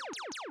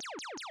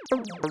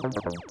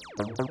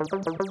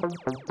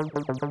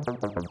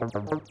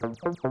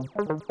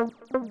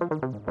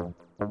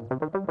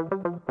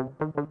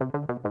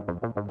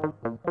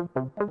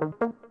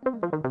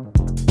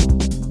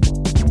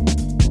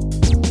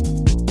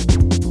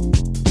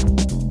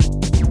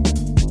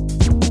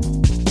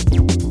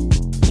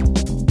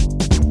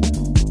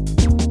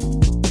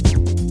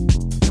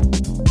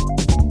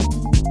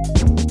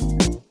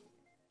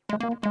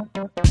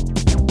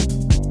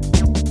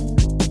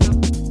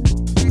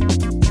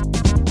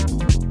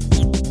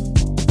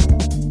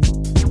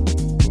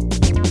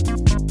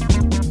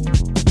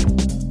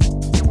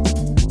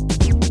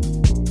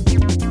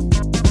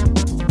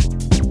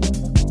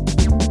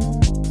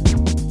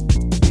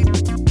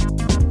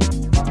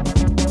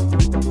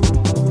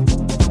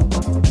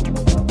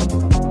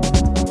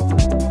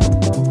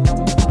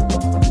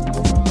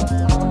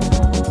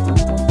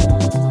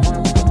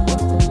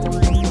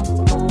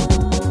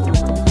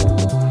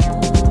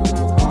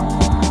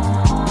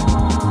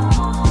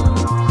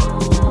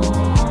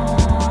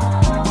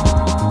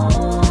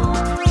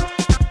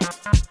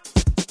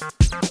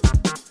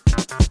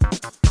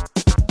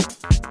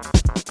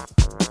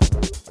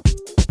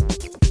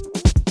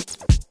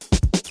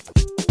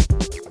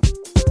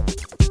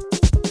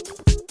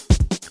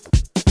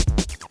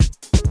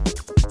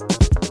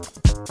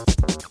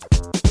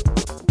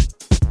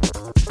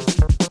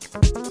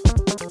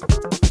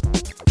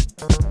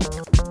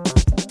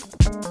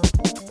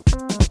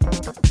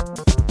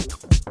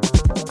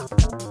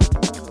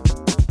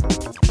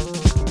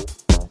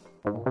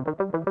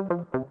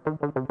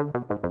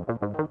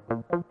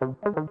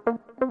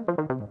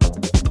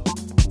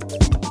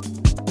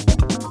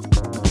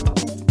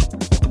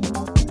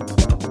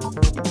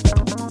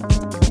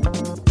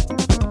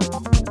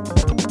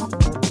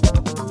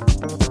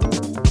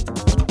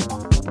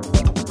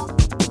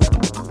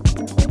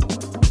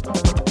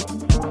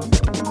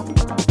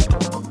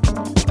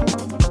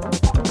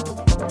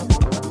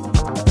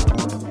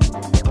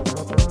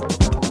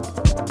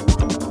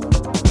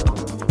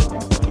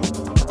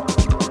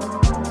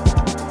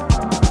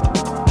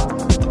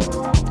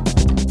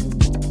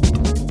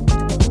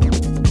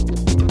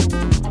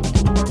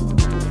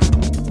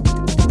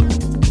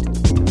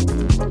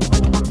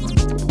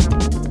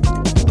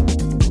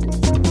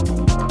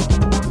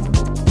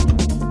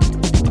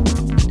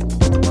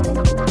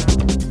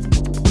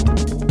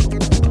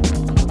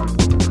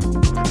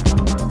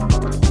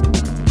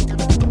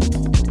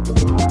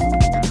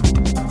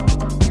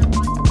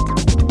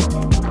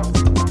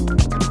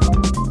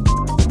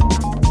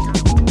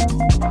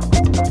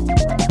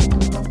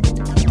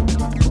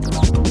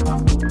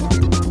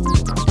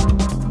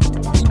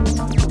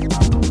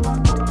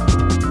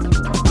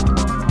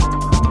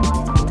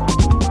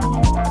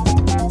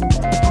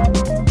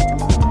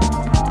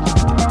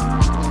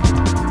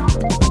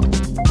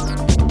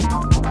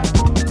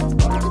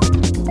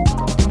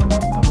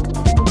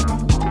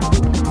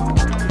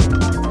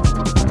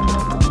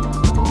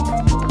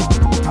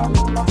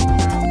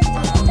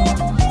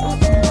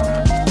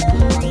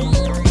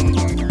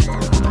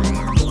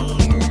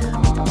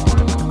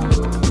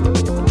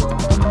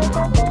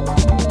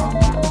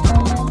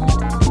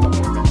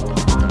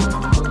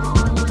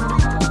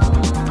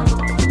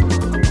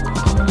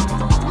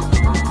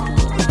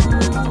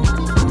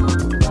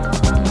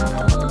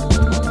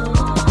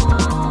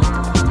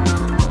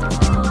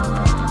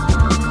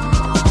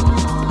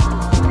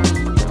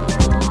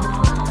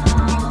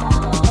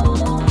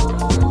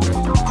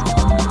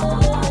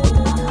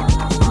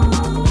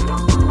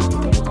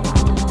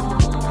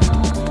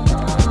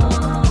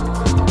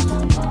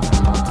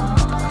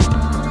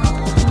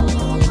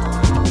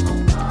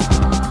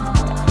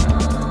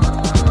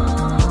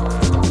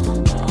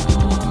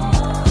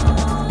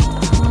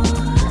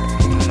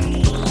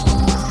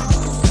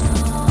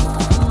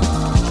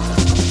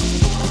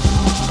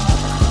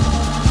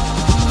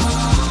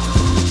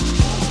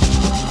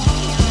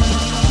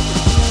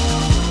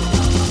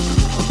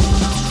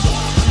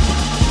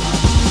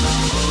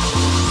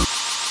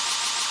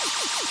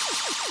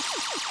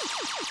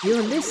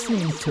 You're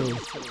listening to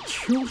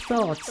Tru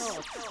Thoughts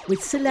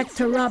with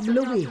selector Rob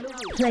Louie,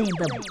 playing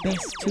the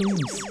best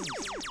tunes.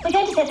 We're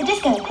going to set the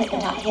disco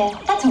equipment up here.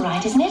 That's all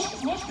right, isn't it?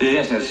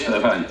 Yes,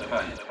 fine.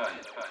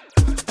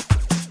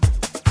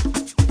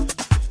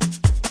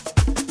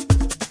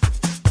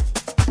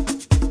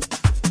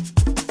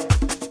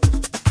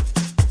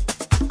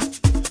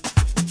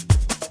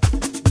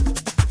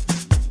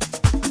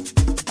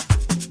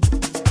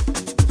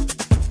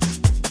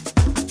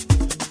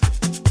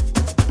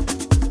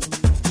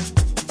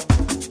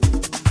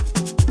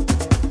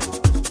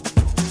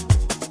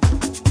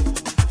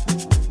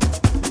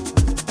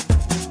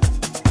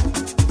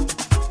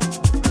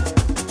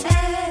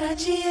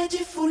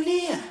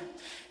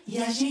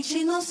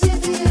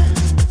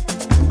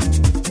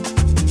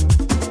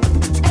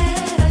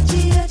 Era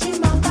dia de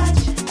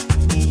maldade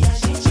e a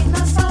gente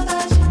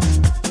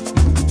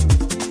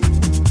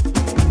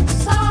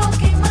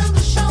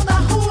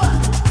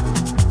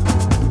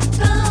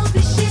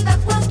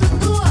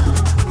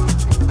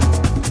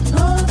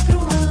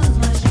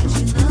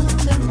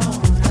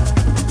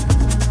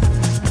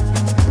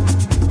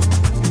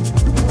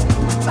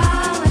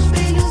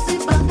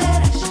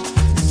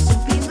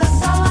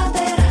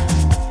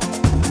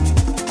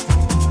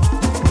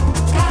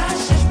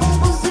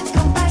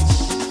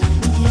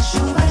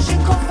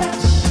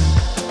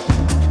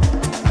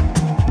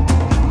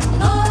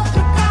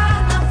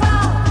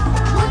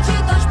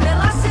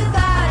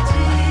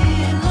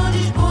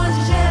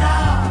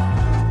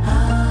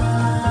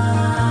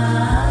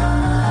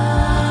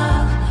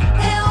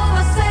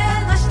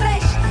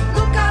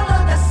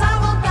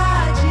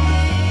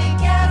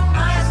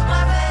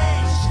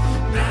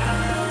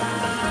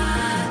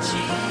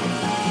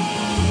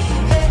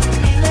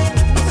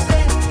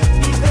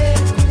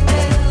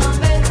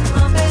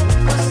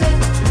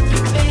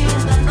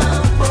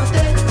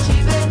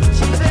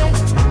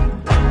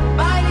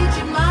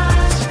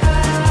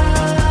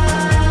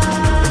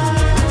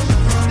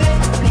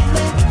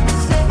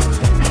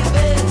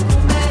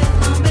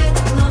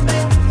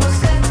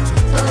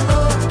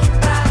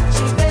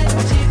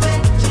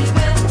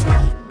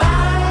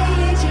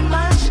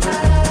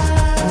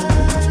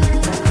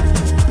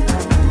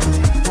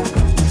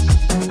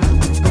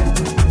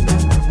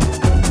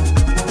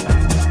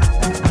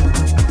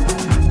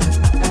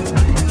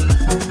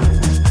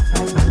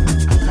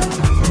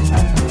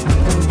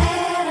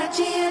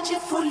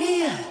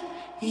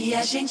E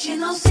a gente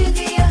não se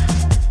via.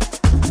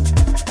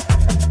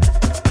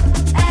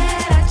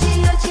 Era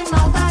dia de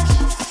maldade.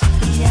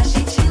 E a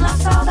gente na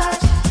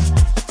saudade.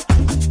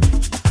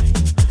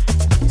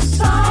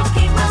 Só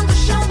queimando o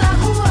chão da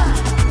rua.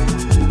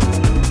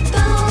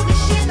 Tão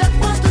vestida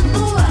quanto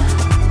nua.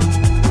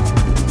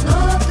 No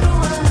outro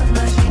ano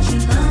a gente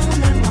não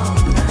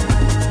demora.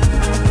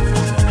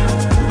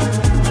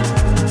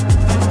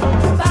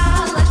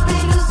 Balas,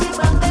 brilhos e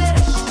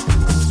bandeiras.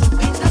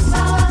 Subindo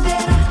essa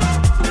ladeira.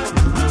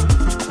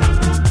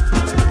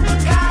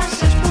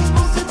 Caixas,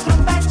 bumbums e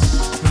trompetes.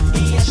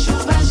 E as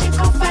chuvas de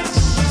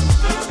confete.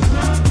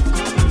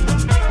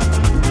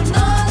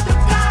 No outro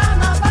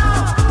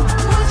carnaval,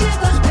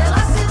 multidões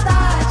pela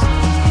cidade.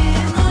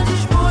 No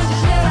desborde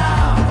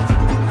geral.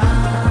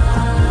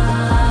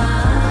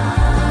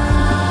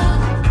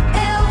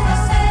 Eu,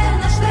 você,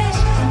 nós três.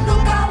 No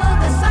calor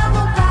dessa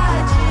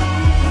vontade.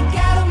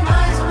 Quero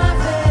mais uma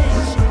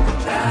vez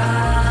pra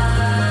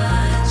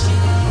te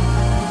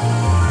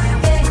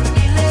ver,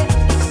 me ler,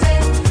 me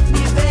ser,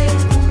 me ver,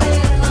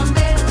 comer,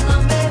 lamber,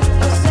 lamber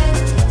você.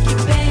 Que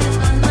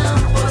pena não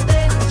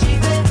poder te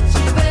ver,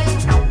 te ver.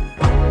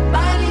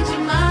 Baile de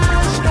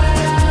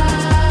máscaras.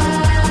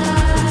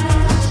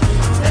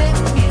 Ver,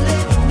 me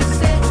ler, me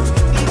ser,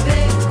 me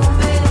ver,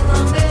 comer,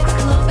 lamber,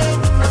 lamber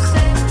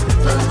você.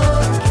 Tô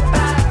louco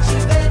pra te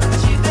ver,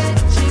 te ver,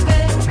 te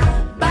ver.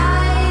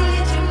 Baile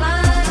de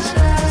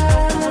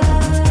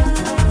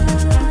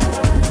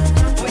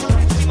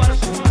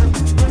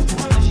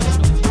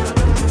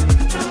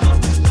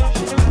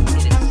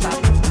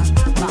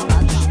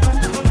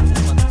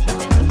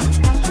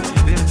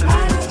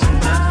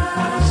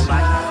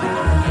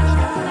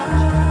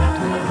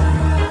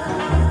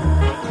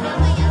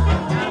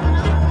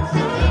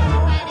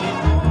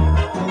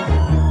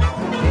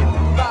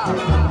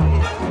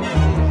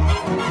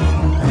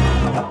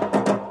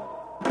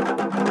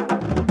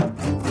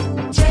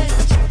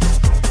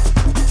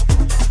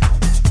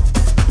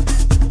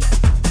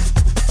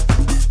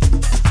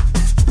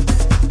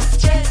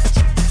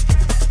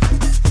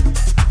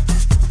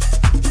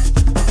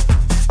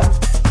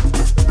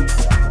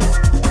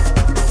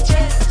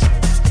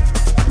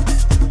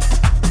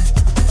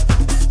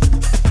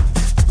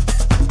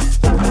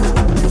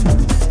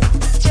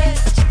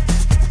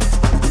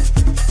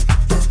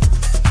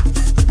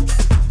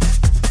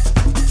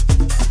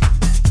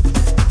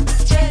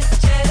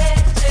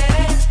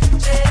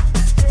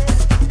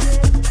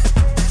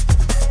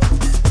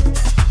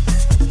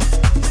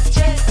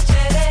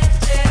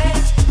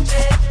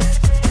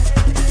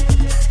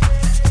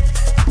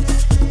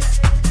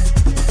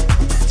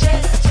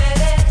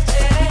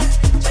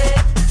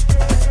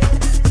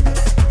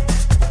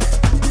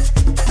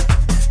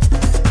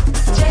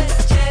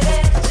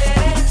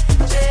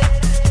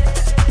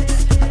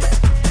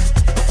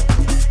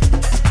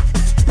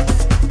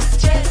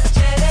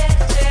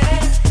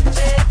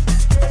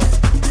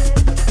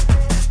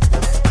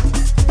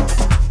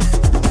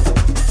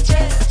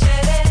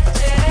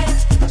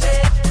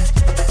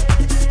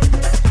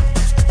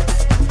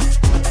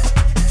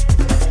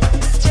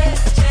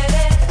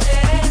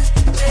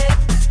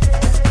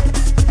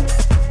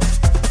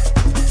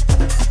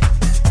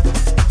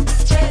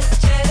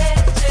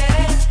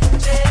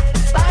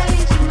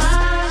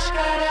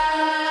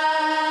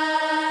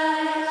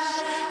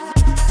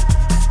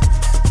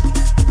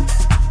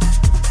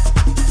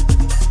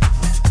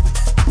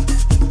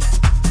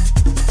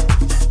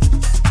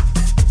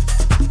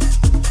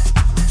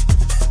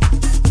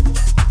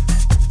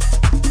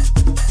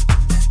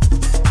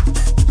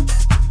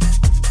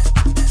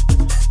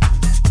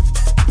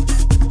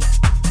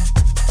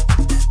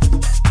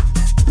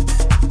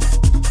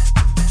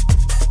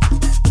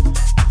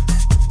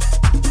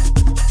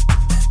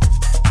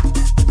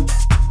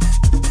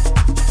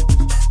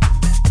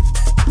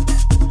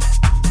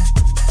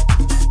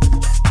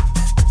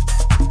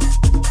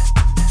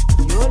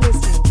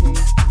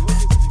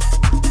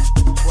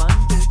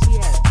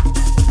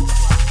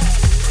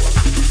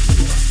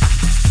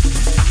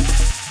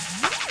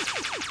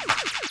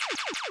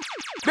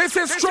This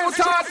is Tru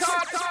Thoughts.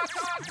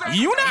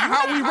 You know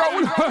how we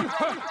roll.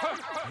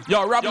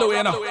 Yo, Rob Louie,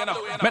 you know.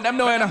 Let them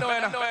know, you know.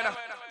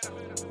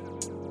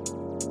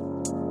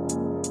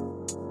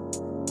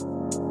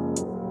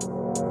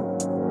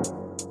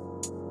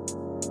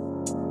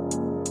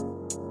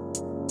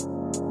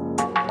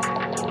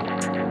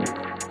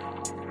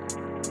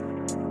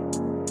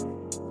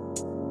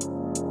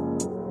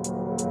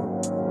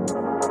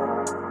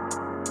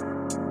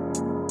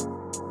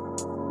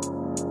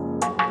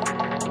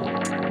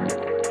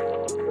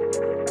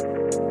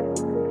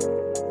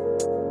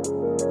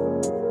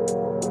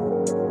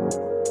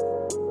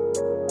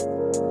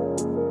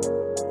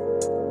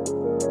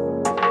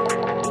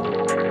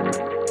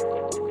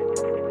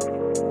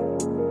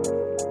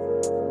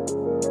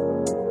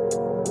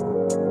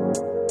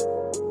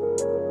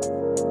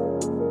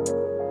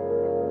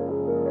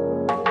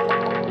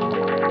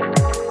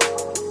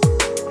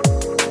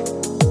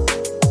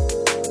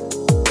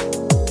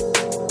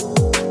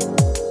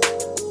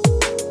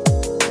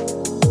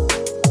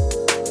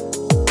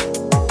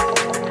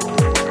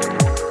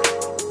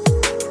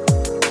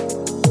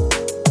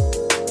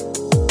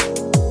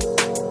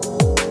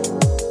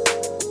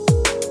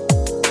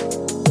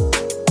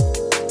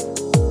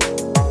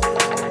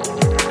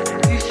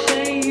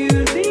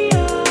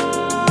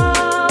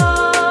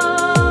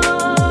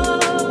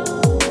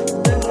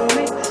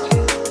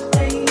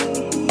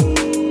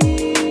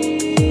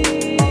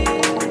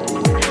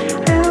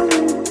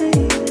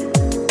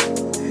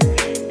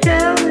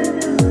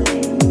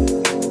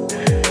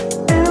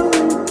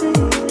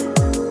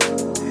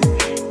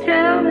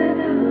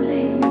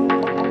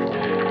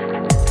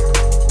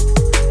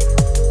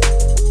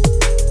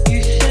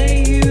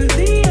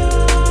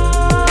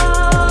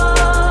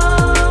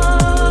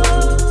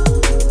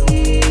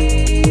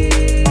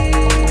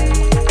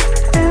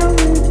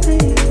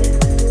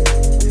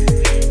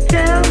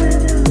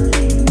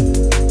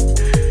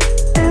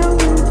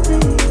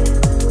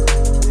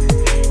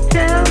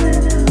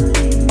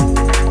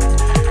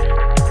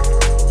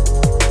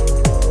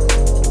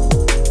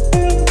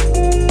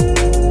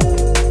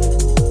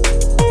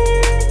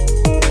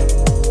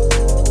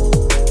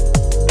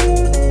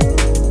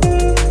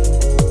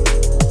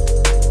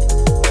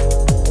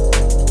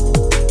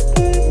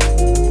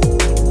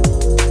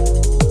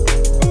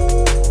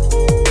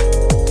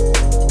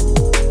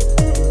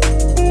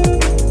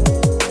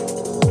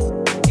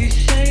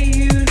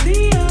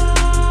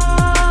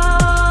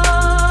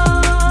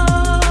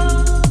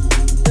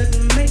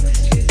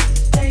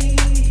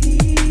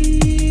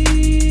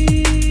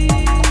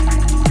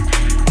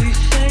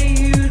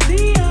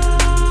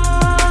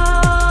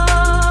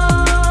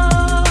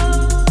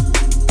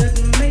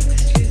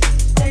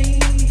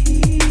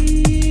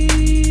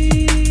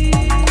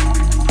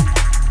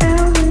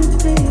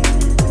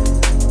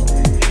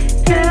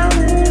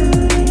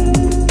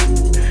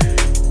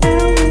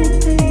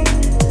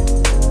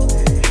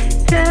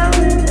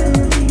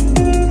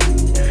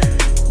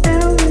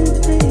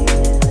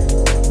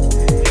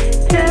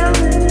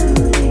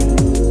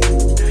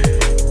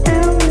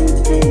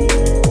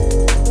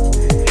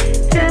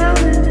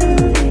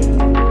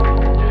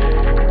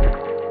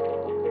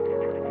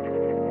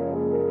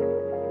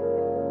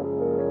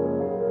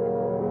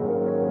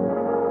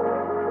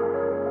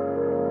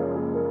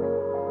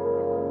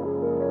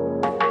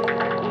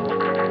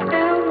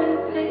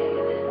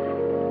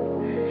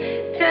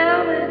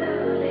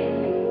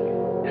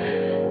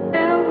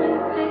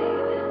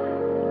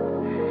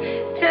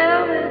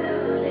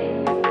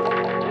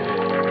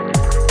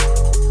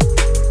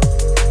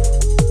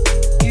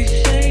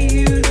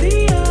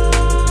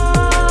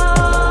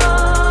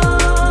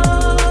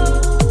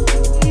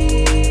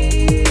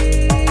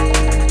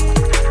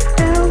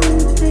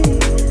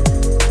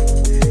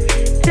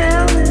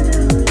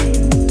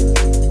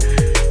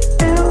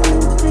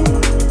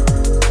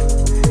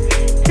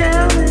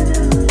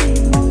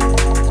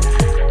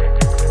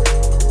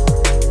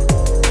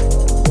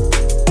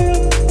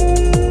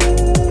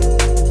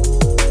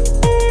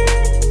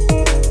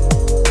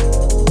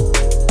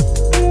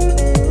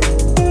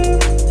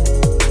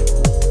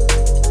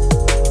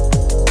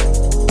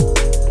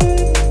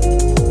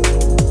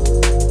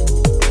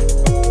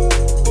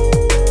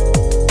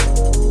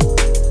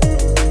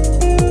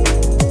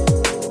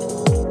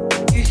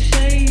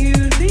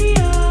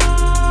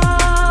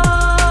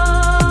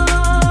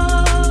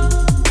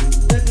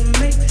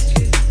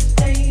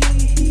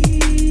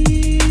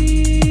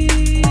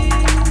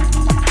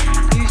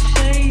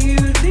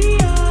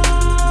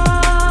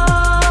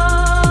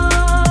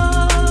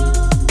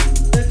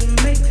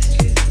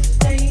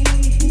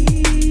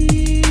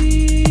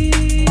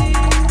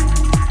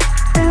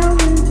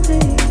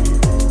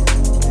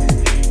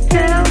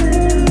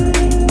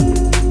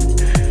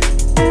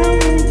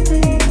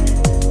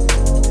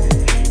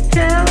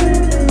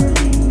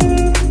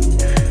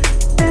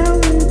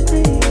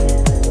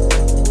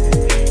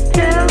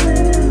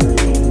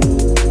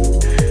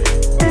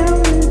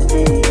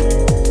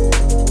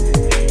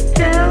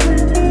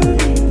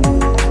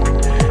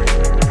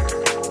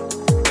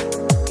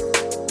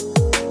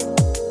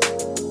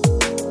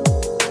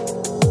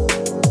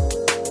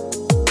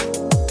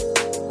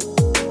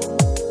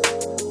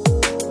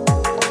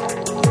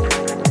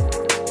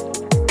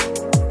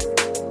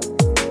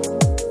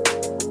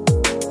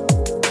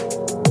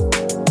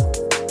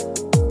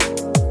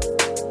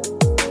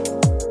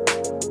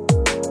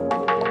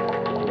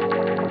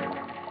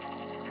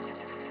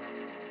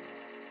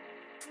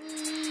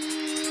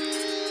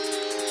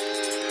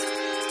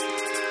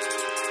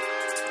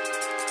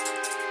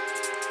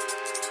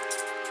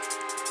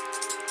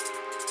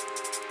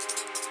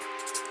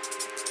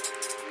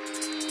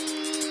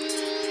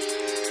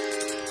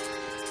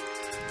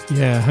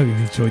 Yeah, I hope you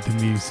enjoyed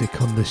the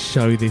music on the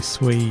show this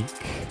week.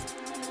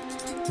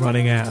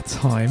 Running out of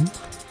time.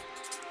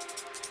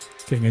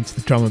 Getting into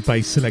the drum and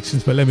bass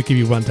selections, but let me give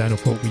you a rundown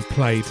of what we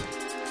played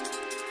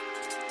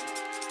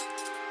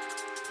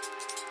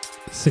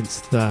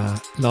since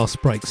the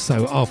last break.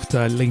 So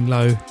after Lean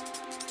Low,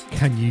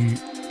 Can You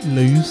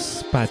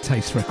Lose, Bad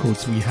Taste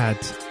Records, we had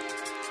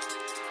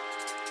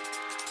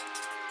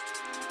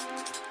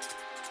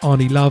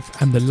Arnie Love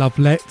and the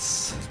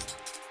Lovelets.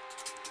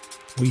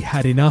 We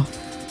Had Enough.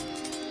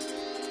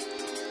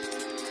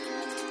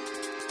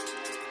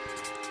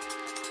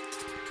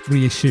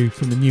 Reissue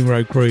from the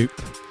Numero Group.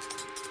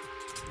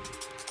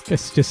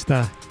 Guess just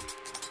a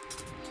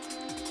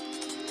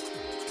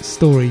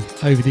story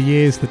over the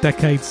years, the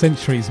decades,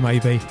 centuries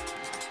maybe.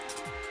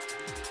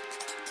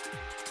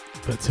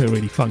 But to a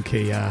really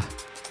funky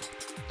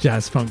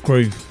jazz funk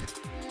groove.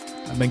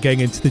 And then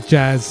getting into the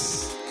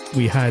jazz,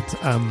 we had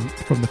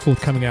from the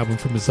forthcoming album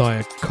from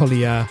Messiah,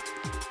 Collier.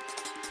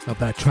 Love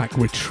that track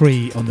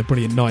Retreat on the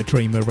brilliant Night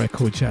Dreamer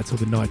record. Shout out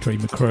to the Night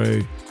Dreamer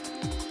crew.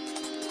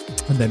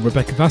 And then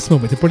Rebecca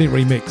Vasmant with a brilliant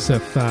remix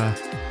of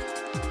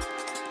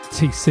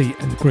TC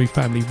and the Groove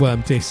Family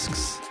Worm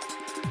Discs.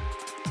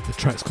 The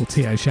track's called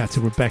T.O. Shout out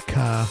to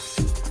Rebecca.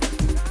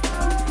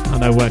 I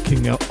know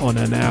working on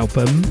an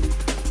album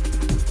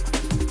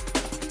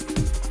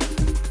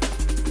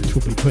which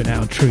we'll be putting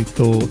out on Tru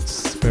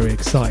Thoughts. Very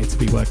excited to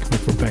be working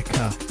with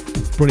Rebecca.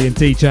 Brilliant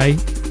DJ.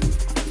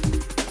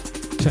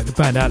 Check the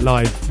band out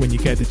live when you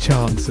get the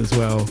chance as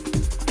well.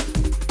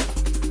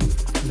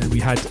 And then we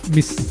had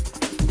Miss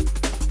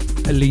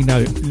Elino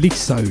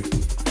Liso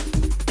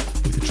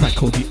with a track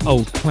called The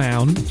Old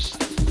Clown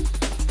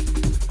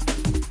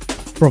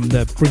from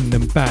the Bring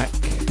Them Back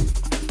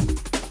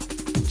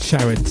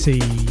charity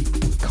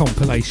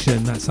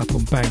compilation that's up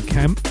on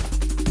Bandcamp.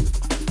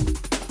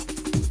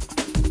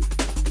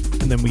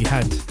 And then we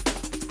had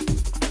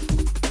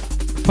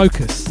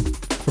Focus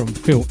from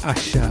Phil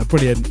Asher, a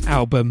brilliant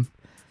album.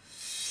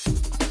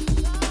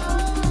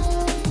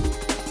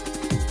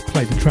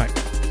 Played the track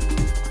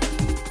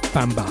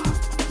Bamba.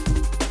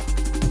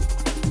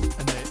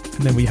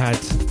 And then we had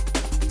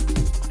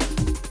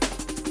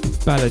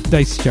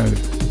Balladesjo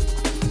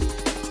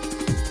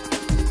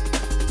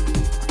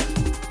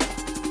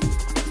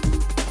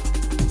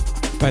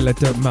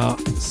Belladoma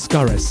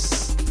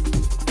Scurris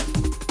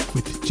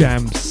with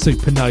Jams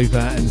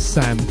Supernova and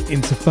Sam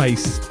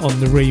Interface on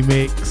the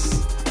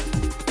remix.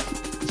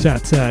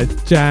 Shout out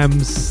to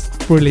Jams,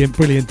 brilliant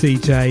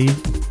DJ.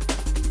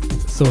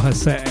 Saw her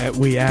set at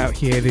We Out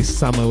Here this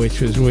summer,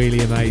 which was really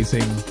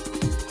amazing.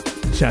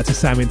 Shout out to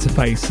Sam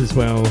Interface as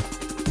well,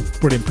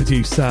 brilliant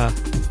producer.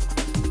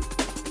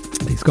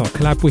 He's got a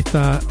collab with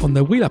on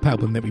the Wheel Up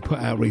album that we put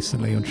out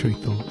recently on Tru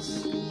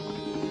Thoughts.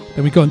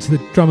 Then we got into the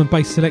drum and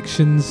bass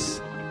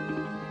selections.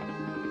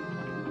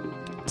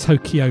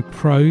 Tokyo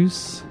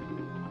Prose.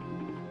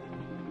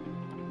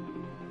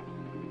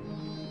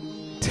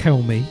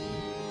 Tell Me.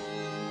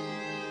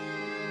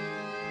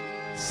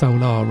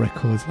 Solar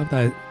Records. Love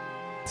that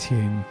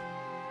tune.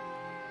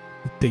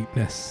 The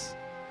deepness.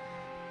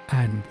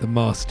 And the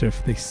master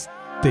of this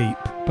deep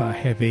but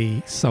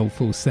heavy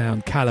soulful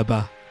sound,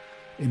 Caliber,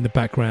 in the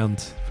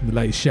background from the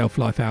latest Shelf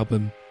Life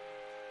album.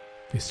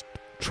 This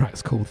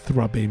track's called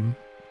Thrubbing.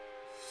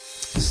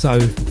 So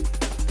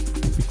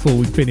before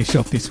we finish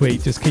off this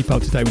week, just keep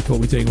up to date with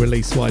what we're doing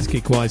release wise,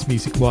 gig wise,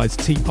 music wise.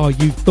 Tru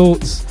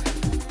Thoughts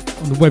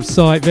on the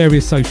website,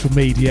 various social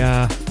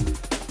media.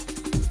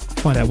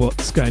 Find out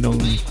what's going on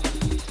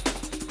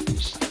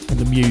in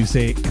the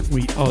music.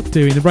 We are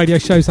doing the radio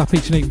shows up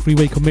each and every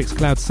week on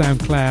Mixcloud,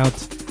 SoundCloud.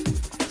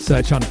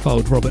 Search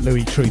Unfold Robert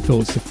Louis Tru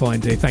Thoughts to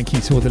find it. Thank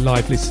you to all the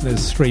live listeners,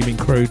 streaming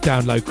crew,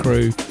 download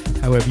crew,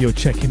 however you're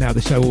checking out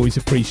the show. Always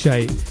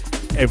appreciate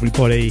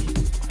everybody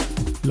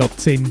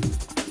locked in,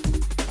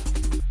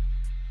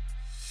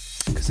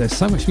 because there's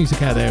so much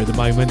music out there at the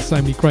moment, so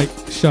many great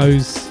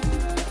shows.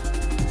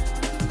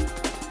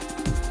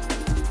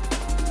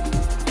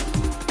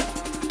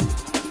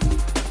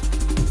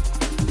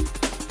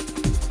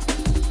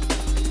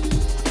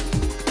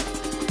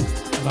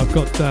 And I've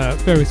got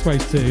various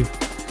ways to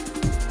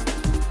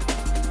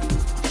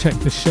check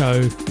the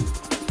show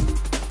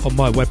on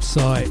my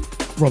website,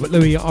 Robert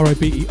Louis,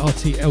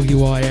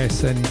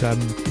 RobertLouis, and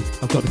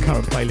I've got the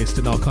current playlist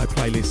and archive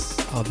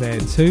playlists are there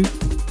too.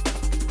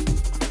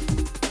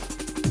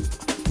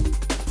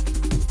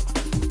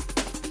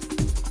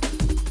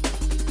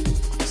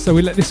 So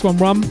we let this one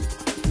run,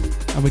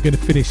 and we're going to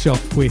finish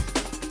off with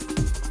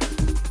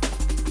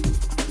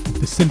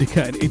the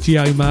Sindecut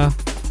Ijeoma.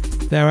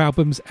 Their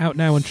album's out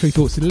now on Tru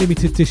Thoughts in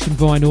limited edition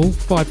vinyl,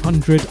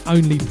 500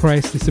 only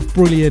pressed. It's a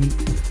brilliant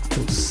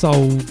sort of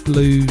soul,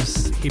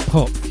 blues,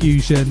 hip-hop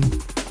fusion.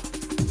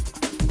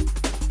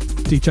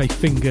 DJ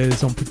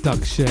Fingers on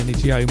production,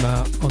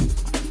 Ijeoma on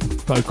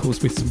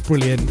vocals with some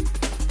brilliant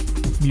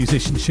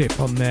musicianship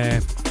on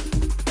there.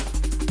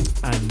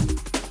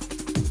 And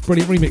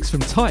brilliant remix from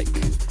Tyke.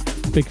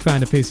 Big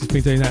fan of his, has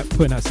been doing that,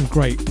 putting out some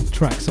great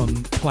tracks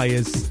on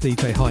Players,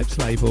 DJ Hype's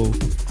label.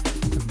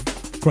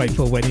 I'm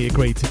grateful when he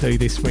agreed to do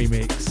this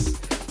remix.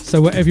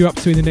 So whatever you're up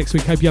to in the next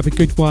week, hope you have a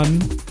good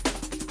one.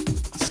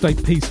 Stay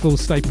peaceful,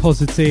 stay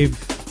positive,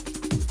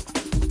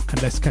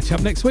 and let's catch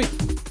up next week.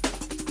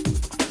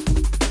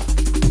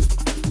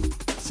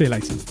 See you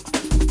later.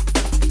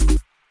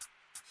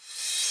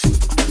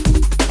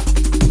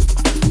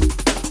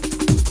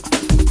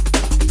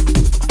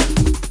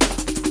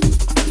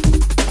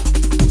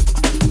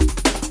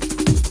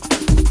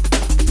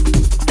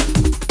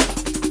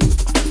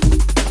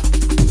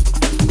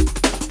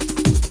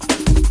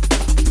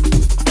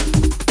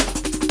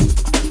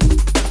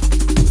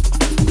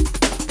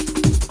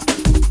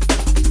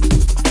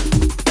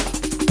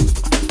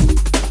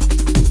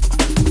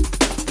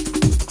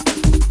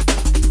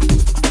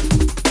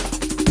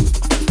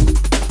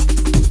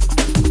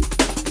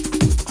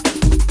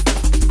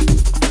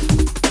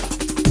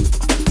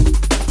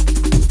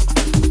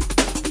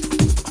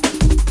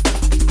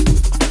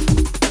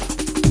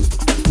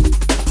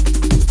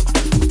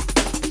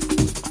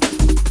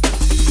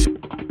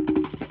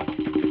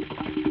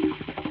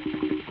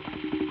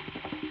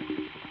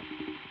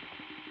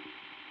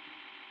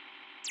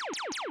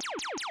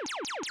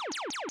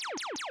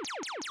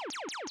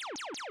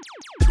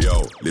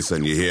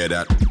 Listen, you hear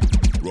that?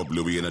 Rob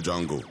Louis in the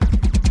jungle.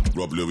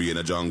 Rob Louis in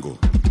the jungle.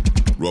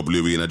 Rob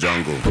Louis in the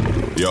jungle.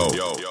 Yo.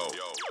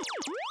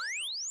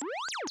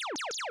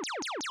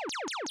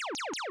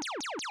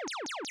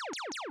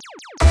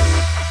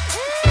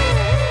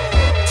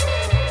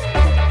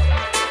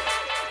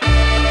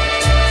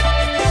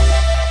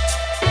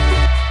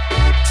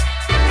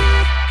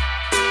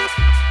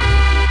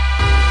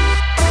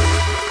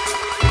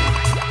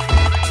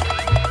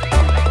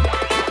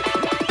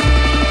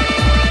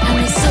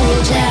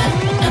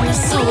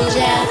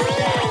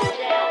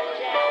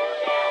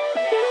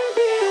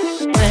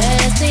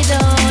 Press it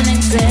on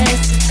and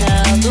press it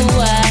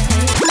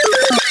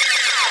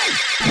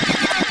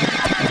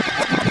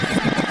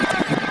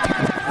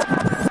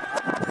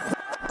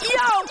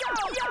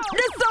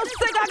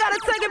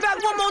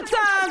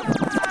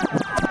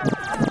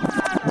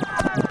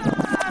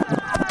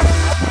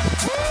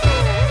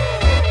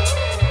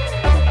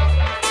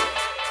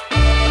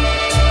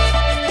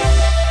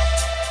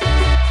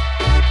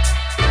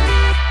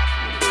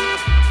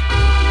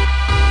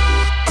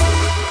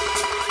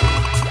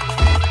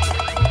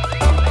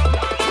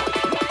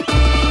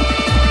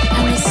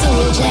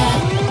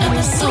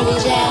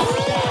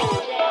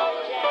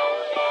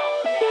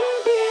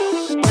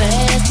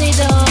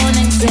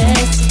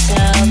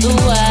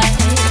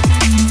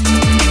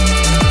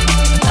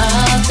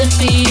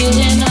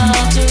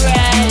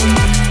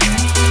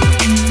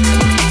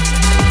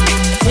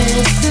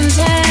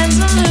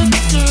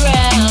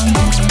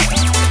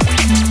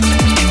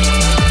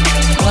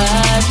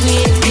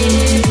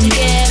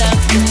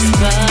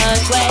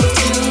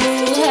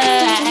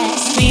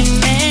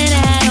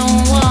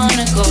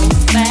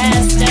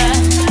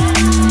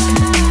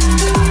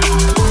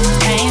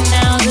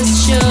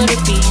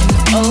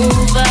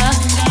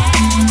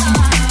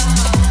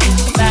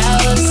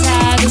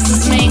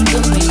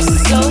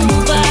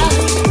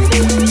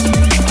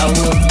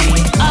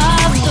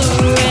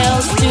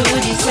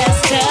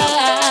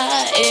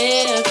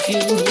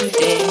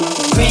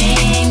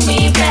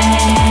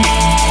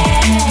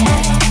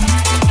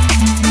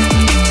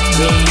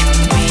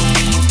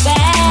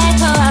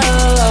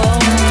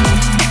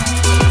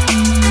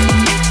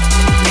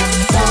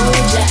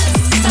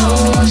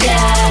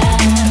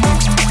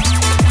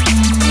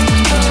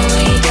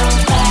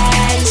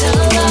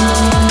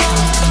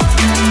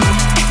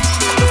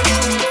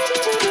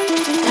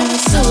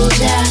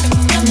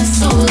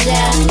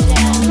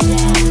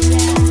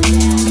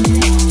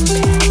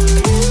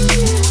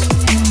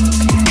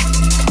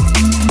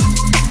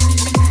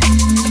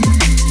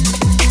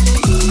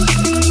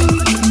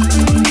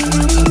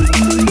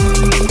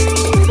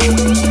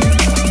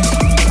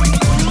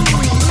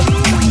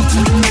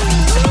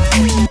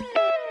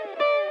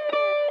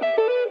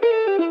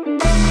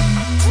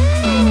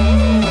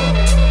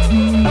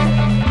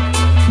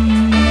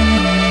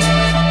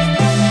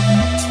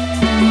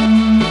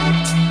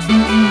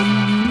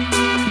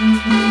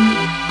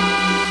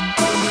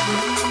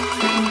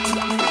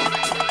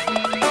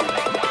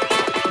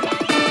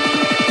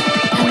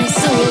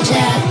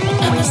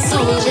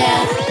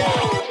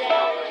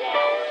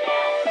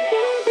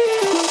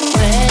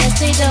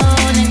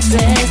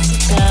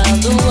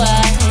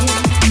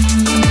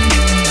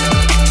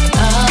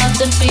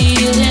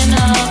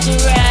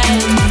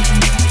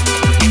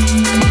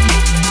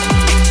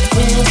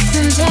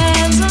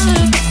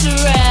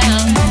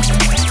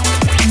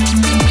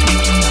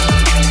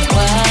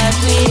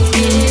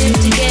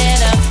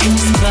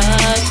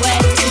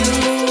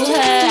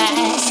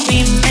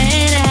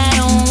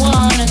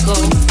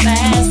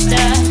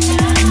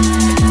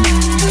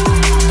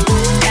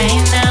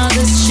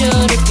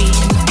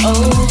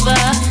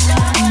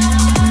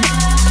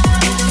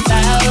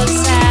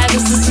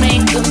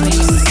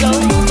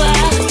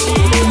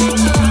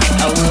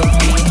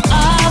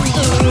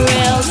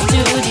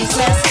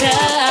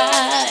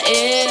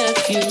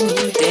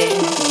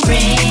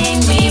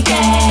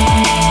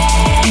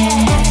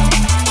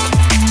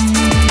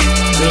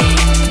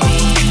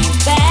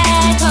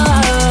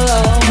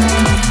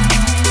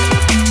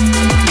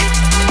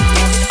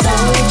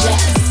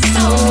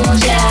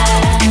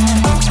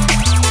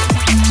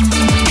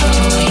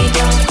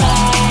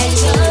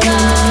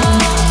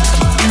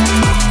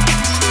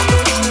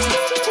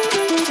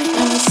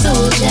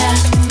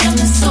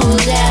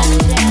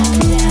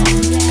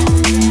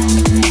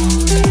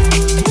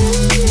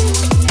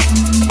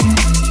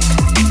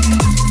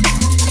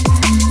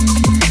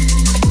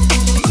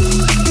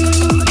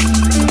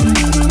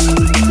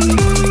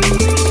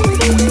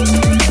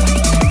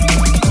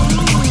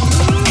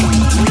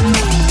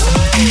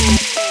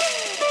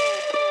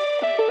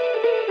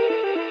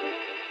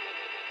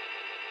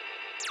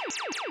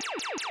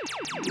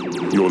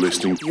You're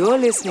listening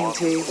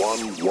to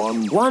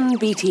 1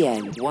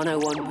 BTN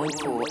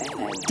 101.4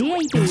 FM.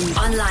 DAB.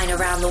 Online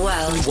around the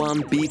world.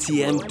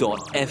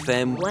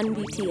 1BTM.FM. 1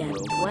 BTN.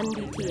 1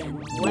 BTN.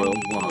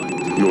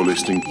 Worldwide. You're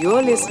listening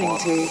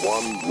to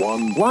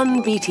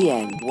 1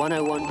 BTN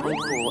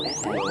 101.4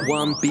 FM.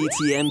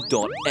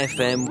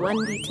 1BTM.FM. 1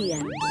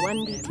 BTN.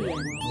 1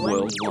 BTN.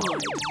 Worldwide.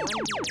 Worldwide.